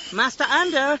teacher. Master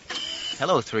Ander.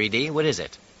 Hello, 3D. What is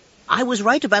it? I was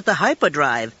right about the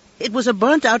hyperdrive. It was a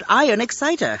burnt-out iron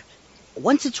exciter.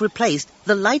 Once it's replaced,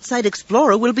 the Lightside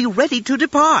Explorer will be ready to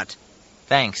depart.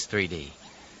 Thanks, 3D.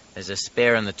 There's a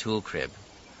spare in the tool crib.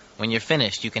 When you're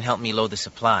finished, you can help me load the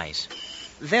supplies.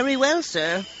 Very well,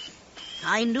 sir.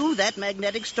 I knew that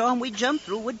magnetic storm we jumped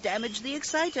through would damage the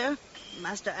exciter.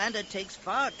 Master Ander takes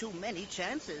far too many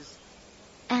chances.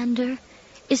 Ander,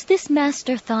 is this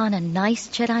Master Thon a nice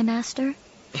Jedi Master?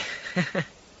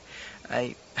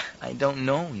 I don't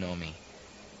know, Nomi.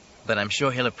 But I'm sure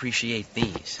he'll appreciate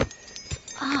these.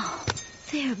 Oh,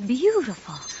 they're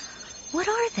beautiful. What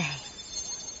are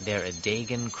they? They're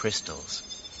Adagan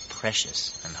crystals.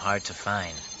 Precious and hard to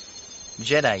find.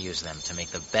 Jedi use them to make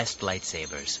the best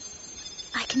lightsabers.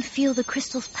 I can feel the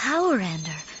crystal's power,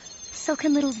 Ander. So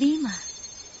can little Vima.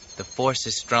 The Force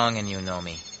is strong in you,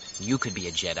 Nomi. You could be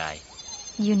a Jedi.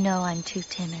 You know I'm too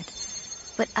timid.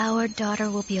 But our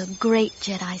daughter will be a great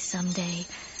Jedi someday,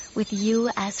 with you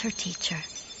as her teacher.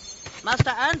 Master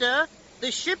Ander,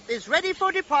 the ship is ready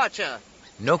for departure.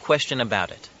 No question about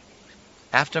it.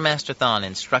 After Master Thon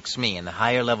instructs me in the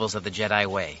higher levels of the Jedi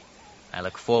way, I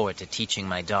look forward to teaching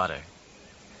my daughter.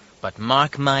 But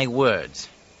mark my words.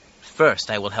 First,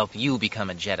 I will help you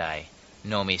become a Jedi,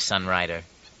 Nomi Sunrider.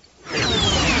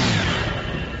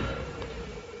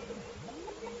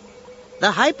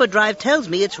 The hyperdrive tells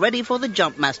me it's ready for the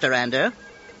jump, Master Ander.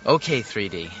 Okay,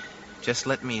 3D. Just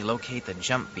let me locate the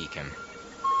jump beacon.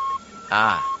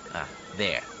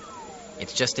 There.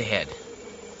 It's just ahead.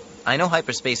 I know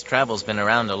hyperspace travel's been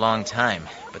around a long time,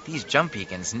 but these jump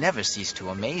beacons never cease to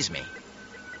amaze me.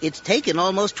 It's taken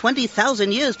almost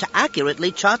 20,000 years to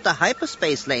accurately chart the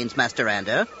hyperspace lanes, Master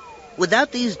Ander.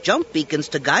 Without these jump beacons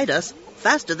to guide us,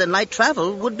 faster-than-light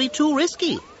travel would be too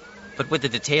risky. But with the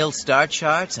detailed star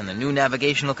charts and the new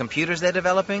navigational computers they're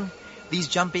developing, these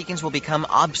jump beacons will become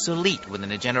obsolete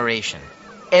within a generation.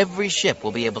 Every ship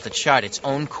will be able to chart its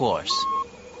own course.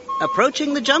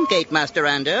 Approaching the jump gate, Master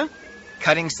Ander.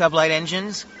 Cutting sublight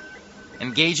engines.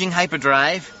 Engaging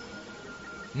hyperdrive.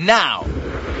 Now!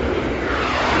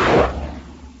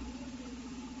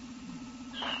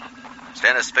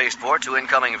 Stennis Spaceport to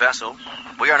incoming vessel.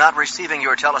 We are not receiving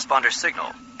your telesponder signal.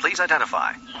 Please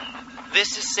identify.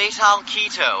 This is Satal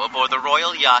Keto aboard the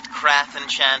royal yacht Krath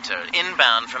Enchanter,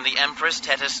 inbound from the Empress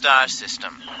Teta star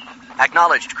system.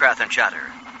 Acknowledged, Krath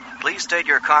Enchanter. Please state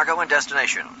your cargo and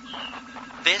destination.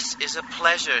 This is a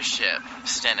pleasure ship,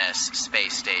 Stennis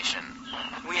Space Station.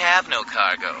 We have no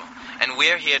cargo, and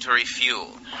we're here to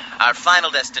refuel. Our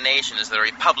final destination is the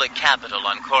Republic capital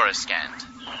on Coruscant.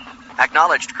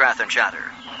 Acknowledged, Krath Enchanter.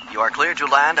 You are cleared to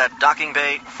land at Docking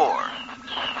Bay 4.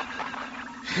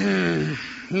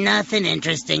 Nothing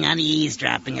interesting on the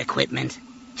eavesdropping equipment.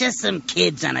 Just some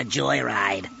kids on a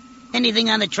joyride. Anything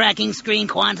on the tracking screen,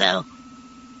 Quanto?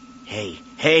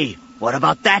 Hey, what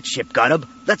about that ship, Gudub?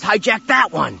 Let's hijack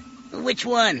that one. Which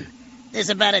one? There's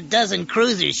about a dozen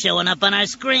cruisers showing up on our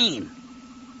screen.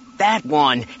 That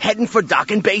one, heading for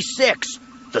Docking Bay 6.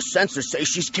 The sensors say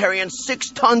she's carrying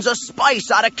 6 tons of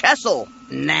spice out of Kessel.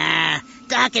 Nah,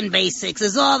 Docking Bay 6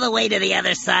 is all the way to the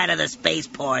other side of the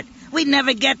spaceport. We'd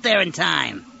never get there in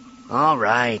time. All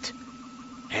right.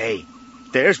 Hey,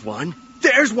 there's one.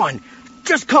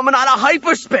 Just coming out of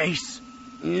hyperspace.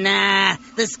 Nah,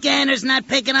 the scanner's not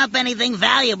picking up anything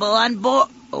valuable on board.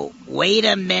 Oh, wait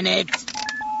a minute.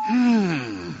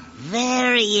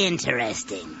 Very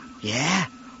interesting. Yeah?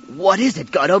 What is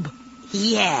it, Gudub?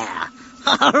 Yeah.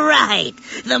 All right.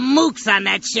 The mooks on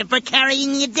that ship are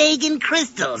carrying Dagan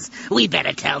crystals. We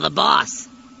better tell the boss.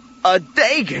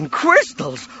 Dagan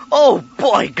crystals? Oh,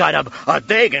 boy, Gudub.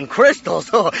 Dagan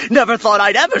crystals? Oh, never thought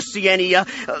I'd ever see any,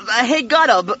 Hey,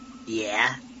 Gudub.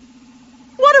 Yeah?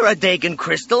 What are Dagan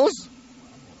crystals?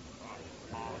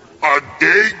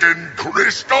 Dagan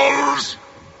crystals?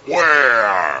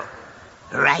 Where?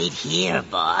 Right here,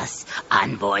 boss.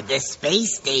 On board the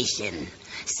space station.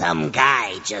 Some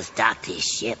guy just docked his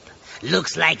ship.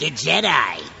 Looks like a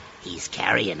Jedi. He's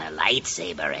carrying a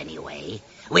lightsaber anyway.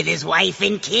 With his wife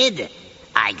and kid.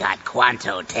 I got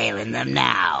Quanto tailing them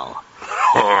now.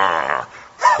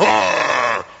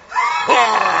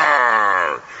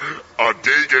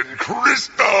 Dagan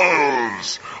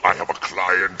crystals! I have a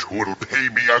client who'll pay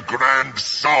me a grand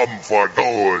sum for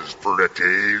those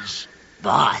pretties.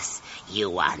 Boss, you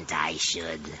want I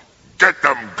should. Get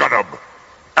them, Gudub,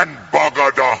 and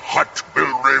Bogga the Hutt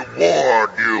will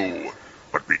reward you.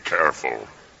 But be careful,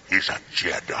 he's a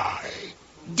Jedi.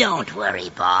 Don't worry,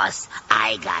 boss.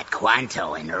 I got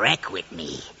Quanto and Rek with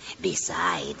me.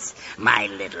 Besides, my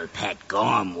little pet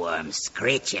Gormworm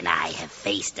Scritch and I have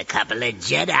faced a couple of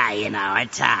Jedi in our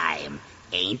time.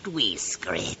 Ain't we,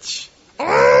 Scritch?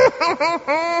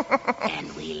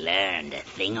 And we learned a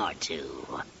thing or two.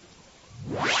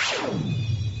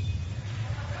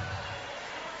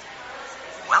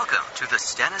 Welcome to the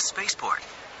Stennis Spaceport.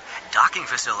 Docking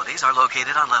facilities are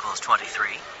located on levels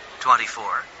 23,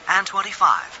 24, and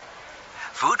 25.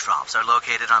 Food troughs are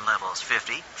located on levels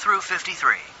 50 through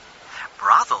 53.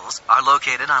 Brothels are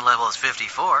located on levels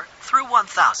 54 through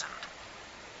 1000.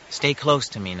 Stay close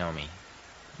to me, Nomi.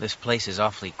 This place is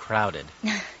awfully crowded.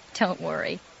 Don't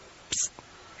worry. Psst.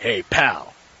 Hey,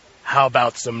 pal. How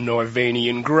about some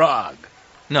Norvanian grog?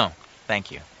 No,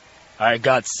 thank you. I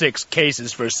got 6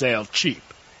 cases for sale cheap.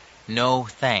 No,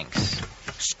 thanks.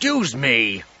 Excuse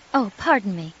me. Oh,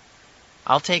 pardon me.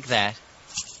 I'll take that.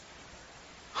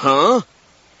 Huh?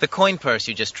 The coin purse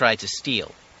you just tried to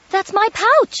steal. That's my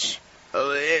pouch.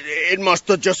 It must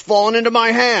have just fallen into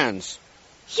my hands.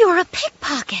 You're a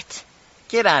pickpocket.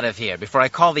 Get out of here before I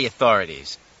call the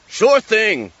authorities. Sure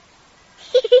thing.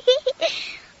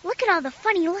 Look at all the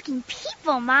funny-looking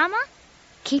people, Mama.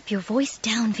 Keep your voice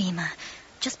down, Vima.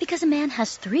 Just because a man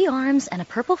has 3 arms and a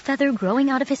purple feather growing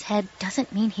out of his head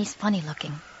doesn't mean he's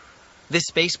funny-looking. This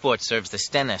spaceport serves the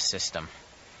Stennis system.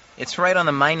 It's right on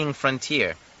the mining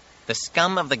frontier. The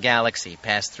scum of the galaxy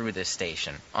pass through this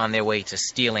station, on their way to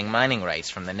stealing mining rights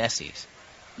from the Nessies.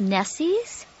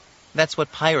 Nessies? That's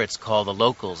what pirates call the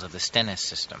locals of the Stennis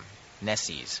system.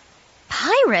 Nessies.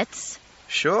 Pirates?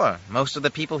 Sure, most of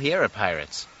the people here are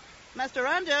pirates. Master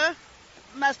Ander!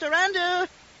 Master Ander!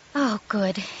 Oh,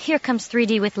 good. Here comes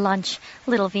 3D with lunch.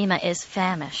 Little Vima is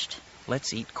famished.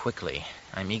 Let's eat quickly.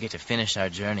 I'm eager to finish our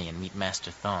journey and meet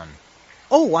Master Thon.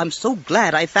 Oh, I'm so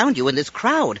glad I found you in this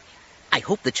crowd. I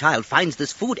hope the child finds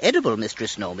this food edible,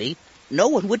 Mistress Nomi. No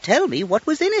one would tell me what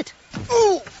was in it.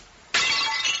 Ooh!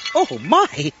 Oh,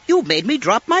 my! You made me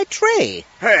drop my tray.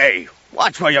 Hey,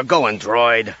 watch where you're going,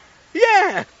 droid.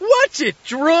 Yeah, watch it,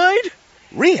 droid.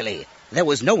 Really? There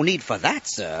was no need for that,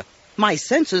 sir. My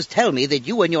senses tell me that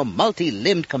you and your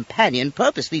multi-limbed companion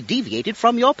purposely deviated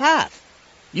from your path.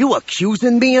 You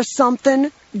accusing me of something,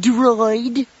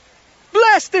 droid?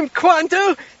 Blast him,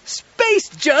 Quanto! Space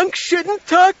junk shouldn't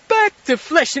talk back to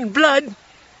flesh and blood.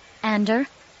 Ander,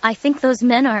 I think those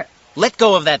men are... Let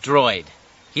go of that droid.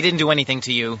 He didn't do anything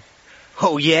to you.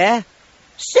 Oh, yeah?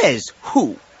 Says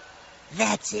who?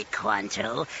 That's it,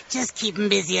 Quanto. Just keep him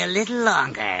busy a little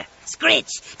longer.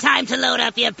 Scritch, time to load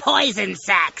up your poison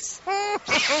sacks.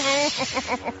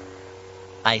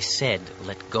 I said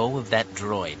let go of that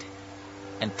droid.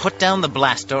 And put down the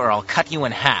blaster or I'll cut you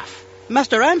in half.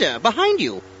 Master Ander, behind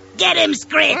you. Get him,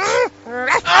 Scritch!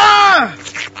 Ah!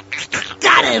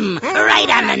 Got him! Right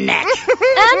on the neck!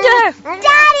 Ander!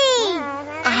 Daddy!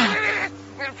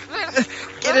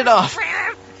 Get it off!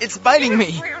 It's biting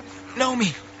me!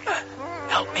 Nomi!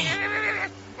 Help me!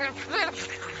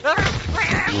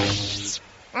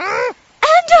 Ander!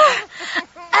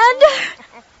 Ander!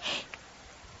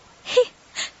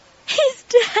 He's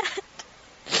dead!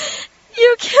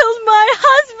 You killed my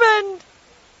husband!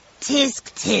 Tisk,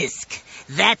 tisk.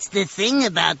 That's the thing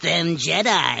about them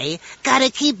Jedi. Gotta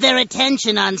keep their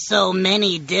attention on so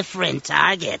many different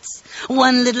targets.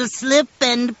 One little slip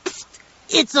and pfft,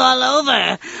 it's all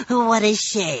over. What a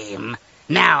shame.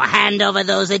 Now hand over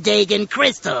those Adagan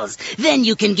crystals. Then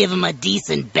you can give them a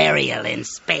decent burial in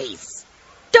space.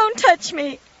 Don't touch me.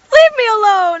 Leave me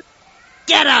alone.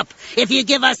 Get up! If you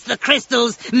give us the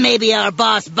crystals, maybe our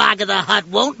boss Bogga the Hutt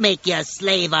won't make you a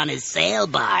slave on his sail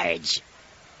barge.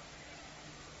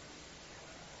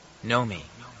 Nomi.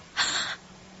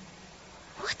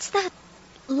 What's that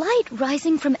light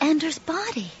rising from Ander's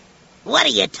body? What are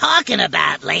you talking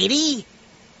about, lady?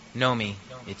 Nomi,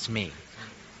 it's me.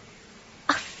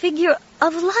 A figure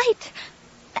of light.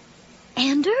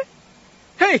 Ander?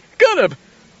 Hey, Gundam!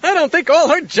 I don't think all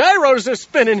her gyros are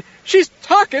spinning. She's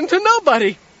talking to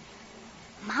nobody.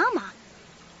 Mama,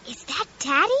 is that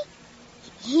Daddy?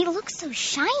 He looks so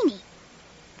shiny.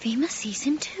 Vima sees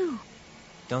him too.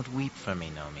 Don't weep for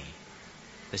me, Nomi.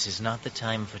 This is not the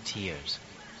time for tears.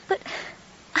 But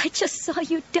I just saw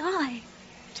you die.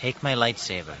 Take my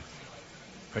lightsaber.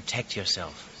 Protect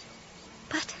yourself.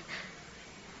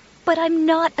 But I'm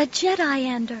not a Jedi,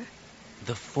 Ander.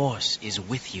 The Force is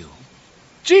with you.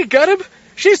 Gee, Gundam,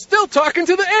 she's still talking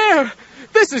to the air.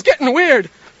 This is getting weird.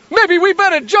 Maybe we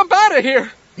better jump out of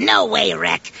here. No way,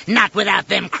 Rek. Not without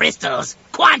them crystals.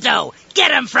 Quanto,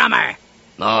 get 'em from her.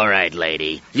 All right,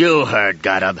 lady. You heard,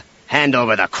 Gundam. Hand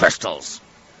over the crystals.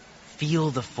 Feel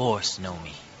the Force,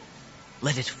 Nomi.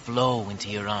 Let it flow into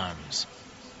your arms.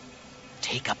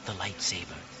 Take up the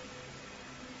lightsaber.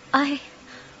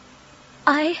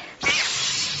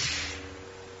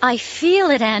 I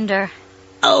feel it, Ander.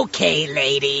 Okay,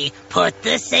 lady. Put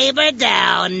the saber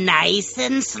down nice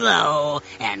and slow,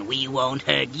 and we won't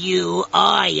hurt you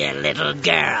or your little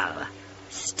girl.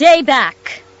 Stay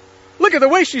back. Look at the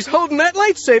way she's holding that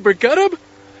lightsaber, Gundam.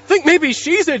 Think maybe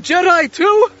she's a Jedi,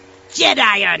 too?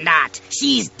 Jedi or not,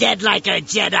 she's dead like her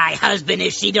Jedi husband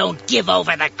if she don't give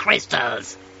over the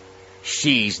crystals.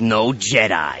 She's no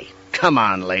Jedi. Come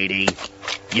on, lady.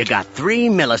 You got 3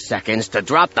 milliseconds to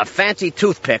drop the fancy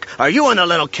toothpick, or you and the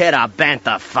little kid are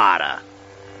bantha fodder.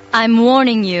 I'm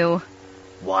warning you.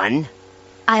 1.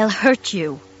 I'll hurt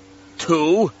you.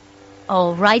 2.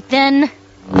 All right, then.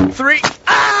 3.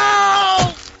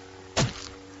 Ow!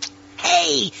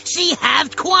 Hey, she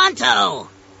halved Quanto.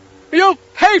 You'll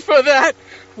pay for that,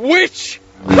 witch!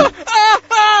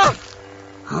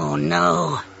 Oh,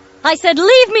 no. I said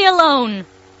leave me alone.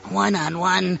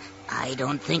 1-on-1, I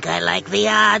don't think I like the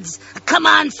odds. Come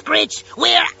on, Scritch,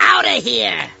 we're out of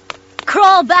here.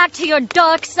 Crawl back to your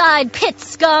dark side, pit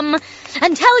scum,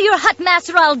 and tell your hut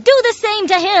master I'll do the same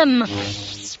to him.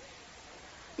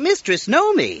 Mistress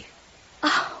Nomi.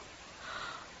 Oh,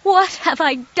 what have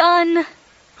I done?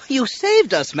 You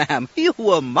saved us, ma'am. You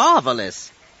were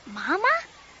marvelous. Mama?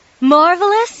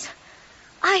 Marvelous?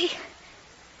 I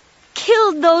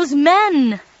killed those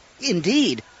men.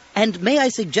 Indeed. And may I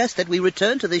suggest that we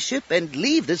return to the ship and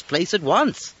leave this place at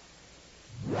once?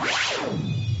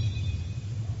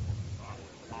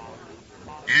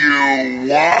 You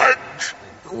what?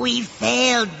 We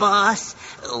failed, boss.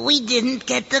 We didn't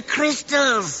get the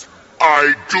crystals.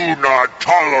 I do not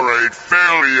tolerate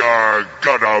failure,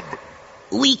 Gundam.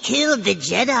 We killed the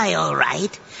Jedi, all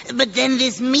right. But then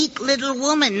this meek little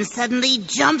woman suddenly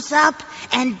jumps up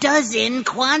and does in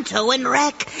Quanto and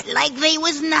Wreck like they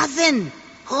was nothing.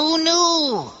 Who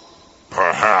knew?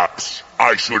 Perhaps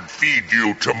I should feed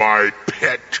you to my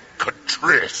pet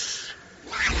Catrice.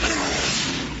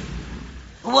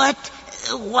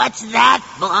 What's that,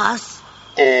 boss?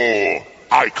 Oh,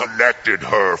 I collected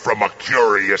her from a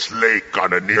curious lake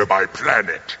on a nearby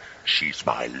planet. She's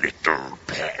my little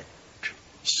pet.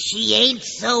 She ain't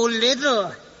so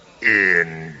little.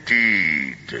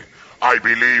 Indeed. I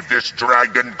believe this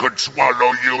dragon could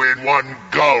swallow you in one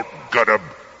gulp, Gundam.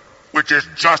 Which is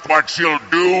just what she'll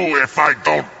do if I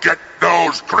don't get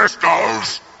those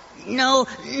crystals.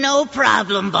 No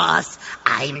problem, boss.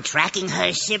 I'm tracking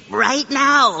her ship right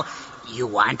now. You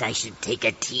want I should take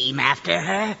a team after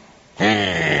her?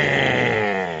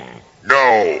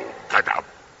 No, Gundam.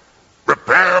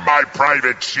 Prepare my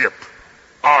private ship.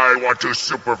 I want to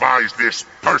supervise this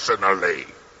personally.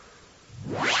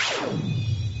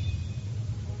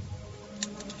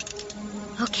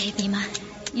 Okay, Bima.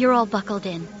 You're all buckled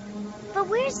in. But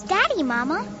where's Daddy,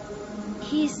 Mama?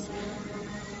 He's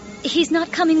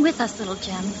not coming with us, little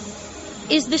gem.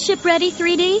 Is the ship ready,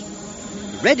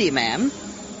 3D? Ready, ma'am.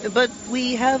 But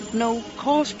we have no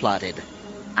course plotted.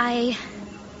 I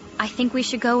think we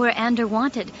should go where Ander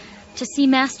wanted, to see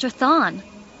Master Thon.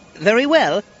 Very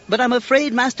well, but I'm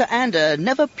afraid Master Ander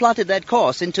never plotted that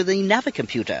course into the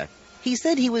navicomputer. He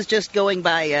said he was just going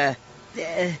by,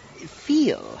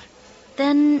 feel.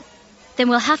 Then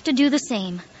we'll have to do the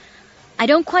same. I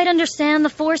don't quite understand the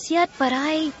Force yet, but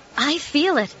I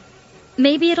feel it.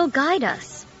 Maybe it'll guide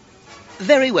us.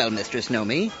 Very well, Mistress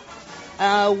Nomi.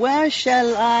 Where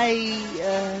shall I,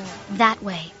 That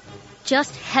way.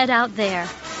 Just head out there,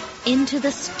 into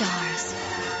the stars.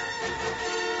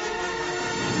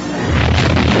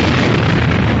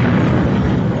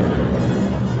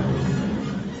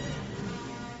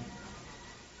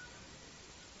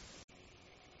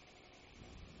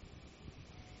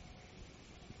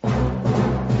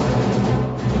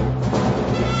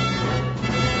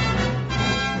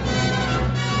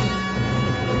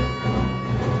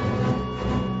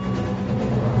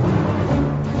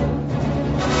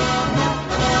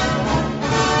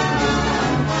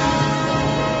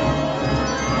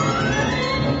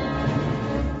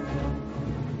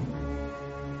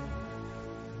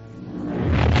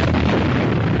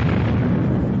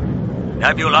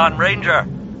 Nebulon Ranger,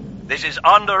 this is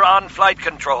Onderon Flight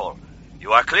Control.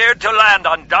 You are cleared to land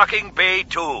on Docking Bay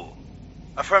 2.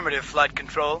 Affirmative, Flight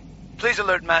Control. Please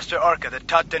alert Master Arca that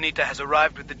Tat Danita has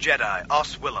arrived with the Jedi,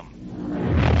 Os Willem.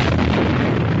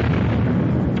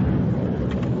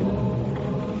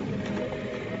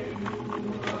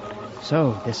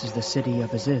 So, this is the city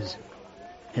of Aziz.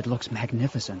 It looks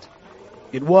magnificent.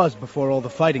 It was before all the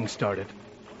fighting started.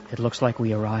 It looks like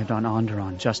we arrived on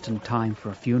Onderon just in time for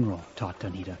a funeral, Tat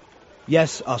Danita.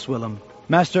 Yes, Os Willem.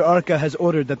 Master Arca has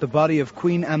ordered that the body of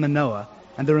Queen Aminoa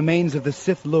and the remains of the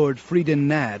Sith Lord Freedin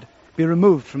Nad be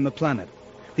removed from the planet.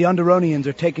 The Onderonians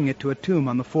are taking it to a tomb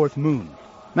on the fourth moon.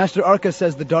 Master Arca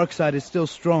says the dark side is still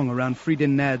strong around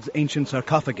Freedin Nad's ancient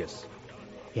sarcophagus.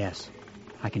 Yes,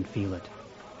 I can feel it.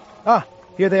 Ah,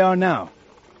 here they are now.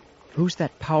 Who's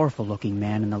that powerful-looking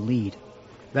man in the lead?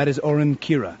 That is Oren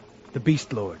Kira, the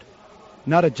Beast Lord.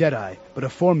 Not a Jedi, but a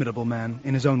formidable man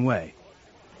in his own way.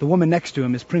 The woman next to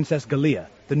him is Princess Galia,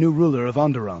 the new ruler of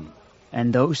Onderon.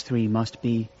 And those three must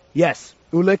be... Yes,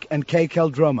 Ulik and Kay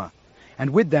Keldroma. And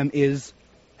with them is...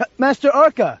 Master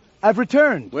Arca! I've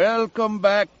returned! Welcome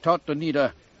back, Tat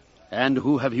Danita. And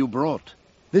who have you brought?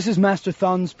 This is Master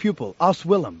Thon's pupil, Os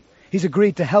Willem. He's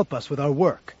agreed to help us with our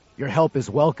work. Your help is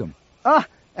welcome. Ah,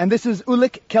 and this is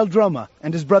Ulik Keldroma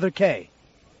and his brother Kay.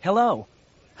 Hello.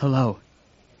 Hello.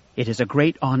 It is a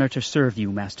great honor to serve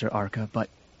you, Master Arca, but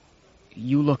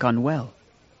you look unwell.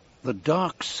 The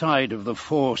dark side of the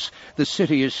Force, the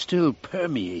city is still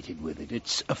permeated with it.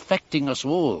 It's affecting us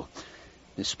all.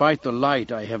 Despite the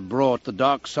light I have brought, the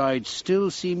dark side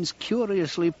still seems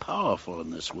curiously powerful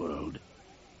in this world.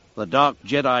 The Dark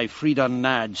Jedi Freedon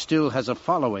Nad still has a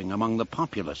following among the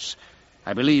populace.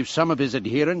 I believe some of his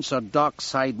adherents are dark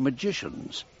side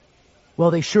magicians.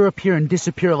 Well, they sure appear and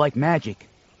disappear like magic.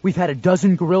 We've had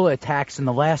 12 guerrilla attacks in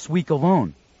the last week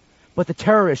alone. But the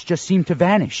terrorists just seem to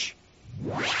vanish.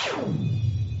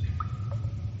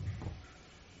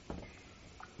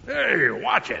 Hey,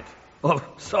 watch it. Oh,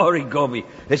 sorry, Gomi.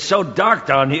 It's so dark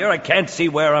down here, I can't see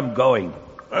where I'm going.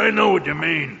 I know what you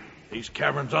mean. These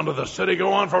caverns under the city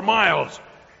go on for miles,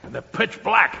 and they're pitch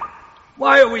black.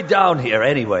 Why are we down here,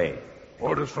 anyway?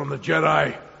 Orders from the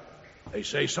Jedi. They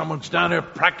say someone's down here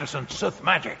practicing Sith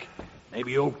magic.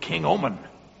 Maybe old King Omen.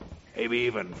 Maybe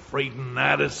even Freedon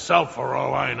Nad himself, for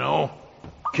all I know.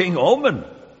 King Omen?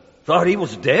 Thought he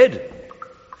was dead.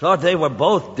 Thought they were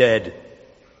both dead.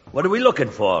 What are we looking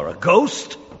for, a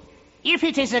ghost? If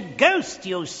it is a ghost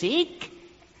you seek,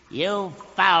 you've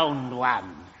found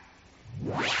one.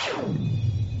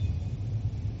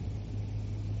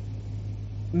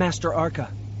 Master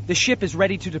Arca, the ship is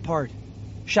ready to depart.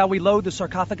 Shall we load the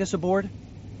sarcophagus aboard?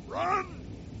 Run!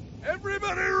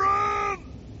 Everybody run!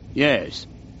 Yes.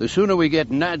 The sooner we get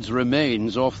Nad's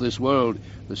remains off this world,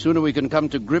 the sooner we can come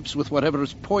to grips with whatever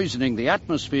is poisoning the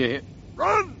atmosphere here.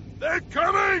 Run! They're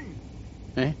coming!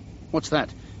 Eh? What's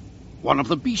that? One of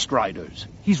the Beast Riders.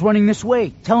 He's running this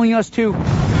way, telling us to...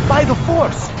 By the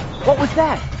Force! What was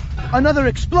that? Another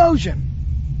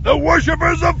explosion! The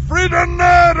worshippers of Freedon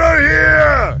Nad are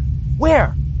here!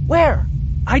 Where? Where?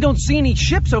 I don't see any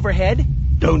ships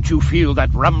overhead. Don't you feel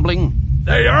that rumbling?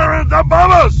 They aren't above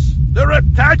us! They're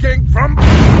attacking from...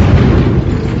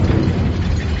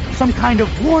 Some kind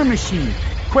of war machine,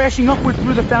 crashing upward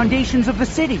through the foundations of the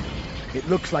city. It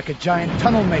looks like a giant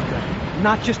tunnel maker.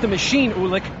 Not just a machine,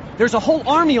 Ulik. There's a whole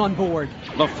army on board.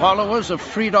 The followers of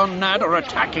Freedon Nad are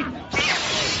attacking.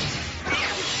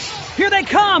 Here they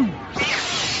come!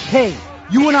 Hey,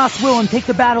 you and Oswillum take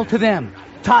the battle to them.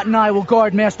 Tot and I will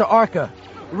guard Master Arca.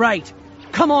 Right.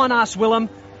 Come on, Oswillum.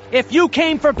 If you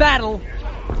came for battle...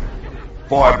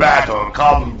 For battle,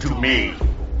 come to me.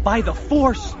 By the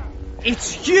Force,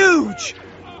 it's huge!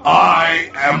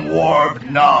 I am Warb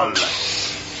Null,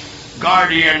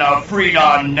 guardian of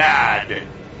Freedon Nad.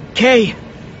 Kay,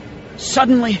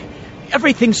 suddenly,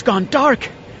 everything's gone dark.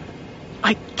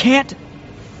 I can't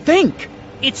think.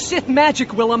 It's Sith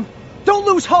magic, Willem. Don't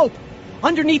lose hope.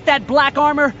 Underneath that black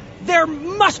armor, there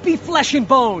must be flesh and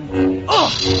bone.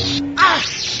 Ugh! Ah!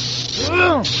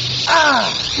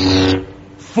 Ah!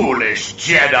 Foolish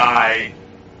Jedi.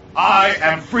 I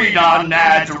am Freedon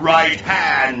Nad's right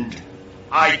hand.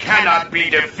 I cannot be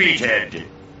defeated.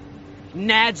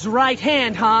 Nad's right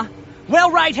hand, huh?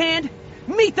 Well, right hand,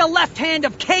 meet the left hand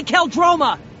of Kay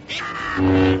Keldroma.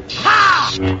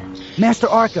 Ha! Master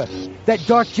Arca, that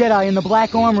dark Jedi in the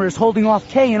black armor is holding off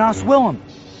Kay and Oswillum.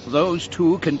 Those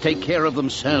two can take care of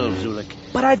themselves, Ulik.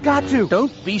 But I've got to.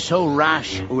 Don't be so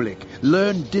rash, Ulik.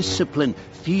 Learn discipline.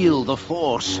 Feel the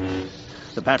Force.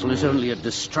 The battle is only a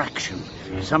distraction.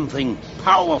 Something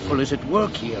powerful is at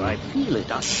work here. I feel it.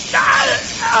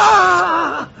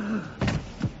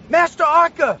 Master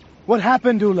Arca! What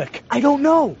happened, Ulik? I don't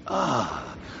know.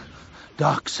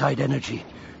 Dark side energy.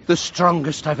 The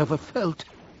strongest I've ever felt.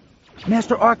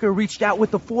 Master Arca reached out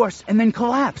with the Force and then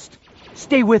collapsed.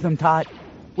 Stay with him, Tot.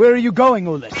 Where are you going,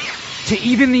 Ulik? To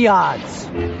even the odds.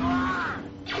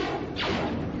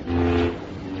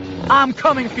 I'm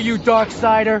coming for you,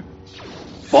 Darksider.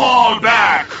 Fall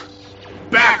back!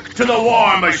 Back to the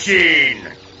war machine!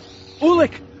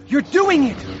 Ulik, you're doing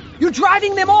it! You're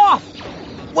driving them off!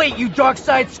 Wait, you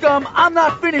Darkside scum! I'm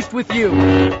not finished with you!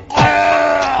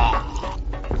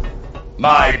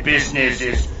 My business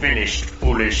is finished,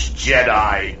 foolish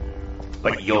Jedi.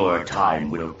 But your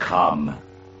time will come.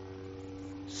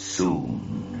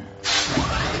 Soon.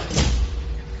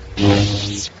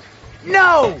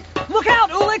 No! Look out,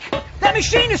 Ulik! That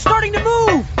machine is starting to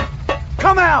move!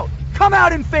 Come out! Come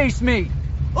out and face me!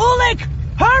 Ulik!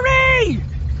 Hurry!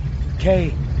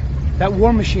 Kay, that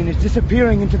war machine is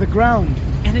disappearing into the ground.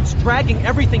 And it's dragging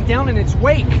everything down in its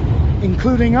wake.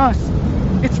 Including us.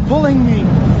 It's pulling me.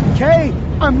 Kay,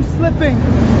 I'm slipping.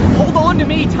 Hold on to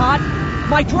me, Todd.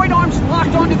 My droid arm's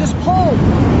locked onto this pole.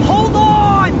 Hold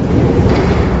on!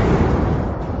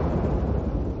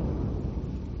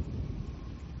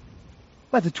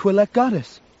 By the Twi'lek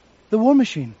goddess. The war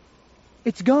machine.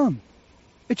 It's gone.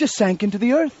 It just sank into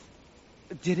the earth.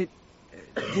 Did it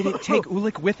take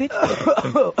Ulik with it?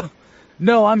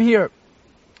 No, I'm here.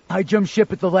 I jumped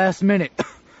ship at the last minute.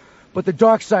 but the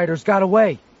Darksiders got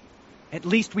away. At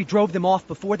least we drove them off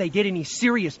before they did any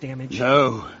serious damage.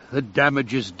 No, the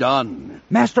damage is done.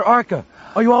 Master Arca,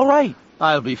 are you all right?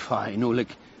 I'll be fine, Ulik.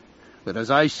 But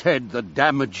as I said, the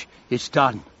damage is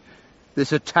done.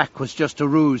 This attack was just a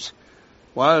ruse.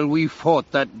 While we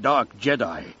fought that dark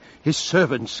Jedi, his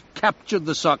servants captured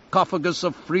the sarcophagus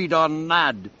of Freedon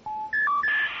Nad.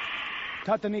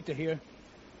 Tatanita here.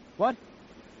 What?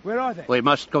 Where are they? We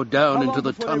must go down How into long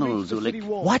the before they reach tunnels, the Ulik. city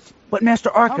walls? What? But Master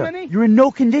How Arca, many? you're in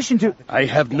no condition to... I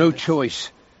have no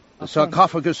choice. The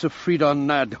sarcophagus of Freedon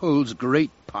Nad holds great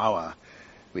power.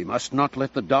 We must not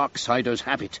let the Darksiders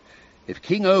have it. If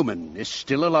King Omen is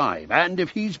still alive, and if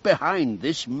he's behind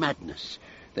this madness,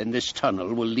 then this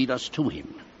tunnel will lead us to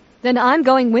him. Then I'm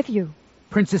going with you.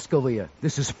 Princess Galea,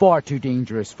 this is far too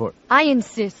dangerous for... I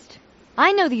insist.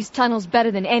 I know these tunnels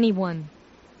better than anyone.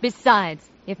 Besides,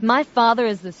 if my father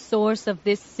is the source of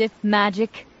this Sith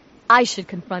magic, I should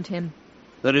confront him.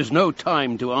 There is no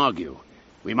time to argue.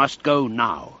 We must go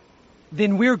now.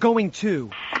 Then we're going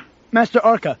too. Master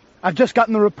Arca, I've just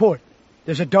gotten the report.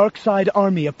 There's a dark side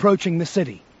army approaching the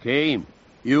city. Okay,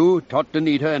 you,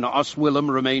 Tatanita, and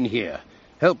Oswillem remain here.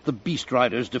 Help the Beast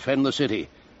Riders defend the city.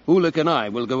 Ulik and I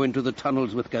will go into the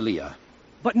tunnels with Galea.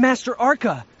 But Master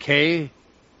Arca... Kay,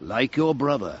 like your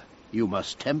brother, you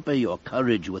must temper your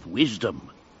courage with wisdom.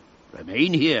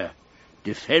 Remain here.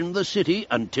 Defend the city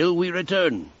until we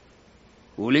return.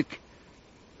 Ulik,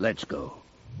 let's go.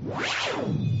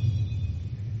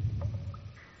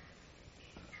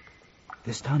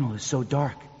 This tunnel is so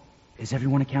dark. Is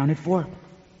everyone accounted for?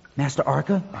 Master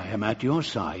Arca? I am at your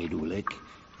side, Ulik.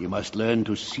 You must learn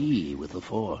to see with the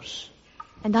Force.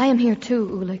 And I am here too,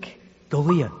 Ulik.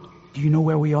 Galea, do you know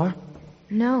where we are?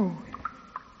 No.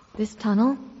 This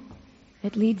tunnel,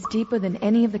 it leads deeper than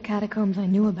any of the catacombs I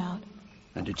knew about.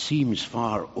 And it seems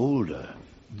far older,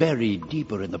 buried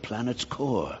deeper in the planet's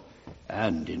core,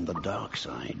 and in the dark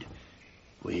side.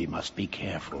 We must be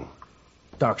careful.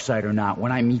 Dark side or not,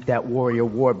 when I meet that warrior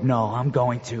warp, no, I'm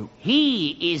going to.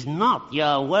 He is not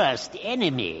your worst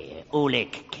enemy,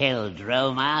 Ulik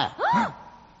Keldroma.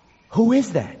 Who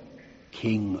is that?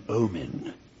 King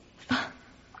Omen.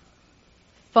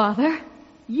 Father?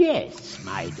 Yes,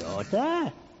 my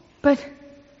daughter. But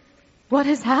what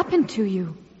has happened to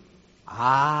you?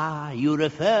 Ah, you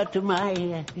refer to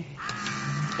my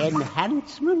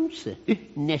enhancements?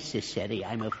 Necessary,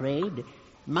 I'm afraid.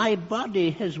 My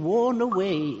body has worn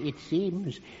away, it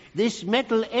seems. This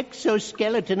metal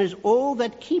exoskeleton is all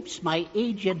that keeps my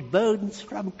aged bones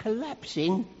from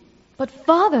collapsing. But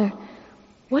Father,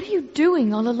 what are you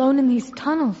doing all alone in these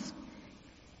tunnels?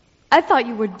 I thought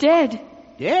you were dead.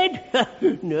 Dead?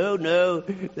 No.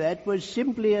 That was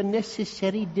simply a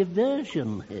necessary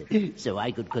diversion, so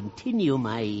I could continue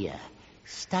my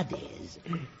studies.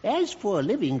 As for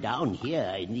living down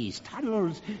here in these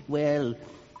tunnels, well,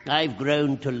 I've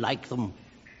grown to like them.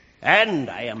 And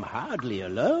I am hardly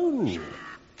alone.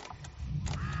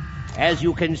 As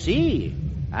you can see,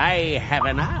 I have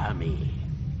an army.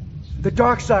 The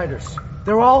Darksiders.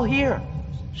 They're all here.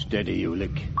 Steady,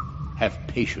 Ulik. Have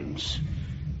patience.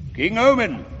 King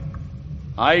Omen,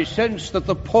 I sense that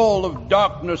the pall of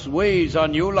darkness weighs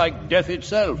on you like death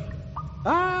itself.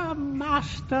 Ah,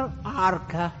 Master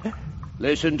Arca.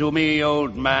 Listen to me,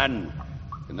 old man.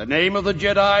 In the name of the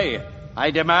Jedi,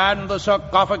 I demand the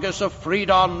sarcophagus of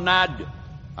Freedon Nad.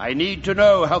 I need to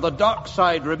know how the dark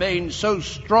side remains so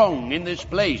strong in this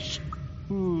place.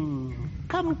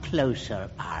 Come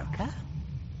closer, Arca.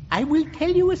 I will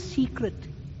tell you a secret.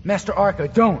 Master Arca,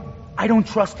 don't. I don't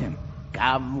trust him.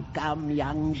 Come,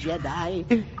 young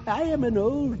Jedi. I am an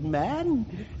old man.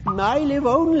 I live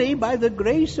only by the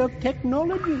grace of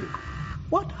technology.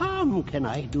 What harm can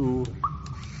I do?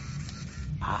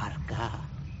 Arca.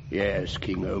 Yes,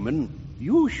 King Omen.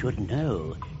 You should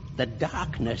know the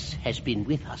darkness has been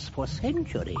with us for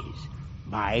centuries.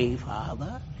 My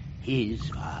father, his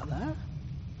father.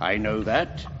 I know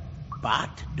that.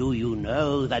 But do you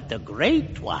know that the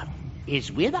Great One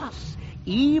is with us,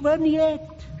 even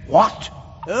yet? What?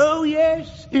 Oh,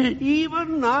 yes,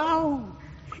 even now.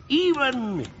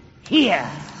 Even here.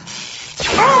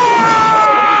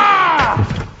 Ah!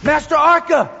 Master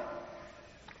Arca!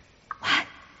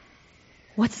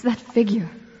 What's that figure?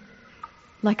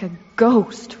 Like a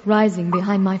ghost rising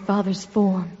behind my father's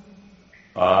form.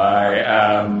 I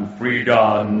am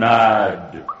Freedon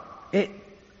Nad.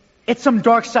 It's some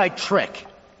dark side trick.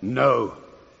 No,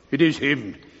 it is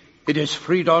him. It is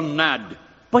Freedon Nad.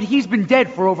 But he's been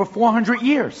dead for over 400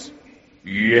 years.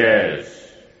 Yes,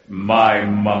 my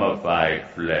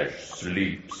mummified flesh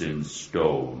sleeps in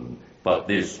stone, But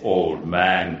this old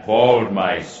man called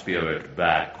my spirit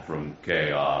back from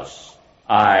chaos.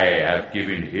 I have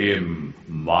given him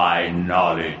my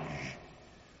knowledge.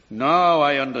 Now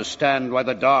I understand why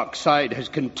the dark side has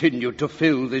continued to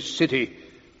fill this city.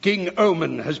 King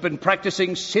Omen has been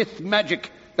practicing Sith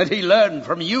magic that he learned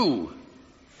from you.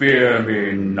 Fear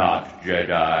me not,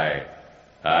 Jedi.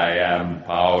 I am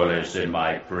powerless in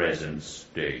my present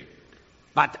state.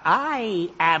 But I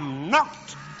am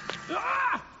not.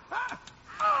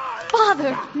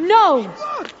 Father, no!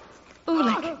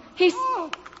 Ulik,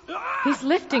 he's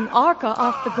lifting Arca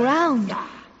off the ground.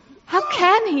 How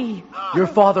can he? Your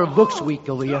father looks weak,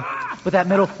 Galea, but that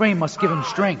metal frame must give him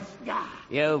strength.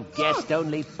 You've guessed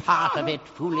only part of it,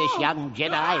 foolish young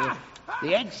Jedi.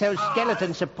 The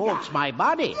exoskeleton supports my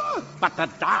body, but the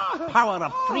dark power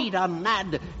of Freedom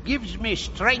Nad gives me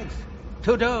strength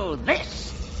to do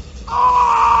this.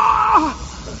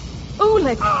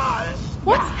 Ulik,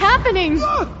 what's happening?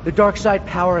 The dark side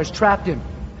power has trapped him.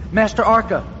 Master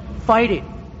Arca, fight it.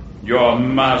 Your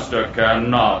master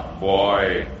cannot,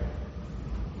 boy.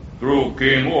 Through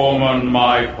King Omen,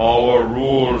 my power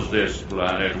rules this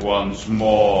planet once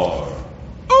more.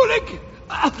 Ulik!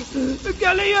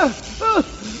 Galea!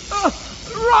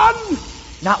 Run!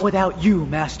 Not without you,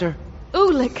 Master.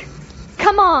 Ulik,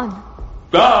 come on.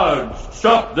 Guards,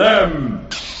 stop them!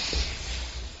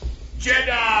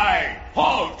 Jedi,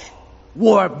 halt!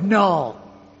 Warp null.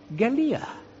 Galea,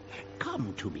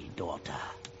 come to me, daughter.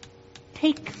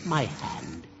 Take my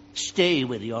hand. Stay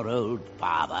with your old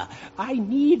father. I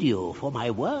need you for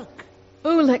my work.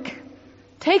 Ulik,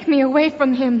 take me away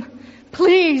from him.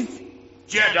 Please.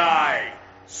 Jedi,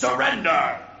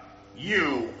 surrender!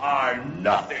 You are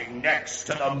nothing next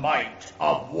to the might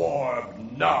of Warp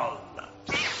Null.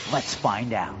 Let's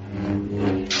find out.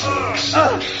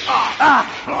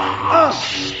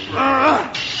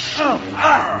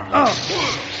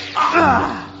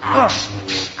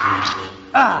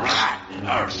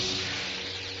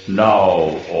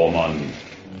 Now, Omen,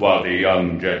 while the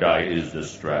young Jedi is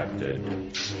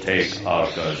distracted, take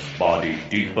Arca's body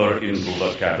deeper into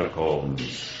the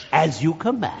catacombs. As you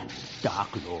command, Dark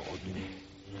Lord.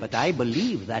 But I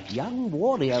believe that young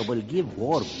warrior will give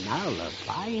Warp Null a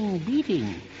fine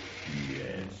beating.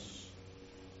 Yes.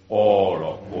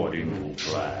 All according to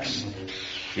plan.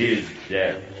 His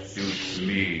death suits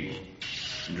me,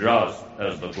 just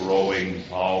as the growing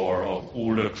power of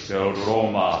Ulik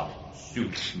Roma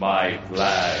suits my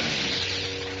plan.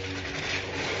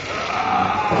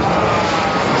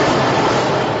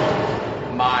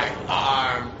 My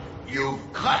arm,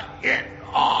 you've cut it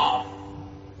off.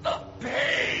 The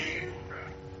pain.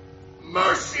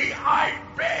 Mercy, I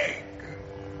beg.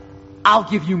 I'll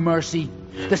give you mercy.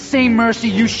 The same mercy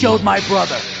you showed my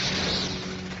brother.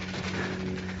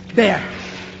 There.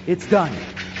 It's done.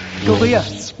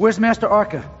 Galea, where's Master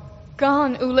Arca?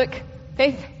 Gone, Ulik.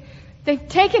 They've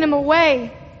taken him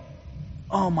away.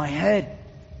 Oh, my head.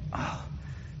 Oh,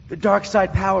 the dark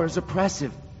side power is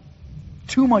oppressive.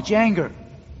 Too much anger.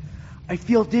 I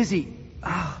feel dizzy.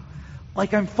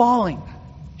 Like I'm falling.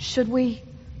 Should we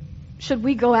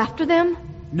go after them?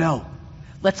 No.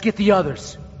 Let's get the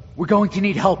others. We're going to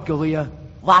need help, Galea.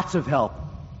 Lots of help.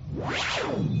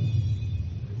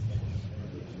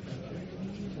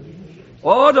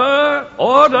 Order!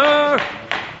 Order!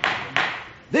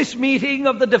 This meeting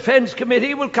of the Defense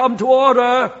Committee will come to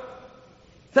order.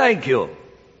 Thank you.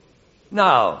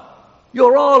 Now,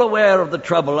 you're all aware of the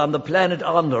trouble on the planet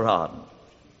Onderon.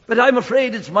 But I'm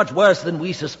afraid it's much worse than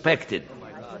we suspected.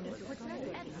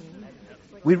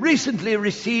 We recently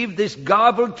received this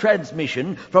garbled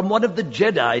transmission from one of the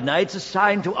Jedi Knights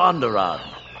assigned to Onderon.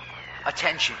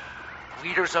 Attention,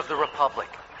 leaders of the Republic.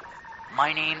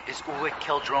 My name is Ulik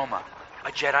Keldroma,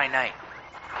 a Jedi Knight.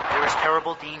 There is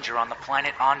terrible danger on the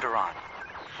planet Onderon.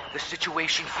 The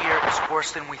situation here is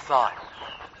worse than we thought.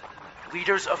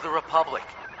 Leaders of the Republic,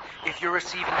 if you're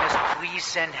receiving this, please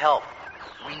send help.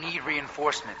 We need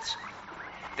reinforcements.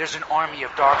 There's an army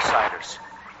of Darksiders,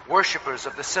 worshippers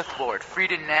of the Sith Lord,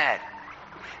 Freedom Nad.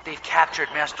 They've captured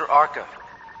Master Arca.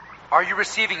 Are you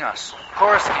receiving us?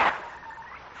 Coruscant.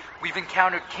 We've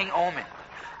encountered King Omen,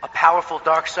 a powerful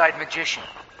Darkside magician.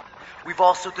 We've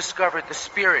also discovered the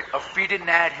spirit of Freedom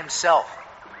Nad himself.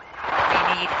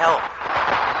 We need help.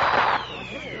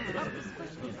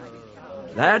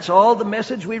 That's all the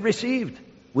message we received.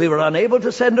 We were unable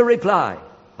to send a reply.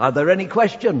 Are there any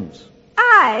questions?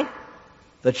 Aye.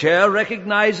 The chair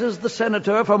recognizes the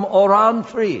senator from Oran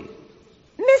 3.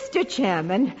 Mr.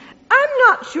 Chairman, I'm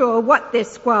not sure what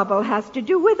this squabble has to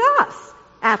do with us.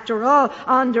 After all,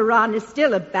 Onderon is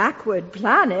still a backward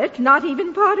planet, not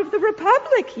even part of the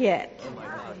Republic yet.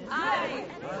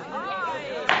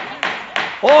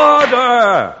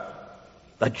 Order!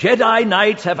 The Jedi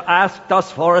Knights have asked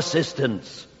us for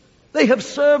assistance. They have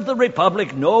served the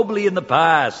Republic nobly in the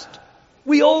past.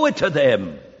 We owe it to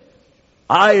them.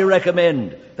 I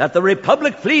recommend that the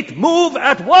Republic fleet move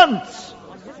at once.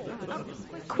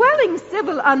 Quelling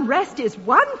civil unrest is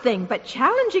one thing, but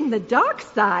challenging the dark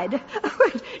side,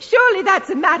 surely that's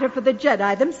a matter for the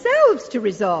Jedi themselves to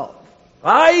resolve.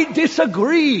 I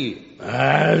disagree.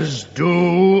 As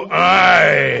do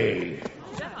I.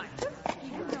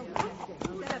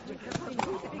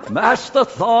 Master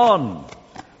Thorn,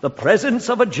 the presence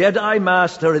of a Jedi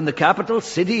Master in the capital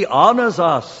city honors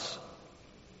us.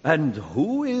 And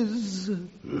who is...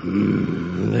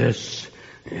 This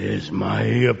is my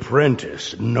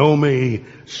apprentice, Nomi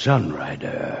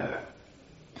Sunrider.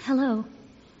 Hello.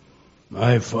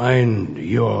 I find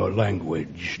your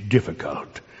language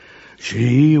difficult.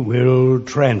 She will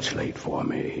translate for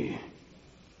me.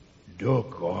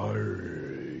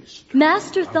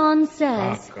 Master Thon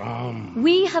says,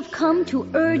 we have come to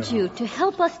urge you to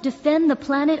help us defend the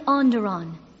planet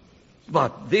Onderon.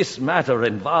 But this matter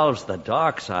involves the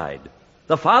dark side,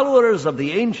 the followers of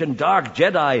the ancient dark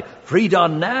Jedi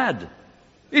Freedon Nad.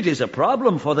 It is a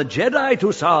problem for the Jedi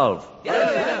to solve.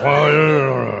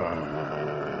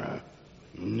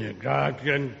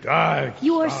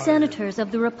 You are senators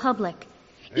of the Republic.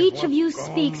 Each of you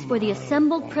speaks for the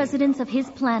assembled presidents of his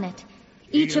planet.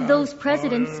 Each of those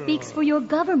presidents speaks for your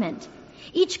government.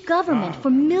 Each government for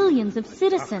millions of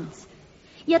citizens.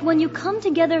 Yet when you come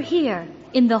together here,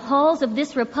 in the halls of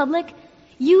this republic,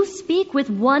 you speak with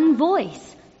one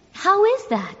voice. How is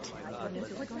that?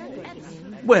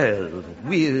 Well,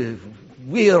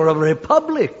 we're a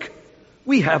republic.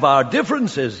 We have our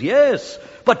differences, yes,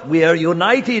 but we're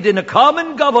united in a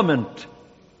common government.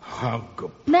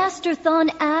 Master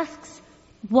Thon asks,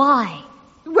 why?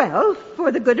 Well,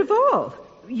 for the good of all.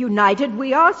 United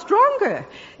we are stronger.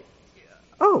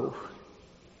 Oh.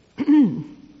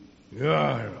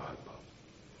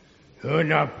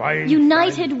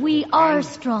 United we are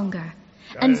stronger.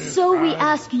 And so we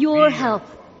ask your help.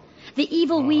 The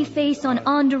evil we face on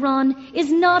Onderon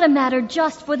is not a matter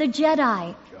just for the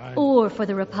Jedi or for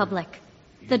the Republic.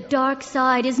 The dark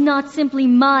side is not simply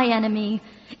my enemy.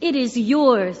 It is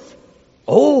yours.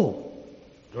 Oh.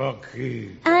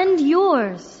 And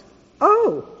yours.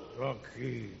 Oh.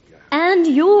 And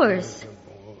yours.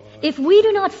 If we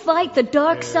do not fight the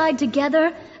dark side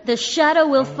together, the shadow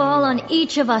will fall on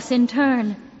each of us in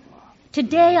turn.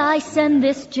 Today I send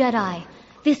this Jedi,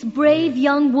 this brave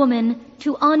young woman,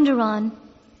 to Onderon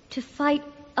to fight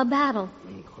a battle.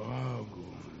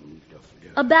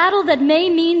 A battle that may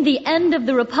mean the end of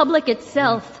the Republic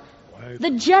itself.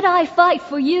 The Jedi fight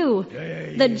for you.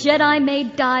 The Jedi may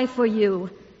die for you.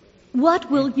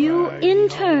 What will you, in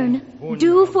turn,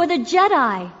 do for the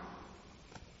Jedi?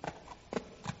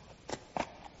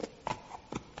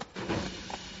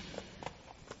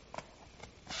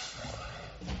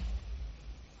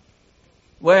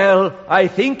 Well, I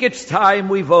think it's time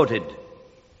we voted.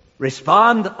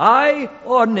 Respond aye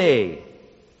or nay.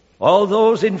 All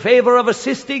those in favor of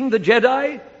assisting the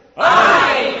Jedi?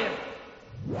 Aye!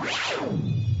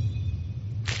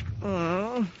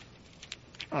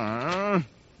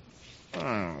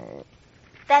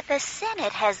 That the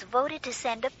Senate has voted to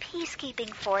send a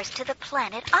peacekeeping force to the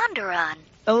planet Onderon.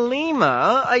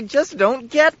 Alima, I just don't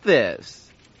get this.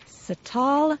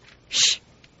 Satal, shh!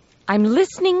 I'm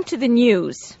listening to the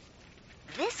news.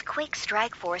 This quick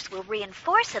strike force will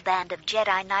reinforce a band of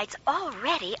Jedi Knights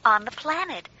already on the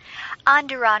planet.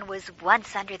 Onderon was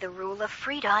once under the rule of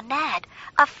Freedon Nad,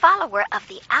 a follower of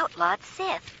the outlawed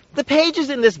Sith. The pages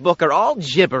in this book are all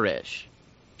gibberish.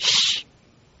 Shh!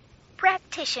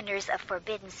 Practitioners of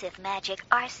forbidden Sith magic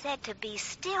are said to be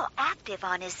still active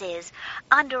on Aziz,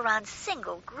 Onderon's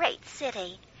single great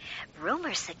city.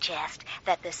 Rumors suggest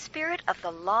that the spirit of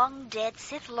the long-dead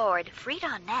Sith Lord,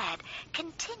 Freedon Nad,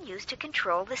 continues to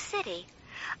control the city.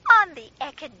 On the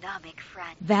economic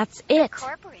front... That's it.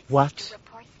 What?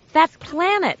 That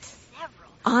planet.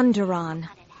 Onderon.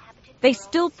 They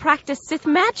still practice Sith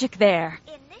magic there.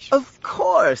 Of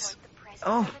course.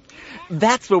 Oh,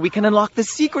 that's where we can unlock the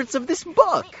secrets of this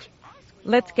book.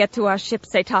 Let's get to our ship,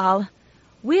 Satal.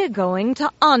 We're going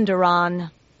to Onderon.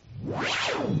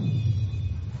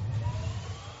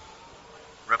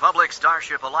 Republic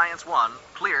Starship Alliance 1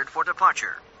 cleared for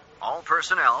departure. All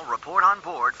personnel report on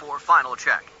board for final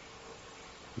check.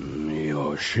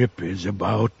 Your ship is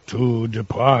about to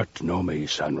depart, Nomi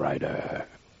Sunrider.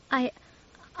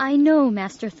 I know,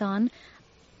 Master Thon.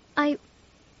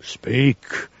 Speak.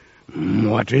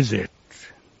 What is it?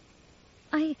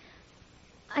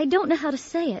 I don't know how to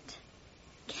say it.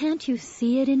 Can't you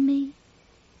see it in me?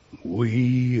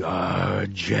 We are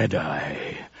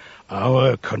Jedi.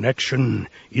 Our connection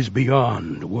is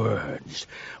beyond words,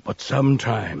 but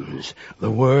sometimes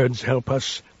the words help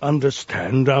us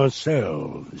understand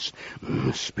ourselves.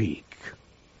 Speak.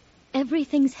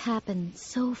 Everything's happened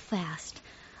so fast.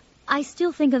 I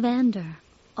still think of Ander.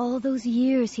 All those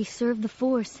years he served the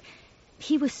Force.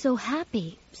 He was so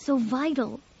happy, so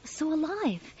vital, so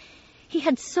alive. He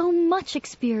had so much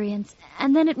experience,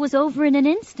 and then it was over in an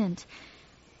instant.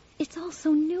 It's all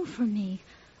so new for me.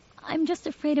 I'm just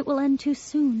afraid it will end too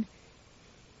soon.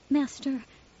 Master,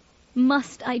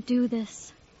 must I do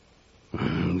this?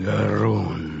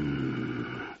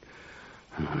 Garun.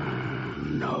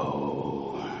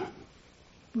 No.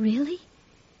 Really?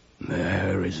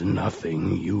 There is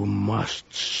nothing you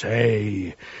must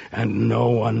say, and no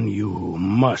one you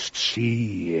must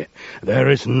see.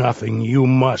 There is nothing you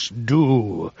must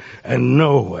do, and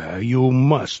nowhere you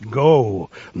must go,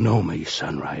 Nomi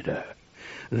Sunrider.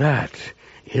 That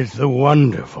is the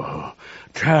wonderful,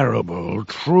 terrible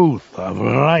truth of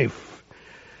life.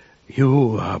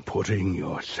 You are putting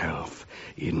yourself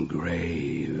in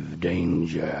grave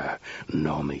danger,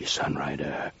 Nomi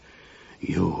Sunrider.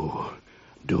 You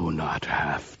do not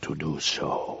have to do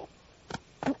so.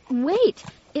 Wait,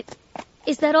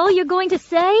 is that all you're going to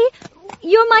say?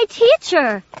 You're my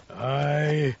teacher.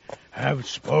 I have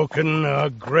spoken a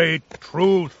great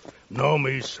truth,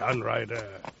 Nomi Sunrider.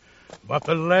 But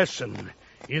the lesson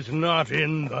is not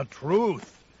in the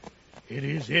truth. It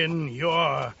is in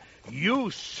your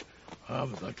use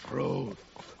of the truth.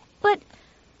 But,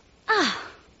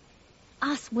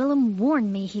 Oswillum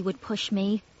warned me he would push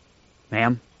me.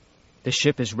 Ma'am, the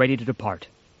ship is ready to depart.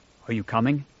 Are you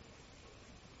coming?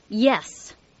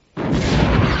 Yes.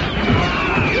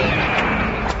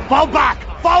 Fall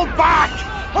back! Fall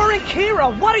back! Orin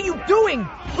Kira, what are you doing?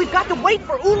 We've got to wait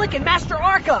for Ulik and Master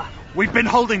Arca. We've been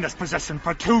holding this position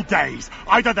for 2 days.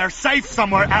 Either they're safe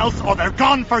somewhere else or they're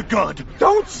gone for good.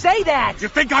 Don't say that! You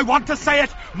think I want to say it?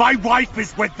 My wife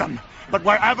is with them. But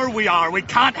wherever we are, we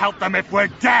can't help them if we're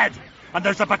dead. And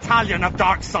there's a battalion of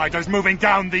Darksiders moving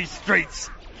down these streets.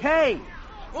 Kay!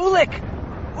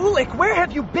 Ulik, where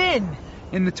have you been?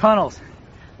 In the tunnels.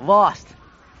 Lost.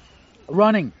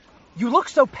 Running. You look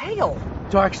so pale.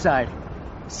 Dark side.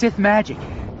 Sith magic.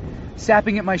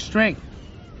 Sapping at my strength.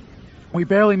 We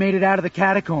barely made it out of the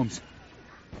catacombs.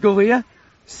 Galia,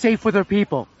 safe with her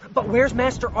people. But where's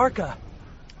Master Arca?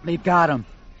 They've got him.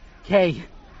 Kay,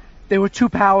 they were too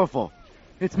powerful.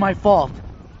 It's my fault.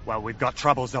 Well, we've got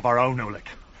troubles of our own, Ulik.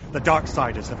 The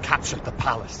Darksiders have captured the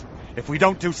palace. If we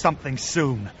don't do something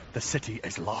soon, the city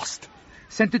is lost.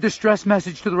 Sent a distress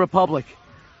message to the Republic.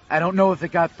 I don't know if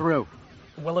it got through.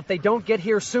 Well, if they don't get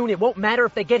here soon, it won't matter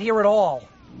if they get here at all.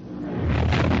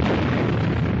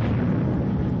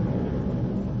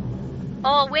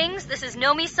 All wings, this is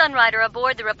Nomi Sunrider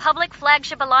aboard the Republic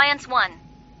Flagship Alliance 1.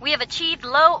 We have achieved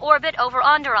low orbit over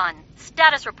Onderon.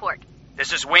 Status report.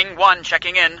 This is Wing 1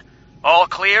 checking in. All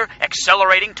clear,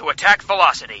 accelerating to attack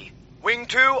velocity. Wing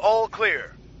 2, all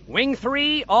clear. Wing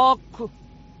 3, all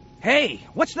Hey,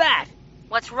 what's that?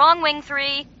 What's wrong, Wing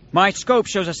 3? My scope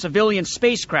shows a civilian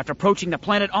spacecraft approaching the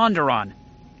planet Onderon.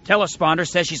 Telesponder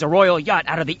says she's a royal yacht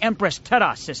out of the Empress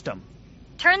Terra system.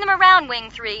 Turn them around, Wing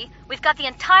 3. We've got the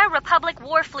entire Republic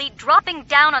war fleet dropping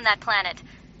down on that planet.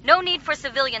 No need for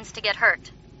civilians to get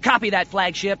hurt. Copy that,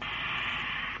 flagship.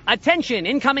 Attention,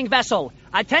 incoming vessel.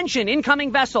 Attention,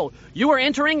 incoming vessel. You are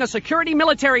entering a security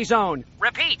military zone.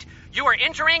 Repeat, you are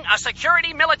entering a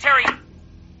security military...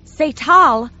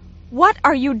 Seital, what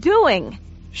are you doing?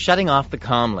 Shutting off the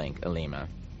comm link, Alima.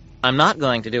 I'm not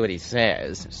going to do what he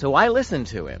says, so I listen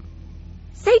to him.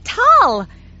 Seital!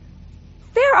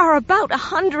 There are about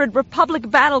 100 Republic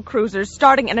battlecruisers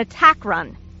starting an attack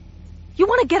run. You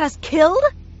want to get us killed?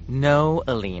 No,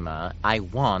 Alima. I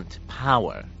want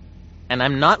power. And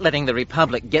I'm not letting the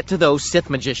Republic get to those Sith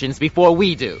magicians before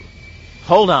we do.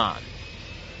 Hold on.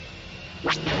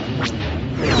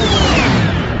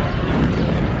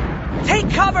 Take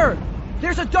cover!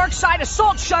 There's a dark side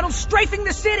assault shuttle strafing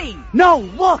the city! No,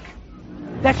 look!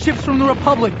 That ship's from the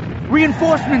Republic.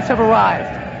 Reinforcements have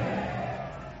arrived.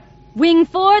 Wing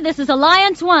 4, this is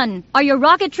Alliance 1. Are your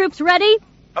rocket troops ready?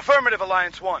 Affirmative,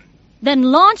 Alliance 1. Then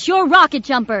launch your rocket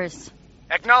jumpers.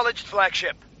 Acknowledged,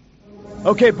 flagship.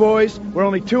 Okay, boys, we're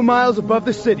only 2 miles above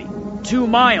the city. 2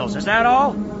 miles, is that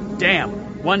all?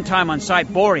 Damn, one time on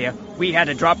Cyboria, we had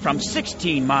to drop from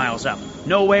 16 miles up.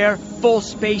 Nowhere, full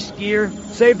space gear.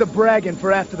 Save the bragging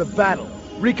for after the battle.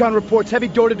 Recon reports heavy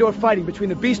door-to-door fighting between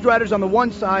the Beast Riders on the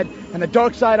one side and the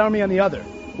Dark Side Army on the other.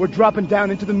 We're dropping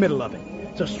down into the middle of it.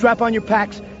 So strap on your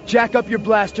packs, jack up your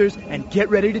blasters, and get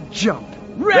ready to jump.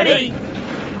 Ready!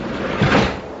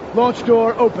 Launch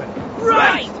door open.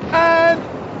 Right! And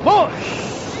push!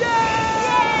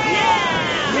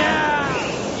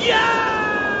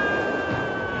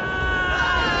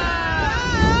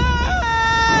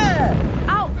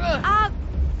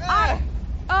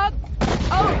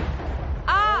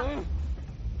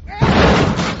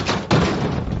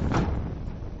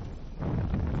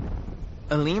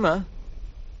 Alima,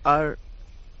 are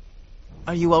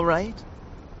you all right?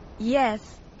 Yes.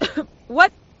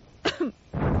 What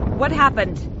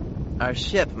happened? Our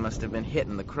ship must have been hit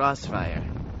in the crossfire.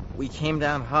 We came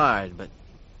down hard, but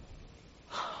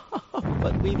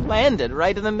we landed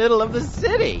right in the middle of the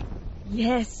city.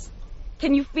 Yes.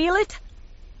 Can you feel it?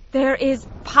 There is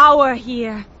power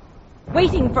here,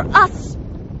 waiting for us.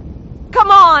 Come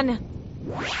on!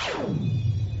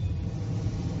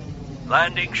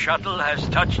 Landing shuttle has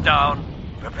touched down.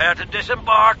 Prepare to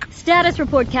disembark. Status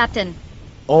report, Captain.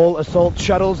 All assault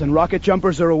shuttles and rocket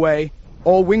jumpers are away.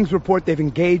 All wings report they've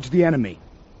engaged the enemy.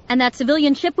 And that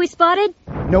civilian ship we spotted?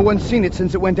 No one's seen it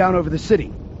since it went down over the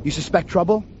city. You suspect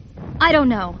trouble? I don't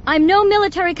know. I'm no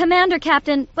military commander,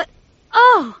 Captain, but...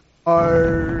 Oh!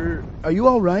 Are you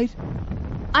all right?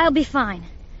 I'll be fine.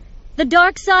 The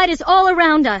dark side is all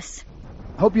around us.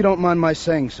 Hope you don't mind my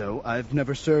saying so. I've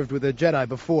never served with a Jedi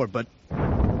before, but...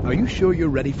 Are you sure you're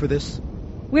ready for this?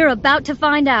 We're about to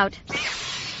find out.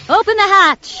 Open the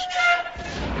hatch!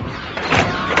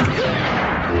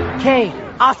 Kay,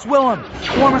 Oswillem,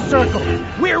 form a circle.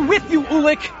 We're with you,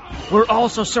 Ulik. We're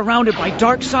also surrounded by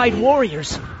dark side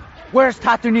warriors. Where's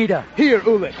Tatunita? Here,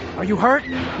 Ulik. Are you hurt?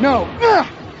 No.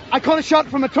 I caught a shot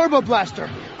from a turbo blaster.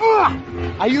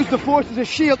 I used the force as a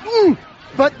shield,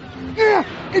 but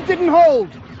it didn't hold.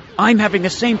 I'm having the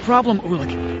same problem,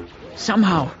 Ulik.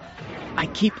 Somehow, I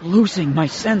keep losing my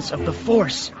sense of the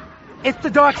force. It's the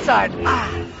dark side.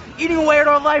 Eating away at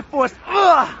our life force.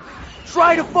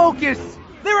 Try to focus.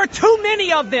 There are too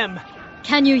many of them.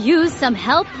 Can you use some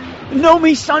help?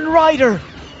 Nomi Sunrider.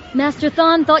 Master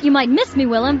Thawne thought you might miss me,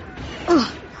 Willem.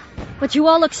 But you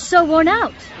all look so worn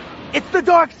out. It's the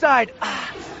dark side.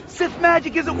 Sith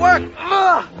magic isn't work.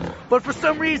 But for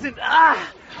some reason,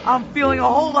 I'm feeling a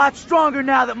whole lot stronger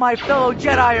now that my fellow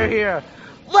Jedi are here.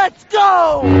 Let's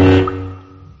go!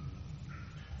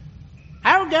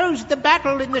 How goes the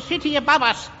battle in the city above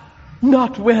us?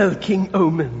 Not well, King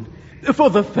Omen. For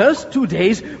the first 2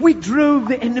 days, we drove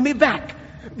the enemy back.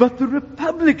 But the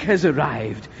Republic has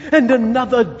arrived, and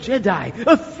another Jedi,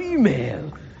 a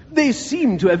female. They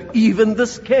seem to have evened the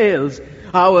scales.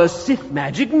 Our Sith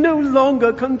magic no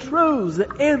longer controls the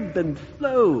ebb and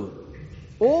flow.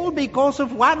 All because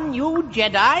of one new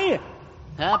Jedi?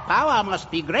 Her power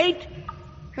must be great.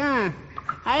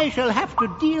 I shall have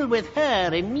to deal with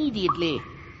her immediately.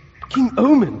 King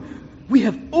Omen, we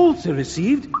have also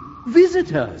received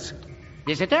visitors.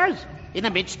 Visitors? In the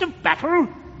midst of battle?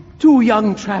 2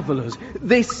 young travelers.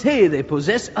 They say they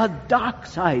possess a dark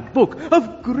side book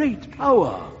of great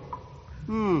power.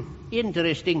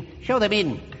 Interesting. Show them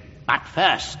in. But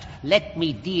first, let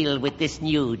me deal with this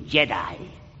new Jedi.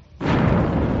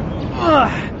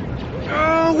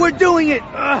 We're doing it.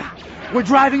 We're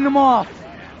driving them off.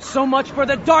 So much for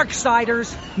the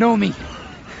Darksiders. Nomi,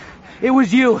 it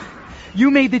was you.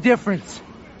 You made the difference.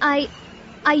 I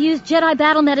used Jedi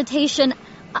battle meditation.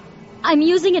 I'm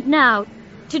using it now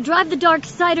to drive the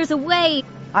Darksiders away.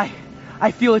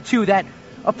 I feel it too, that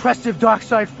oppressive dark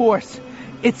side force.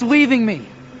 It's leaving me.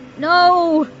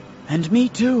 No. And me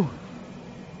too.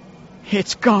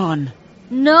 It's gone.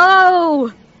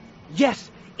 No.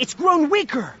 Yes, it's grown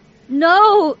weaker.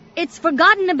 No, it's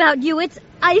forgotten about you.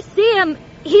 I see him.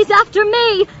 He's after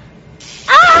me.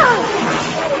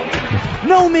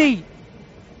 Nomi!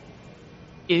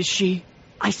 Is she?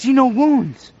 I see no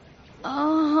wounds.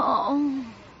 Oh.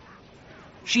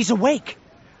 She's awake.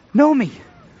 Nomi,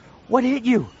 what hit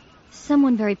you?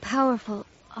 Someone very powerful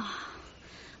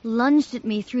lunged at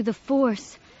me through the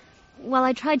force. While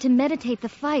I tried to meditate the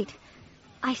fight,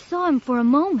 I saw him for a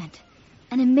moment.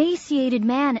 An emaciated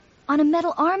man on a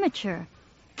metal armature.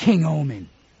 King Omen.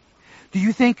 Do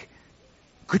you think...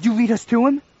 Could you lead us to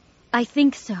him? I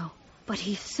think so, but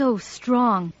he's so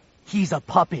strong. He's a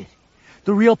puppet.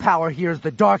 The real power here is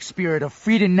the dark spirit of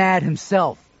Frieden Nad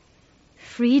himself.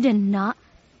 Frieden Nad?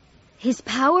 His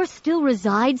power still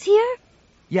resides here?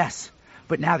 Yes,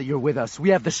 but now that you're with us,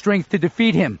 we have the strength to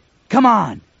defeat him. Come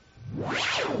on!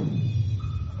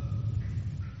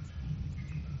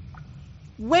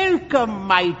 Welcome,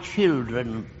 my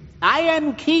children. I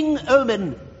am King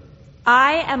Omen.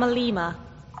 I am Alima,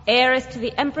 heiress to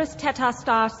the Empress Teta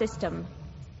star system.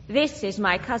 This is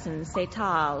my cousin,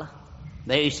 Setal.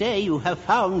 They say you have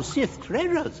found Sith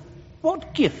treasures.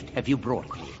 What gift have you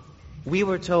brought me? We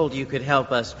were told you could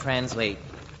help us translate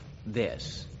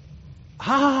this.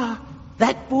 Ah,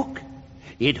 that book.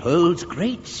 It holds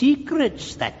great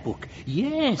secrets, that book.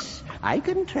 Yes, I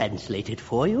can translate it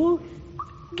for you.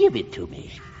 Give it to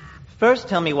me. First,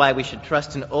 tell me why we should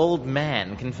trust an old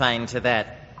man confined to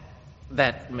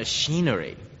that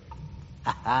machinery.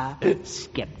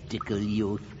 Skeptical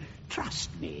youth. Trust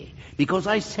me, because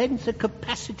I sense a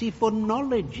capacity for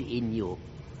knowledge in you.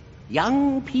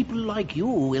 Young people like you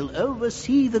will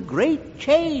oversee the great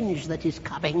change that is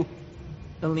coming.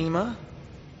 Alima,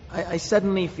 I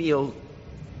suddenly feel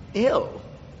ill.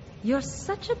 You're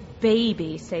such a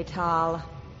baby, Setal.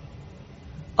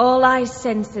 All I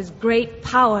sense is great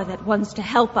power that wants to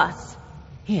help us.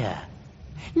 Here,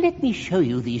 let me show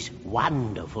you these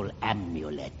wonderful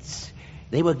amulets.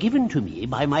 They were given to me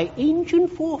by my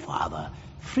ancient forefather,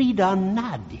 Freedon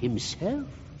Nad himself.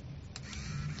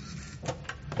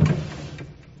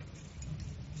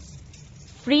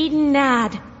 Freedon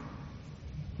Nad,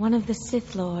 one of the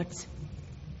Sith Lords.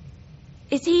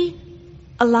 Is he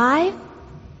alive?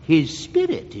 His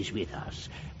spirit is with us,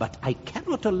 but I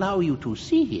cannot allow you to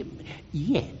see him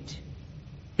yet.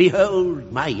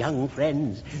 Behold, my young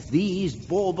friends, these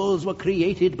baubles were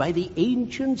created by the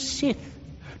ancient Sith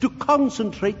to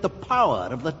concentrate the power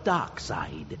of the dark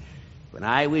side. When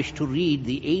I wish to read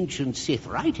the ancient Sith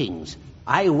writings,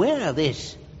 I wear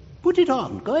this. Put it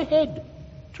on. Go ahead.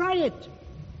 Try it.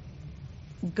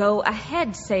 Go ahead,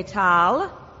 Setal.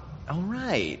 All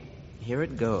right. Here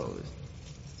it goes.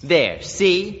 There,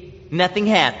 see? Nothing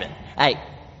happened. Hey!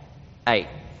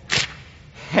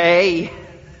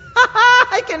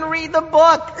 I can read the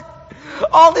book!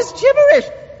 All this gibberish!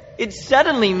 It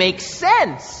suddenly makes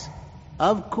sense!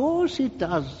 Of course it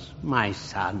does, my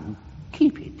son.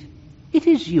 Keep it. It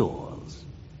is yours.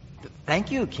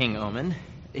 Thank you, King Omen.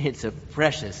 It's a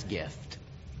precious gift.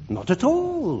 Not at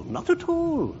all. Not at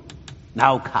all.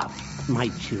 Now come, my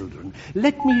children.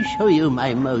 Let me show you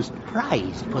my most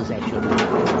prized possession.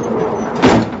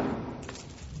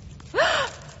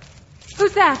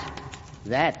 Who's that?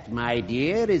 That, my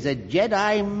dear, is a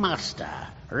Jedi Master,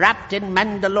 wrapped in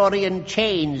Mandalorian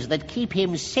chains that keep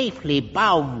him safely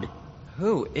bound.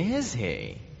 Who is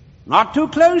he? Not too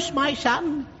close, my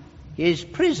son. His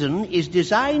prison is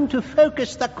designed to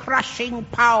focus the crushing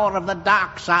power of the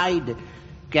dark side.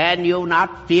 Can you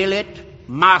not feel it,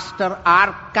 Master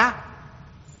Arca?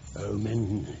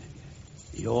 Omen,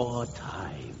 your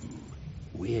time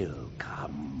will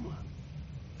come.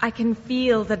 I can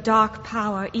feel the dark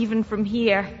power even from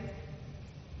here.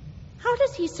 How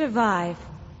does he survive?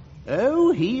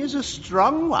 Oh, he is a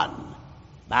strong one,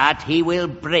 but he will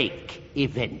break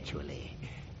eventually.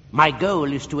 My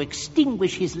goal is to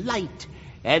extinguish his light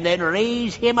and then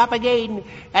raise him up again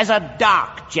as a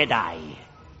dark Jedi.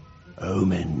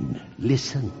 Omen,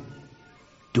 listen.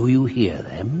 Do you hear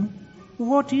them?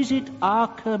 What is it,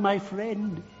 Arca, my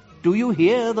friend? Do you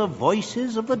hear the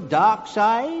voices of the dark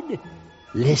side?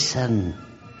 Listen.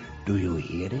 Do you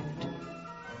hear it?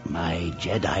 My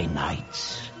Jedi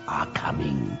Knights are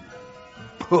coming.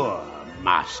 Poor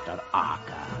Master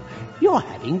Arca. You're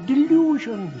having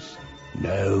delusions.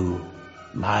 No,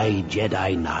 my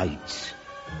Jedi Knights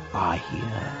are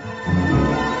here.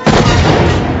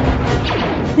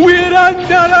 We're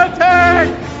under attack!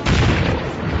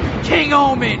 King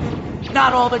Omen!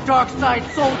 Not all the dark side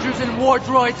soldiers and war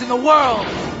droids in the world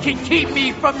can keep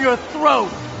me from your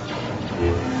throat!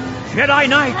 Jedi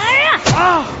Knights!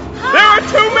 There are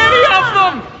too many of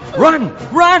them! Run!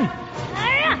 Run!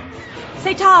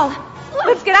 Setal,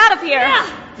 let's get out of here!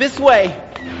 This way!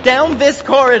 Down this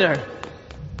corridor!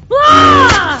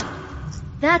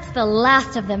 That's the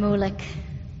last of them, Ulik.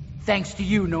 Thanks to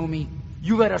you, Nomi.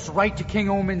 You led us right to King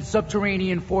Omen's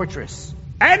subterranean fortress.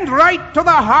 And right to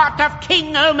the heart of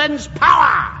King Omen's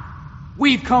power!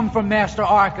 We've come from Master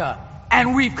Arca,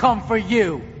 and we've come for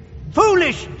you.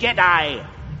 Foolish Jedi!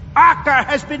 Arca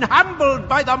has been humbled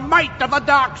by the might of the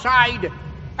dark side,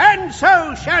 and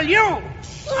so shall you!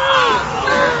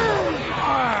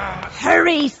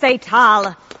 Hurry,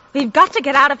 Setal! We've got to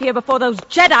get out of here before those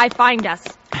Jedi find us.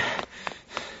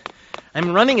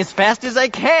 I'm running as fast as I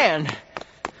can.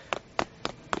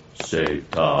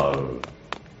 Setal.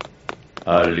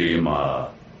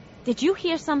 Alima. Did you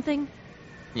hear something?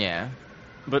 Yeah,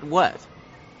 but what?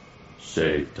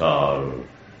 Setal.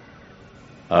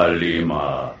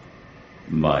 Alima.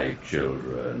 My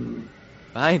children.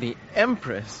 By the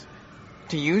Empress.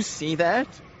 Do you see that?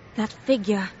 That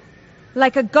figure.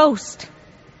 Like a ghost.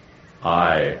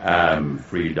 I am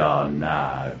Freedon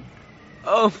Nad.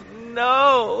 Oh,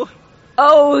 no.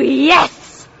 Oh,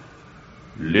 yes!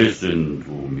 Listen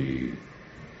to me.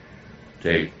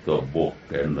 Take the book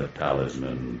and the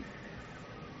talisman.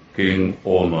 King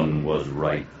Omen was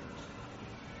right.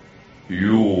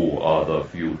 You are the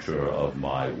future of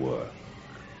my work.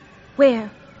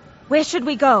 Where? Where should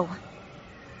we go?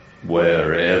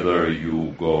 Wherever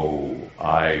you go,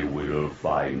 I will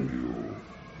find you.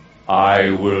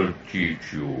 I will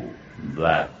teach you.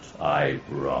 That I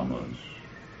promise.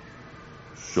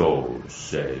 So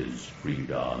says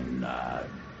Frida Nad.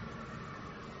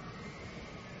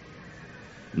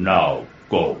 Now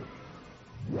go.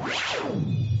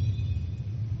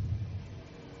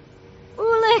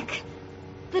 Ulik!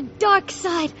 The dark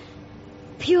side.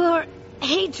 Pure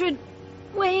hatred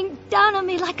weighing down on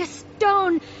me like a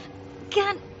stone.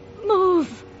 Can't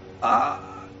move.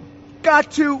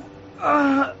 Got to,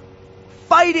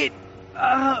 fight it,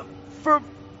 for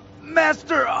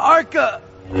Master Arca.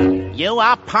 You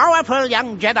are powerful,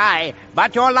 young Jedi,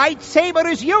 but your lightsaber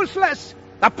is useless.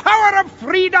 The power of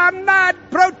Freedom Nad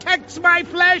protects my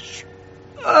flesh.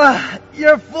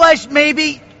 Your flesh,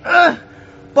 maybe.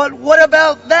 But what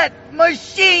about that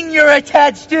machine you're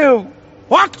attached to?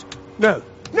 What? No.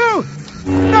 No!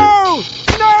 No!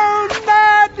 No,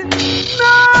 Nad!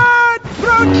 Nad!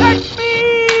 Protect me!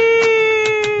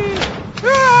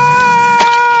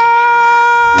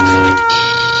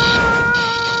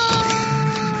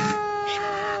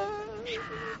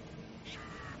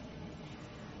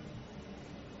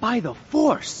 By the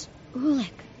Force. Ulik,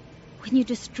 when you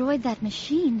destroyed that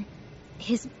machine,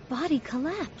 his body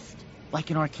collapsed. Like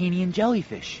an Arcanian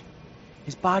jellyfish.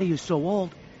 His body is so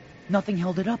old, nothing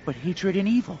held it up but hatred and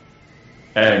evil.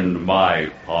 And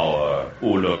my power,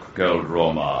 Uluk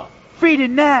Keldroma. Frida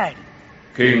Nad!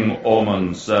 King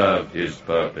Omen served his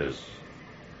purpose.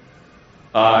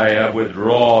 I have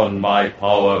withdrawn my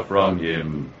power from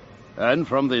him. And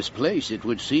from this place, it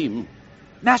would seem.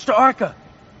 Master Arca!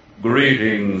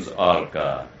 Greetings,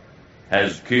 Arca.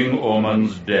 Has King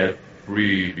Omen's death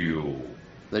freed you?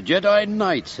 The Jedi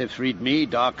Knights have freed me,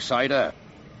 Darksider.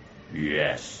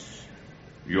 Yes.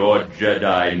 Your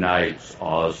Jedi Knights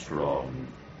are strong.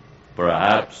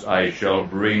 Perhaps I shall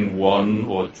bring one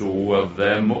or two of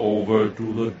them over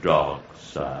to the dark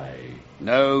side.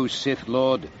 No, Sith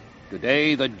Lord.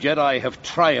 Today the Jedi have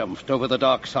triumphed over the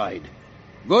dark side.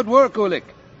 Good work, Ulik.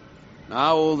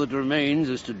 Now all that remains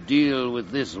is to deal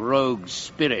with this rogue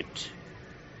spirit.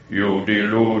 You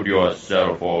delude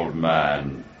yourself, old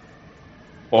man.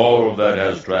 All that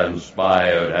has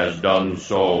transpired has done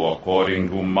so according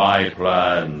to my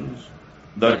plans.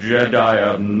 The Jedi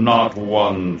have not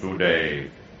won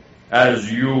today. As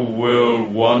you will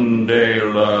one day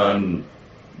learn,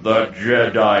 the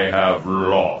Jedi have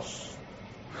lost.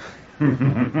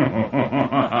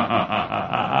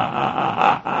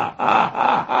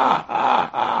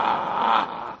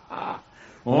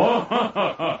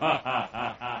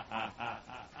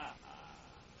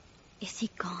 Is he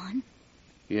gone?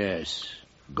 Yes,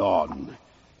 gone.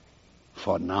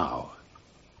 For now.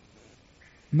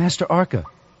 Master Arca,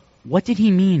 what did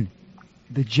he mean,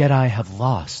 the Jedi have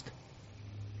lost?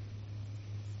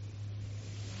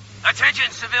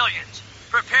 Attention civilians.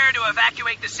 Prepare to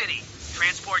evacuate the city.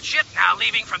 Transport ship now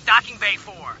leaving from Docking Bay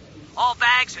 4. All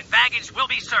bags and baggage will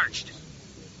be searched.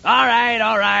 All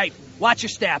right. Watch your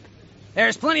step.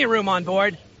 There's plenty of room on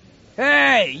board.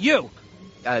 Hey, you.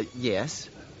 Yes?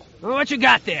 What you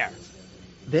got there?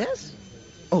 This?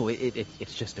 Oh,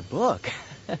 it's just a book.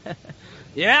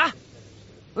 Yeah?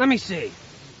 Let me see.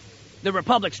 The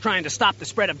Republic's trying to stop the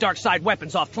spread of dark side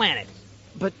weapons off planet.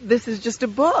 But this is just a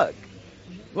book.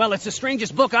 Well, it's the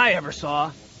strangest book I ever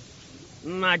saw.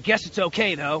 I guess it's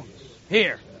okay, though.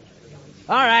 Here.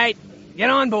 All right, get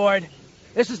on board.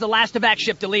 This is the last evac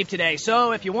ship to leave today,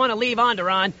 so if you want to leave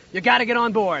Onderon, you gotta get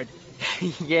on board.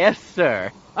 Yes,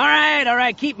 sir. All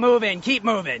right, keep moving.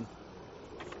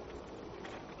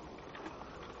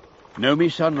 Nomi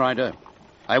Sunrider,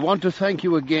 I want to thank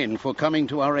you again for coming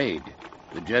to our aid.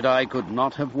 The Jedi could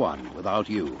not have won without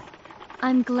you.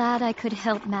 I'm glad I could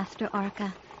help, Master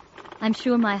Arca. I'm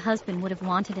sure my husband would have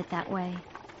wanted it that way.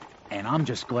 And I'm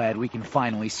just glad we can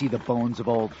finally see the bones of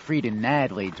old Frida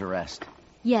Nad laid to rest.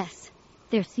 Yes,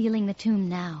 they're sealing the tomb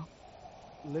now.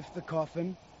 Lift the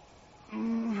coffin.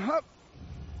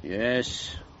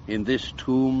 Yes, in this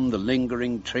tomb the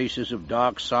lingering traces of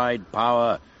dark side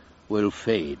power will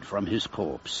fade from his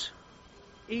corpse.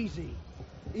 Easy.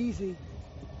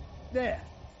 There.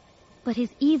 But his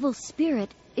evil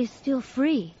spirit is still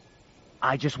free.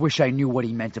 I just wish I knew what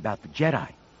he meant about the Jedi.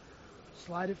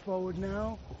 Slide it forward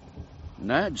now.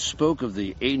 Nad spoke of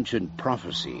the ancient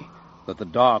prophecy that the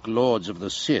Dark Lords of the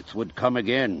Sith would come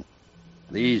again.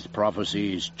 These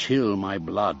prophecies chill my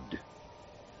blood.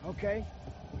 Okay,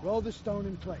 roll the stone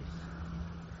in place.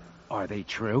 Are they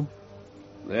true?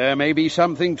 There may be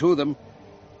something to them,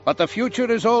 but the future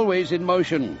is always in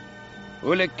motion.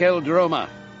 Ulik Keldroma,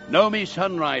 Nomi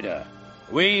Sunrider,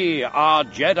 we are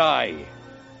Jedi.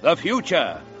 The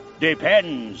future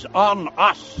depends on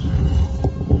us.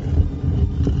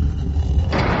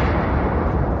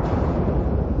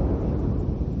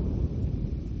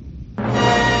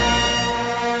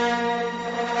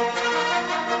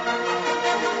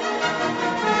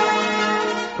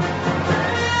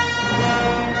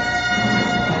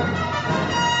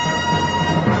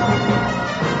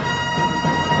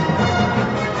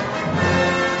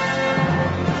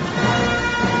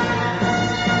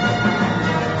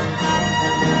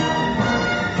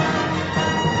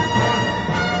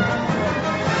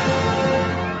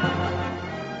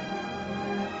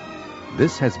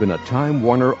 This has been a Time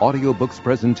Warner Audiobooks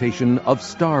presentation of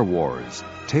Star Wars,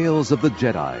 Tales of the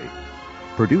Jedi.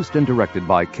 Produced and directed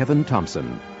by Kevin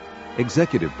Thompson.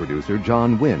 Executive producer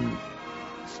John Wynn.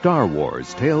 Star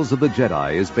Wars, Tales of the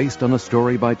Jedi is based on a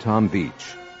story by Tom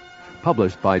Veitch.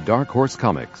 Published by Dark Horse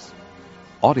Comics.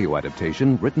 Audio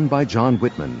adaptation written by John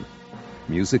Whitman.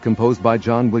 Music composed by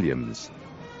John Williams.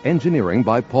 Engineering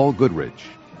by Paul Goodrich.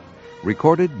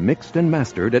 Recorded, mixed, and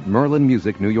mastered at Merlin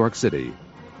Music, New York City.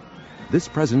 This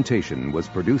presentation was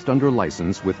produced under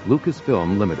license with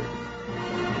Lucasfilm Limited.